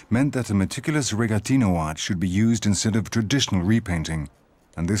meant that a meticulous regatino art should be used instead of traditional repainting,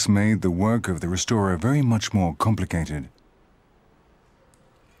 and this made the work of the restorer very much more complicated.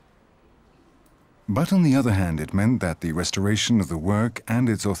 But on the other hand, it meant that the restoration of the work and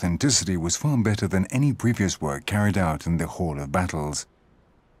its authenticity was far better than any previous work carried out in the Hall of Battles.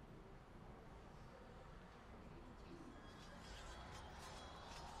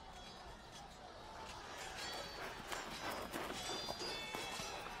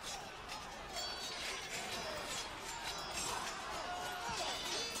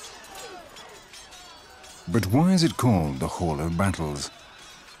 But why is it called the Hall of Battles?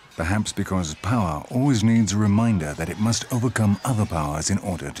 Perhaps because power always needs a reminder that it must overcome other powers in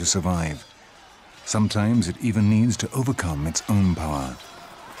order to survive. Sometimes it even needs to overcome its own power.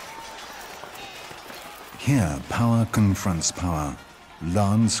 Here, power confronts power.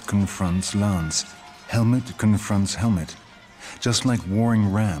 Lance confronts lance. Helmet confronts helmet. Just like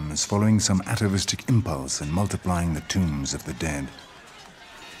warring rams following some atavistic impulse and multiplying the tombs of the dead.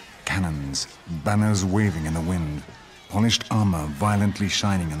 Cannons, banners waving in the wind, polished armor violently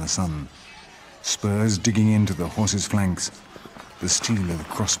shining in the sun, spurs digging into the horses' flanks, the steel of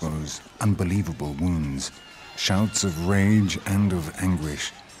crossbows, unbelievable wounds, shouts of rage and of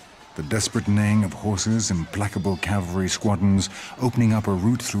anguish, the desperate neighing of horses, implacable cavalry squadrons opening up a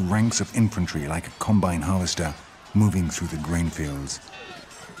route through ranks of infantry like a combine harvester moving through the grain fields.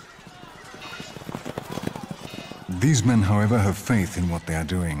 These men, however, have faith in what they are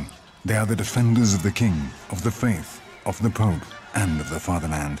doing. They are the defenders of the king, of the faith, of the Pope, and of the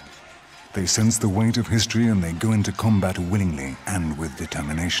fatherland. They sense the weight of history and they go into combat willingly and with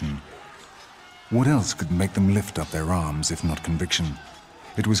determination. What else could make them lift up their arms if not conviction?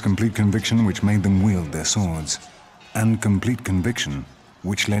 It was complete conviction which made them wield their swords, and complete conviction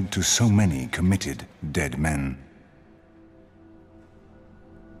which led to so many committed dead men.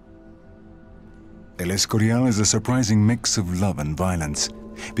 El Escorial is a surprising mix of love and violence.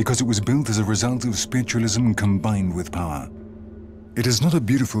 because it was built as a result of spiritualism combined with power. It is not a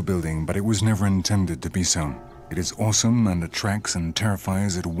beautiful building, but it was never intended to be so. It is awesome and attracts and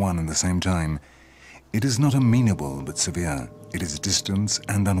terrifies at one and the same time. It is not amenable but severe. It is distant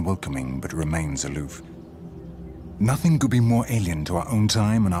and unwelcoming but remains aloof. Nothing could be more alien to our own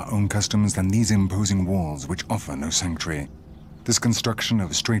time and our own customs than these imposing walls which offer no sanctuary. This construction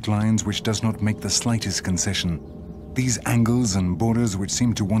of straight lines which does not make the slightest concession. These angles and borders which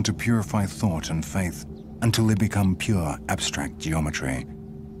seem to want to purify thought and faith until they become pure abstract geometry.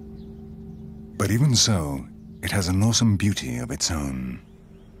 But even so, it has an awesome beauty of its own.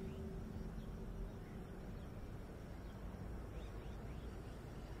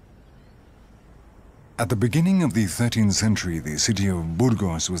 At the beginning of the 13th century, the city of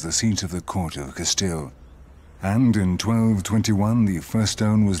Burgos was the seat of the court of Castile. And in 1221, the first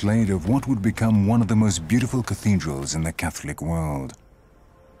stone was laid of what would become one of the most beautiful cathedrals in the Catholic world.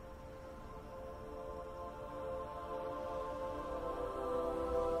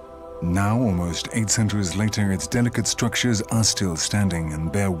 Now, almost 8 centuries later, its delicate structures are still standing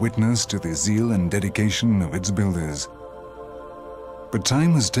and bear witness to the zeal and dedication of its builders. But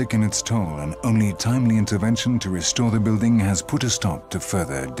time has taken its toll, and only timely intervention to restore the building has put a stop to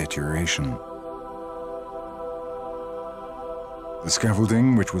further deterioration. The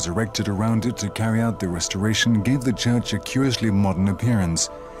scaffolding which was erected around it to carry out the restoration gave the church a curiously modern appearance,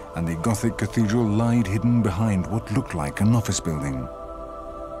 and the Gothic cathedral lied hidden behind what looked like an office building.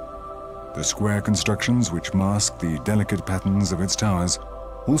 The square constructions which mask the delicate patterns of its towers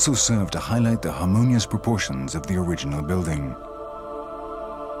also serve to highlight the harmonious proportions of the original building.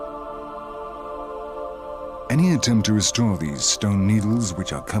 Any attempt to restore these stone needles,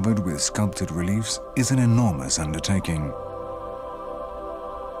 which are covered with sculpted reliefs, is an enormous undertaking.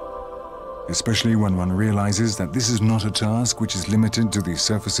 Especially when one realizes that this is not a task which is limited to the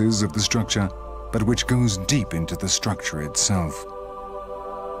surfaces of the structure, but which goes deep into the structure itself.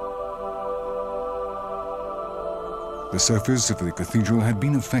 The surface of the cathedral had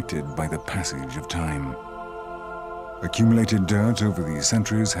been affected by the passage of time. Accumulated dirt over the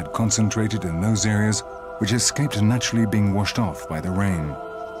centuries had concentrated in those areas which escaped naturally being washed off by the rain.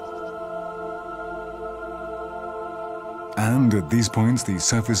 And at these points, the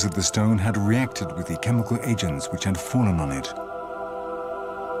surface of the stone had reacted with the chemical agents which had fallen on it.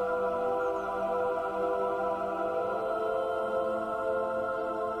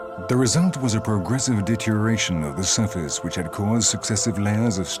 The result was a progressive deterioration of the surface which had caused successive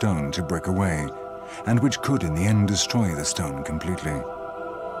layers of stone to break away, and which could in the end destroy the stone completely.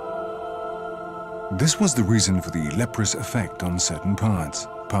 This was the reason for the leprous effect on certain parts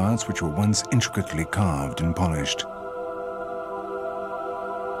which were once intricately carved and polished.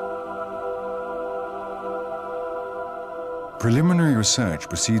 Preliminary research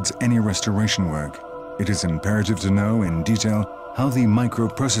precedes any restoration work. It is imperative to know in detail how the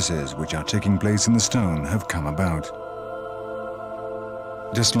microprocesses which are taking place in the stone have come about.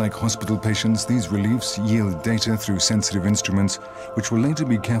 Just like hospital patients, these reliefs yield data through sensitive instruments which will later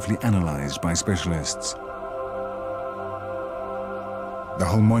be carefully analyzed by specialists. The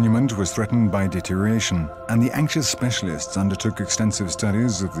whole monument was threatened by deterioration, and the anxious specialists undertook extensive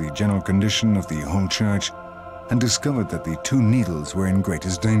studies of the general condition of the whole church and discovered that the 2 needles were in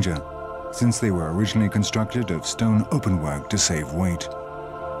greatest danger, since they were originally constructed of stone openwork to save weight.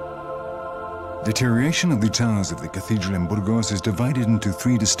 Deterioration of the towers of the cathedral in Burgos is divided into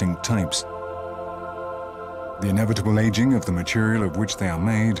 3 distinct types. The inevitable aging of the material of which they are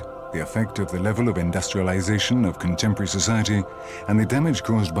made, the effect of the level of industrialization of contemporary society, and the damage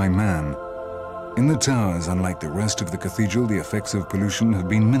caused by man. In the towers, unlike the rest of the cathedral, the effects of pollution have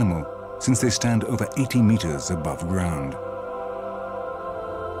been minimal, since they stand over 80 meters above ground.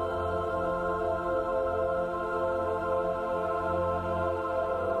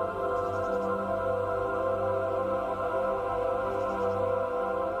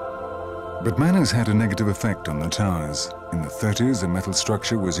 But man has had a negative effect on the towers. In the 30s, a metal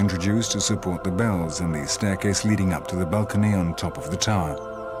structure was introduced to support the bells and the staircase leading up to the balcony on top of the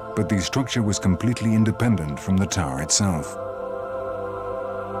tower. But the structure was completely independent from the tower itself.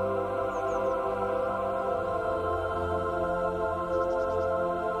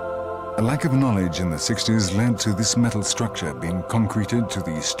 A lack of knowledge in the 60s led to this metal structure being concreted to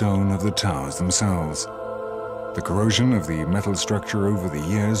the stone of the towers themselves. The corrosion of the metal structure over the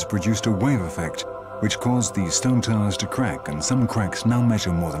years produced a wave effect, which caused the stone towers to crack, and some cracks now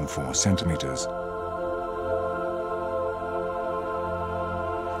measure more than 4 centimeters.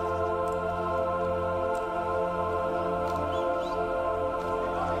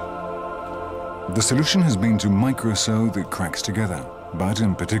 The solution has been to micro-sew the cracks together. but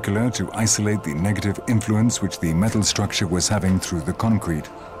in particular to isolate the negative influence which the metal structure was having through the concrete,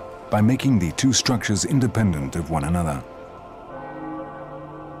 by making the two structures independent of one another.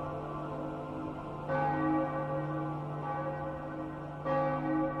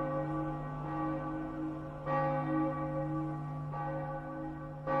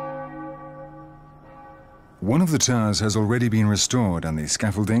 One of the towers has already been restored and the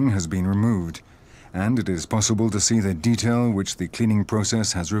scaffolding has been removed, and it is possible to see the detail which the cleaning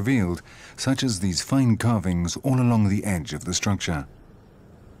process has revealed, such as these fine carvings all along the edge of the structure.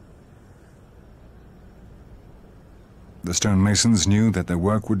 The stonemasons knew that their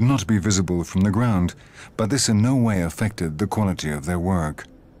work would not be visible from the ground, but this in no way affected the quality of their work.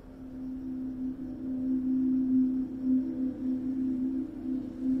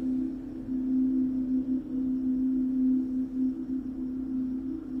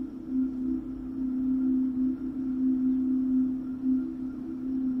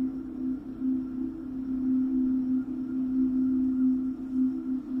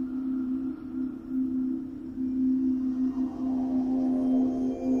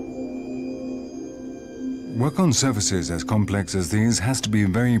 Work on surfaces as complex as these has to be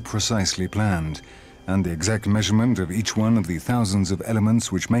very precisely planned, and the exact measurement of each one of the thousands of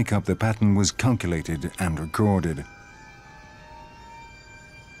elements which make up the pattern was calculated and recorded.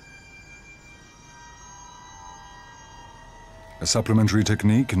 A supplementary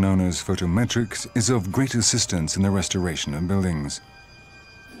technique known as photometrics is of great assistance in the restoration of buildings.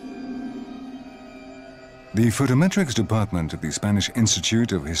 The Photometrics Department of the Spanish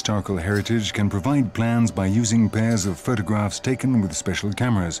Institute of Historical Heritage can provide plans by using pairs of photographs taken with special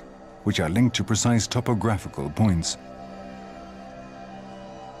cameras, which are linked to precise topographical points.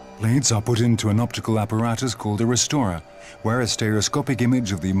 Plates are put into an optical apparatus called a restorer, where a stereoscopic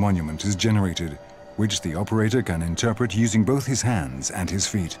image of the monument is generated, which the operator can interpret using both his hands and his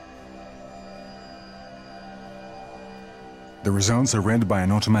feet. The results are read by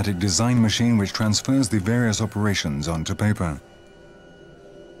an automatic design machine which transfers the various operations onto paper.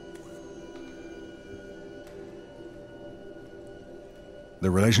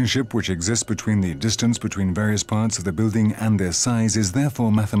 The relationship which exists between the distance between various parts of the building and their size is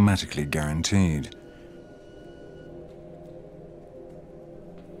therefore mathematically guaranteed.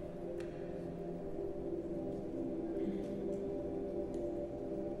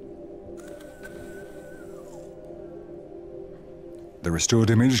 The restored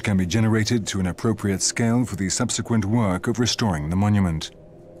image can be generated to an appropriate scale for the subsequent work of restoring the monument.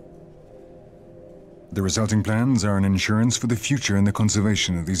 The resulting plans are an insurance for the future in the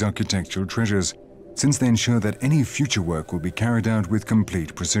conservation of these architectural treasures, since they ensure that any future work will be carried out with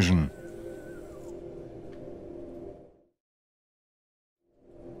complete precision.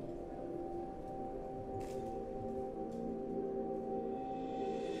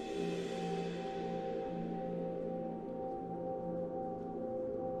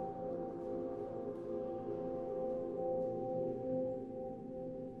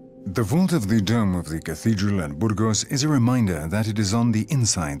 The vault of the dome of the cathedral at Burgos is a reminder that it is on the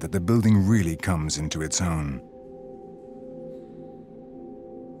inside that the building really comes into its own.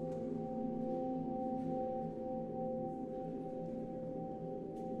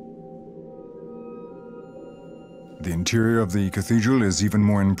 The interior of the cathedral is even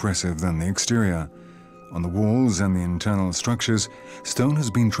more impressive than the exterior. On the walls and the internal structures, stone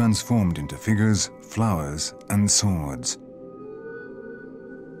has been transformed into figures, flowers, and swords.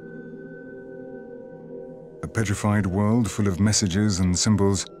 A petrified world full of messages and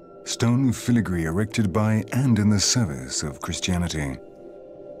symbols, stone filigree erected by and in the service of Christianity.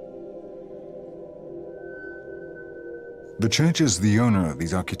 The church, as the owner of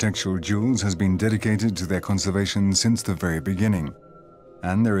these architectural jewels, has been dedicated to their conservation since the very beginning.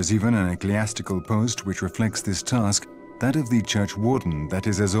 And there is even an ecclesiastical post which reflects this task, that of the church warden, that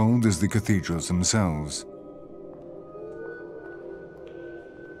is as old as the cathedrals themselves.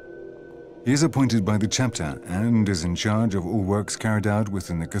 He is appointed by the chapter and is in charge of all works carried out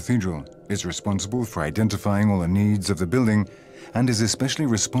within the cathedral, is responsible for identifying all the needs of the building, and is especially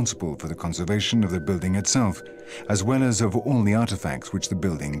responsible for the conservation of the building itself, as well as of all the artifacts which the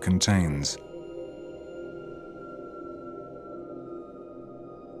building contains.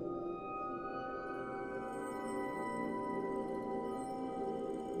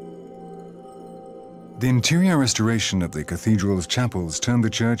 The interior restoration of the cathedral's chapels turned the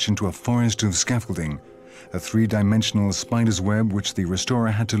church into a forest of scaffolding, a three-dimensional spider's web which the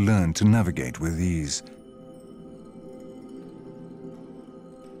restorer had to learn to navigate with ease.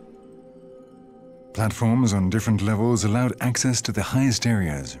 Platforms on different levels allowed access to the highest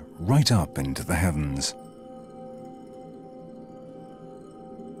areas, right up into the heavens.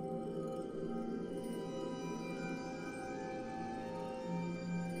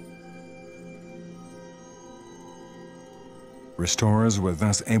 Restorers were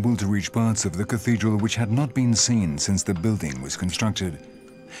thus able to reach parts of the cathedral which had not been seen since the building was constructed.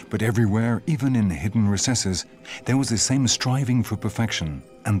 But everywhere, even in hidden recesses, there was the same striving for perfection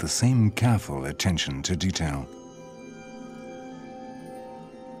and the same careful attention to detail.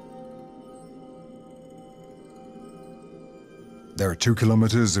 There are 2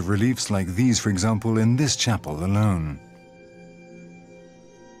 kilometers of reliefs like these, for example, in this chapel alone.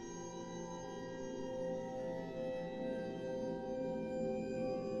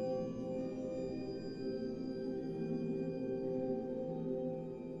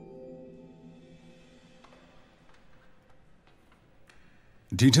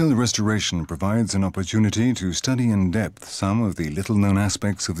 Detailed restoration provides an opportunity to study in depth some of the little-known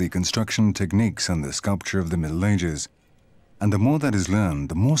aspects of the construction techniques and the sculpture of the Middle Ages. And the more that is learned,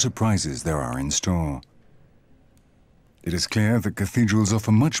 the more surprises there are in store. It is clear that cathedrals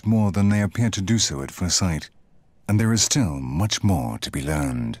offer much more than they appear to do so at first sight, and there is still much more to be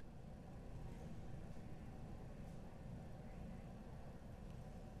learned.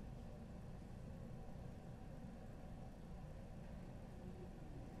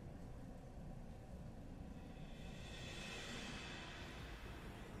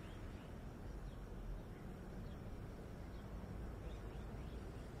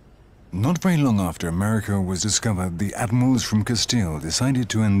 Not very long after America was discovered, the admirals from Castile decided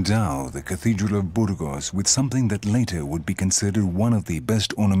to endow the Cathedral of Burgos with something that later would be considered one of the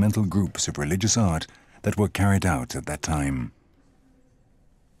best ornamental groups of religious art that were carried out at that time.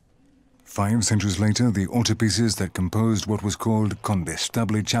 5 centuries later, the altarpieces that composed what was called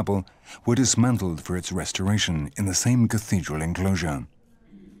Condestable Chapel were dismantled for its restoration in the same cathedral enclosure.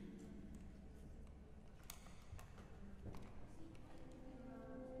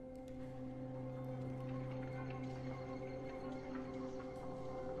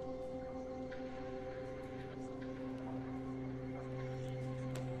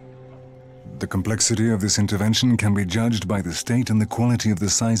 The complexity of this intervention can be judged by the state and the quality of the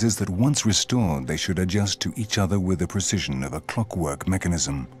sizes that, once restored, they should adjust to each other with the precision of a clockwork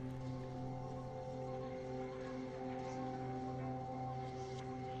mechanism.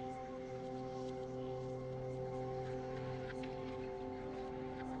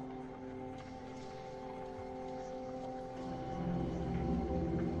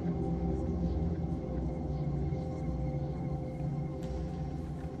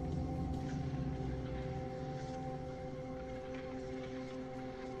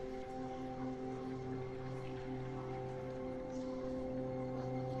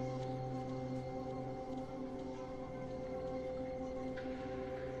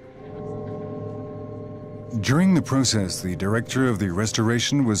 During the process, the director of the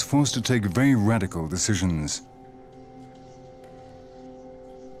restoration was forced to take very radical decisions.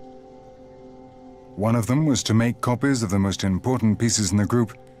 One of them was to make copies of the most important pieces in the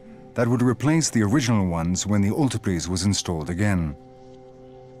group that would replace the original ones when the altarpiece was installed again.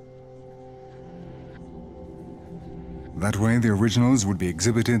 That way, the originals would be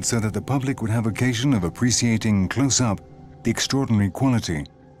exhibited so that the public would have occasion of appreciating close-up the extraordinary quality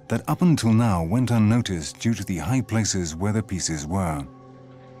that up until now went unnoticed due to the high places where the pieces were.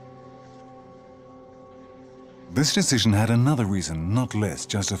 This decision had another reason not less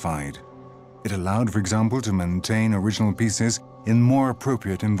justified. It allowed, for example, to maintain original pieces in more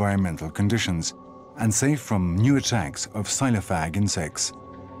appropriate environmental conditions and safe from new attacks of xylophag insects.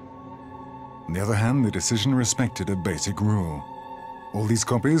 On the other hand, the decision respected a basic rule. All these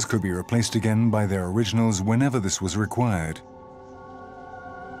copies could be replaced again by their originals whenever this was required.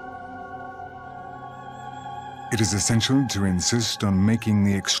 It is essential to insist on making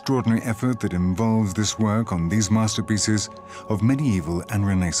the extraordinary effort that involves this work on these masterpieces of medieval and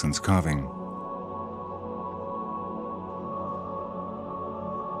Renaissance carving.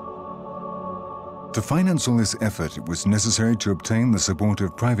 To finance all this effort, it was necessary to obtain the support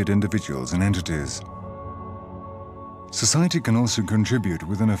of private individuals and entities. Society can also contribute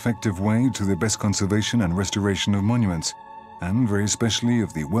with an effective way to the best conservation and restoration of monuments, and very especially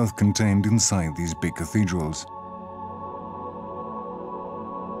of the wealth contained inside these big cathedrals.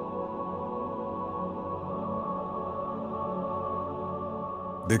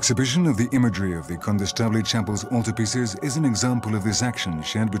 The exhibition of the imagery of the Condestable Chapel's altarpieces is an example of this action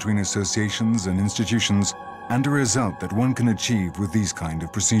shared between associations and institutions, and a result that one can achieve with these kind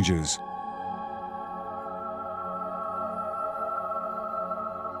of procedures.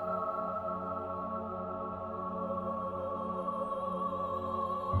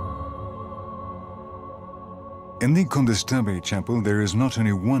 In the Condestable Chapel, there is not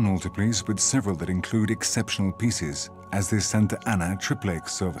only one altarpiece, but several that include exceptional pieces, as the Santa Anna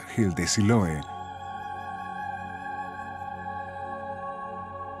triplex of Gil de Siloe.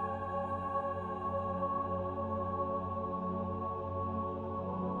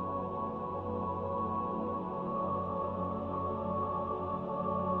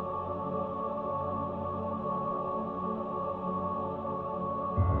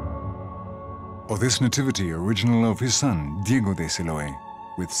 or this nativity original of his son, Diego de Siloé,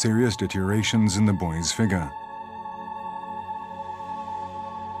 with serious deteriorations in the boy's figure.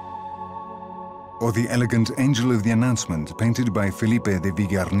 Or the elegant Angel of the Announcement painted by Felipe de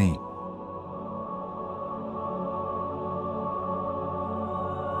Vigarny.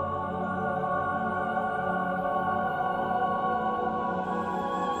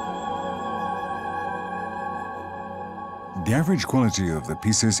 The average quality of the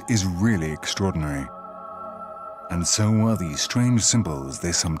pieces is really extraordinary, and so are the strange symbols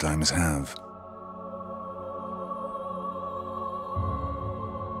they sometimes have.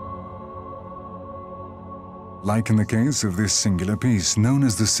 Like in the case of this singular piece known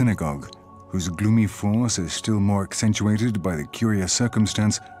as the Synagogue, whose gloomy force is still more accentuated by the curious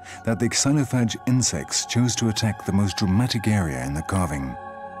circumstance that the xylophage insects chose to attack the most dramatic area in the carving.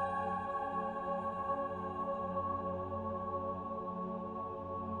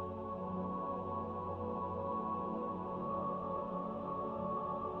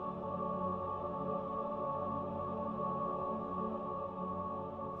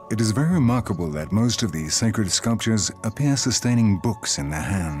 It is very remarkable that most of these sacred sculptures appear sustaining books in their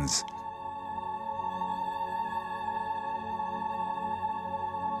hands.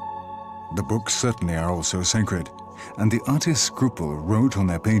 The books certainly are also sacred, and the artist's scruple wrote on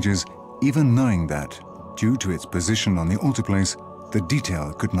their pages, even knowing that, due to its position on the altarplace, the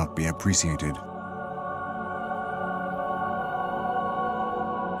detail could not be appreciated.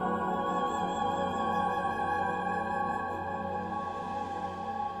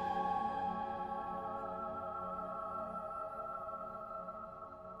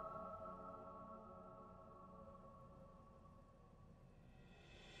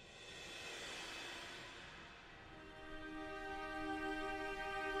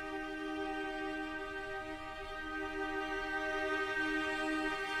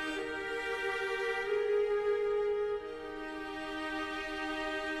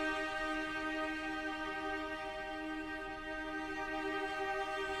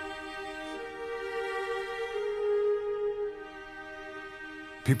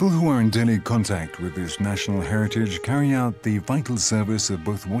 People who are in daily contact with this national heritage carry out the vital service of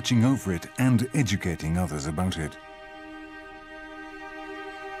both watching over it and educating others about it.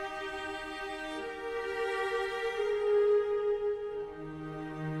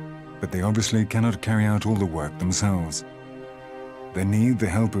 But they obviously cannot carry out all the work themselves. They need the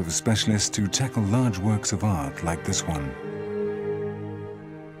help of specialists to tackle large works of art like this one.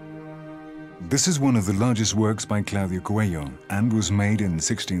 This is one of the largest works by Claudio Coello and was made in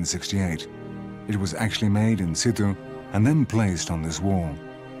 1668. It was actually made in situ and then placed on this wall.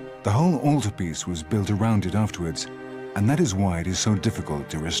 The whole altarpiece was built around it afterwards, and that is why it is so difficult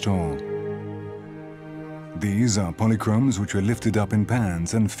to restore. These are polychromes which were lifted up in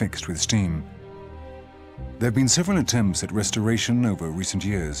pans and fixed with steam. There have been several attempts at restoration over recent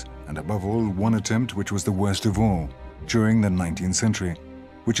years, and above all, one attempt which was the worst of all, during the 19th century,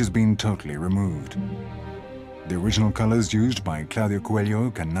 which has been totally removed. The original colors used by Claudio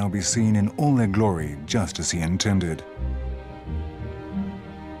Coello can now be seen in all their glory, just as he intended.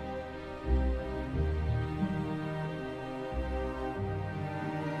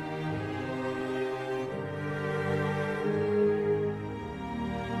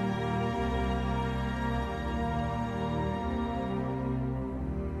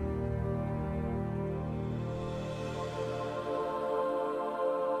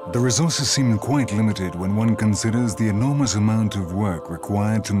 The resources seem quite limited when one considers the enormous amount of work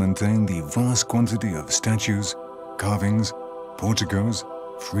required to maintain the vast quantity of statues, carvings, porticos,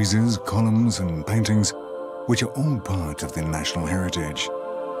 friezes, columns, and paintings, which are all part of the national heritage.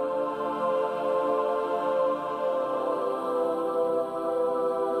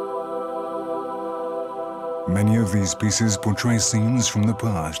 Many of these pieces portray scenes from the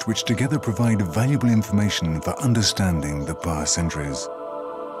past which together provide valuable information for understanding the past centuries,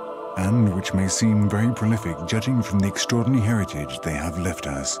 and which may seem very prolific judging from the extraordinary heritage they have left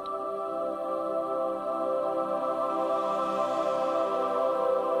us.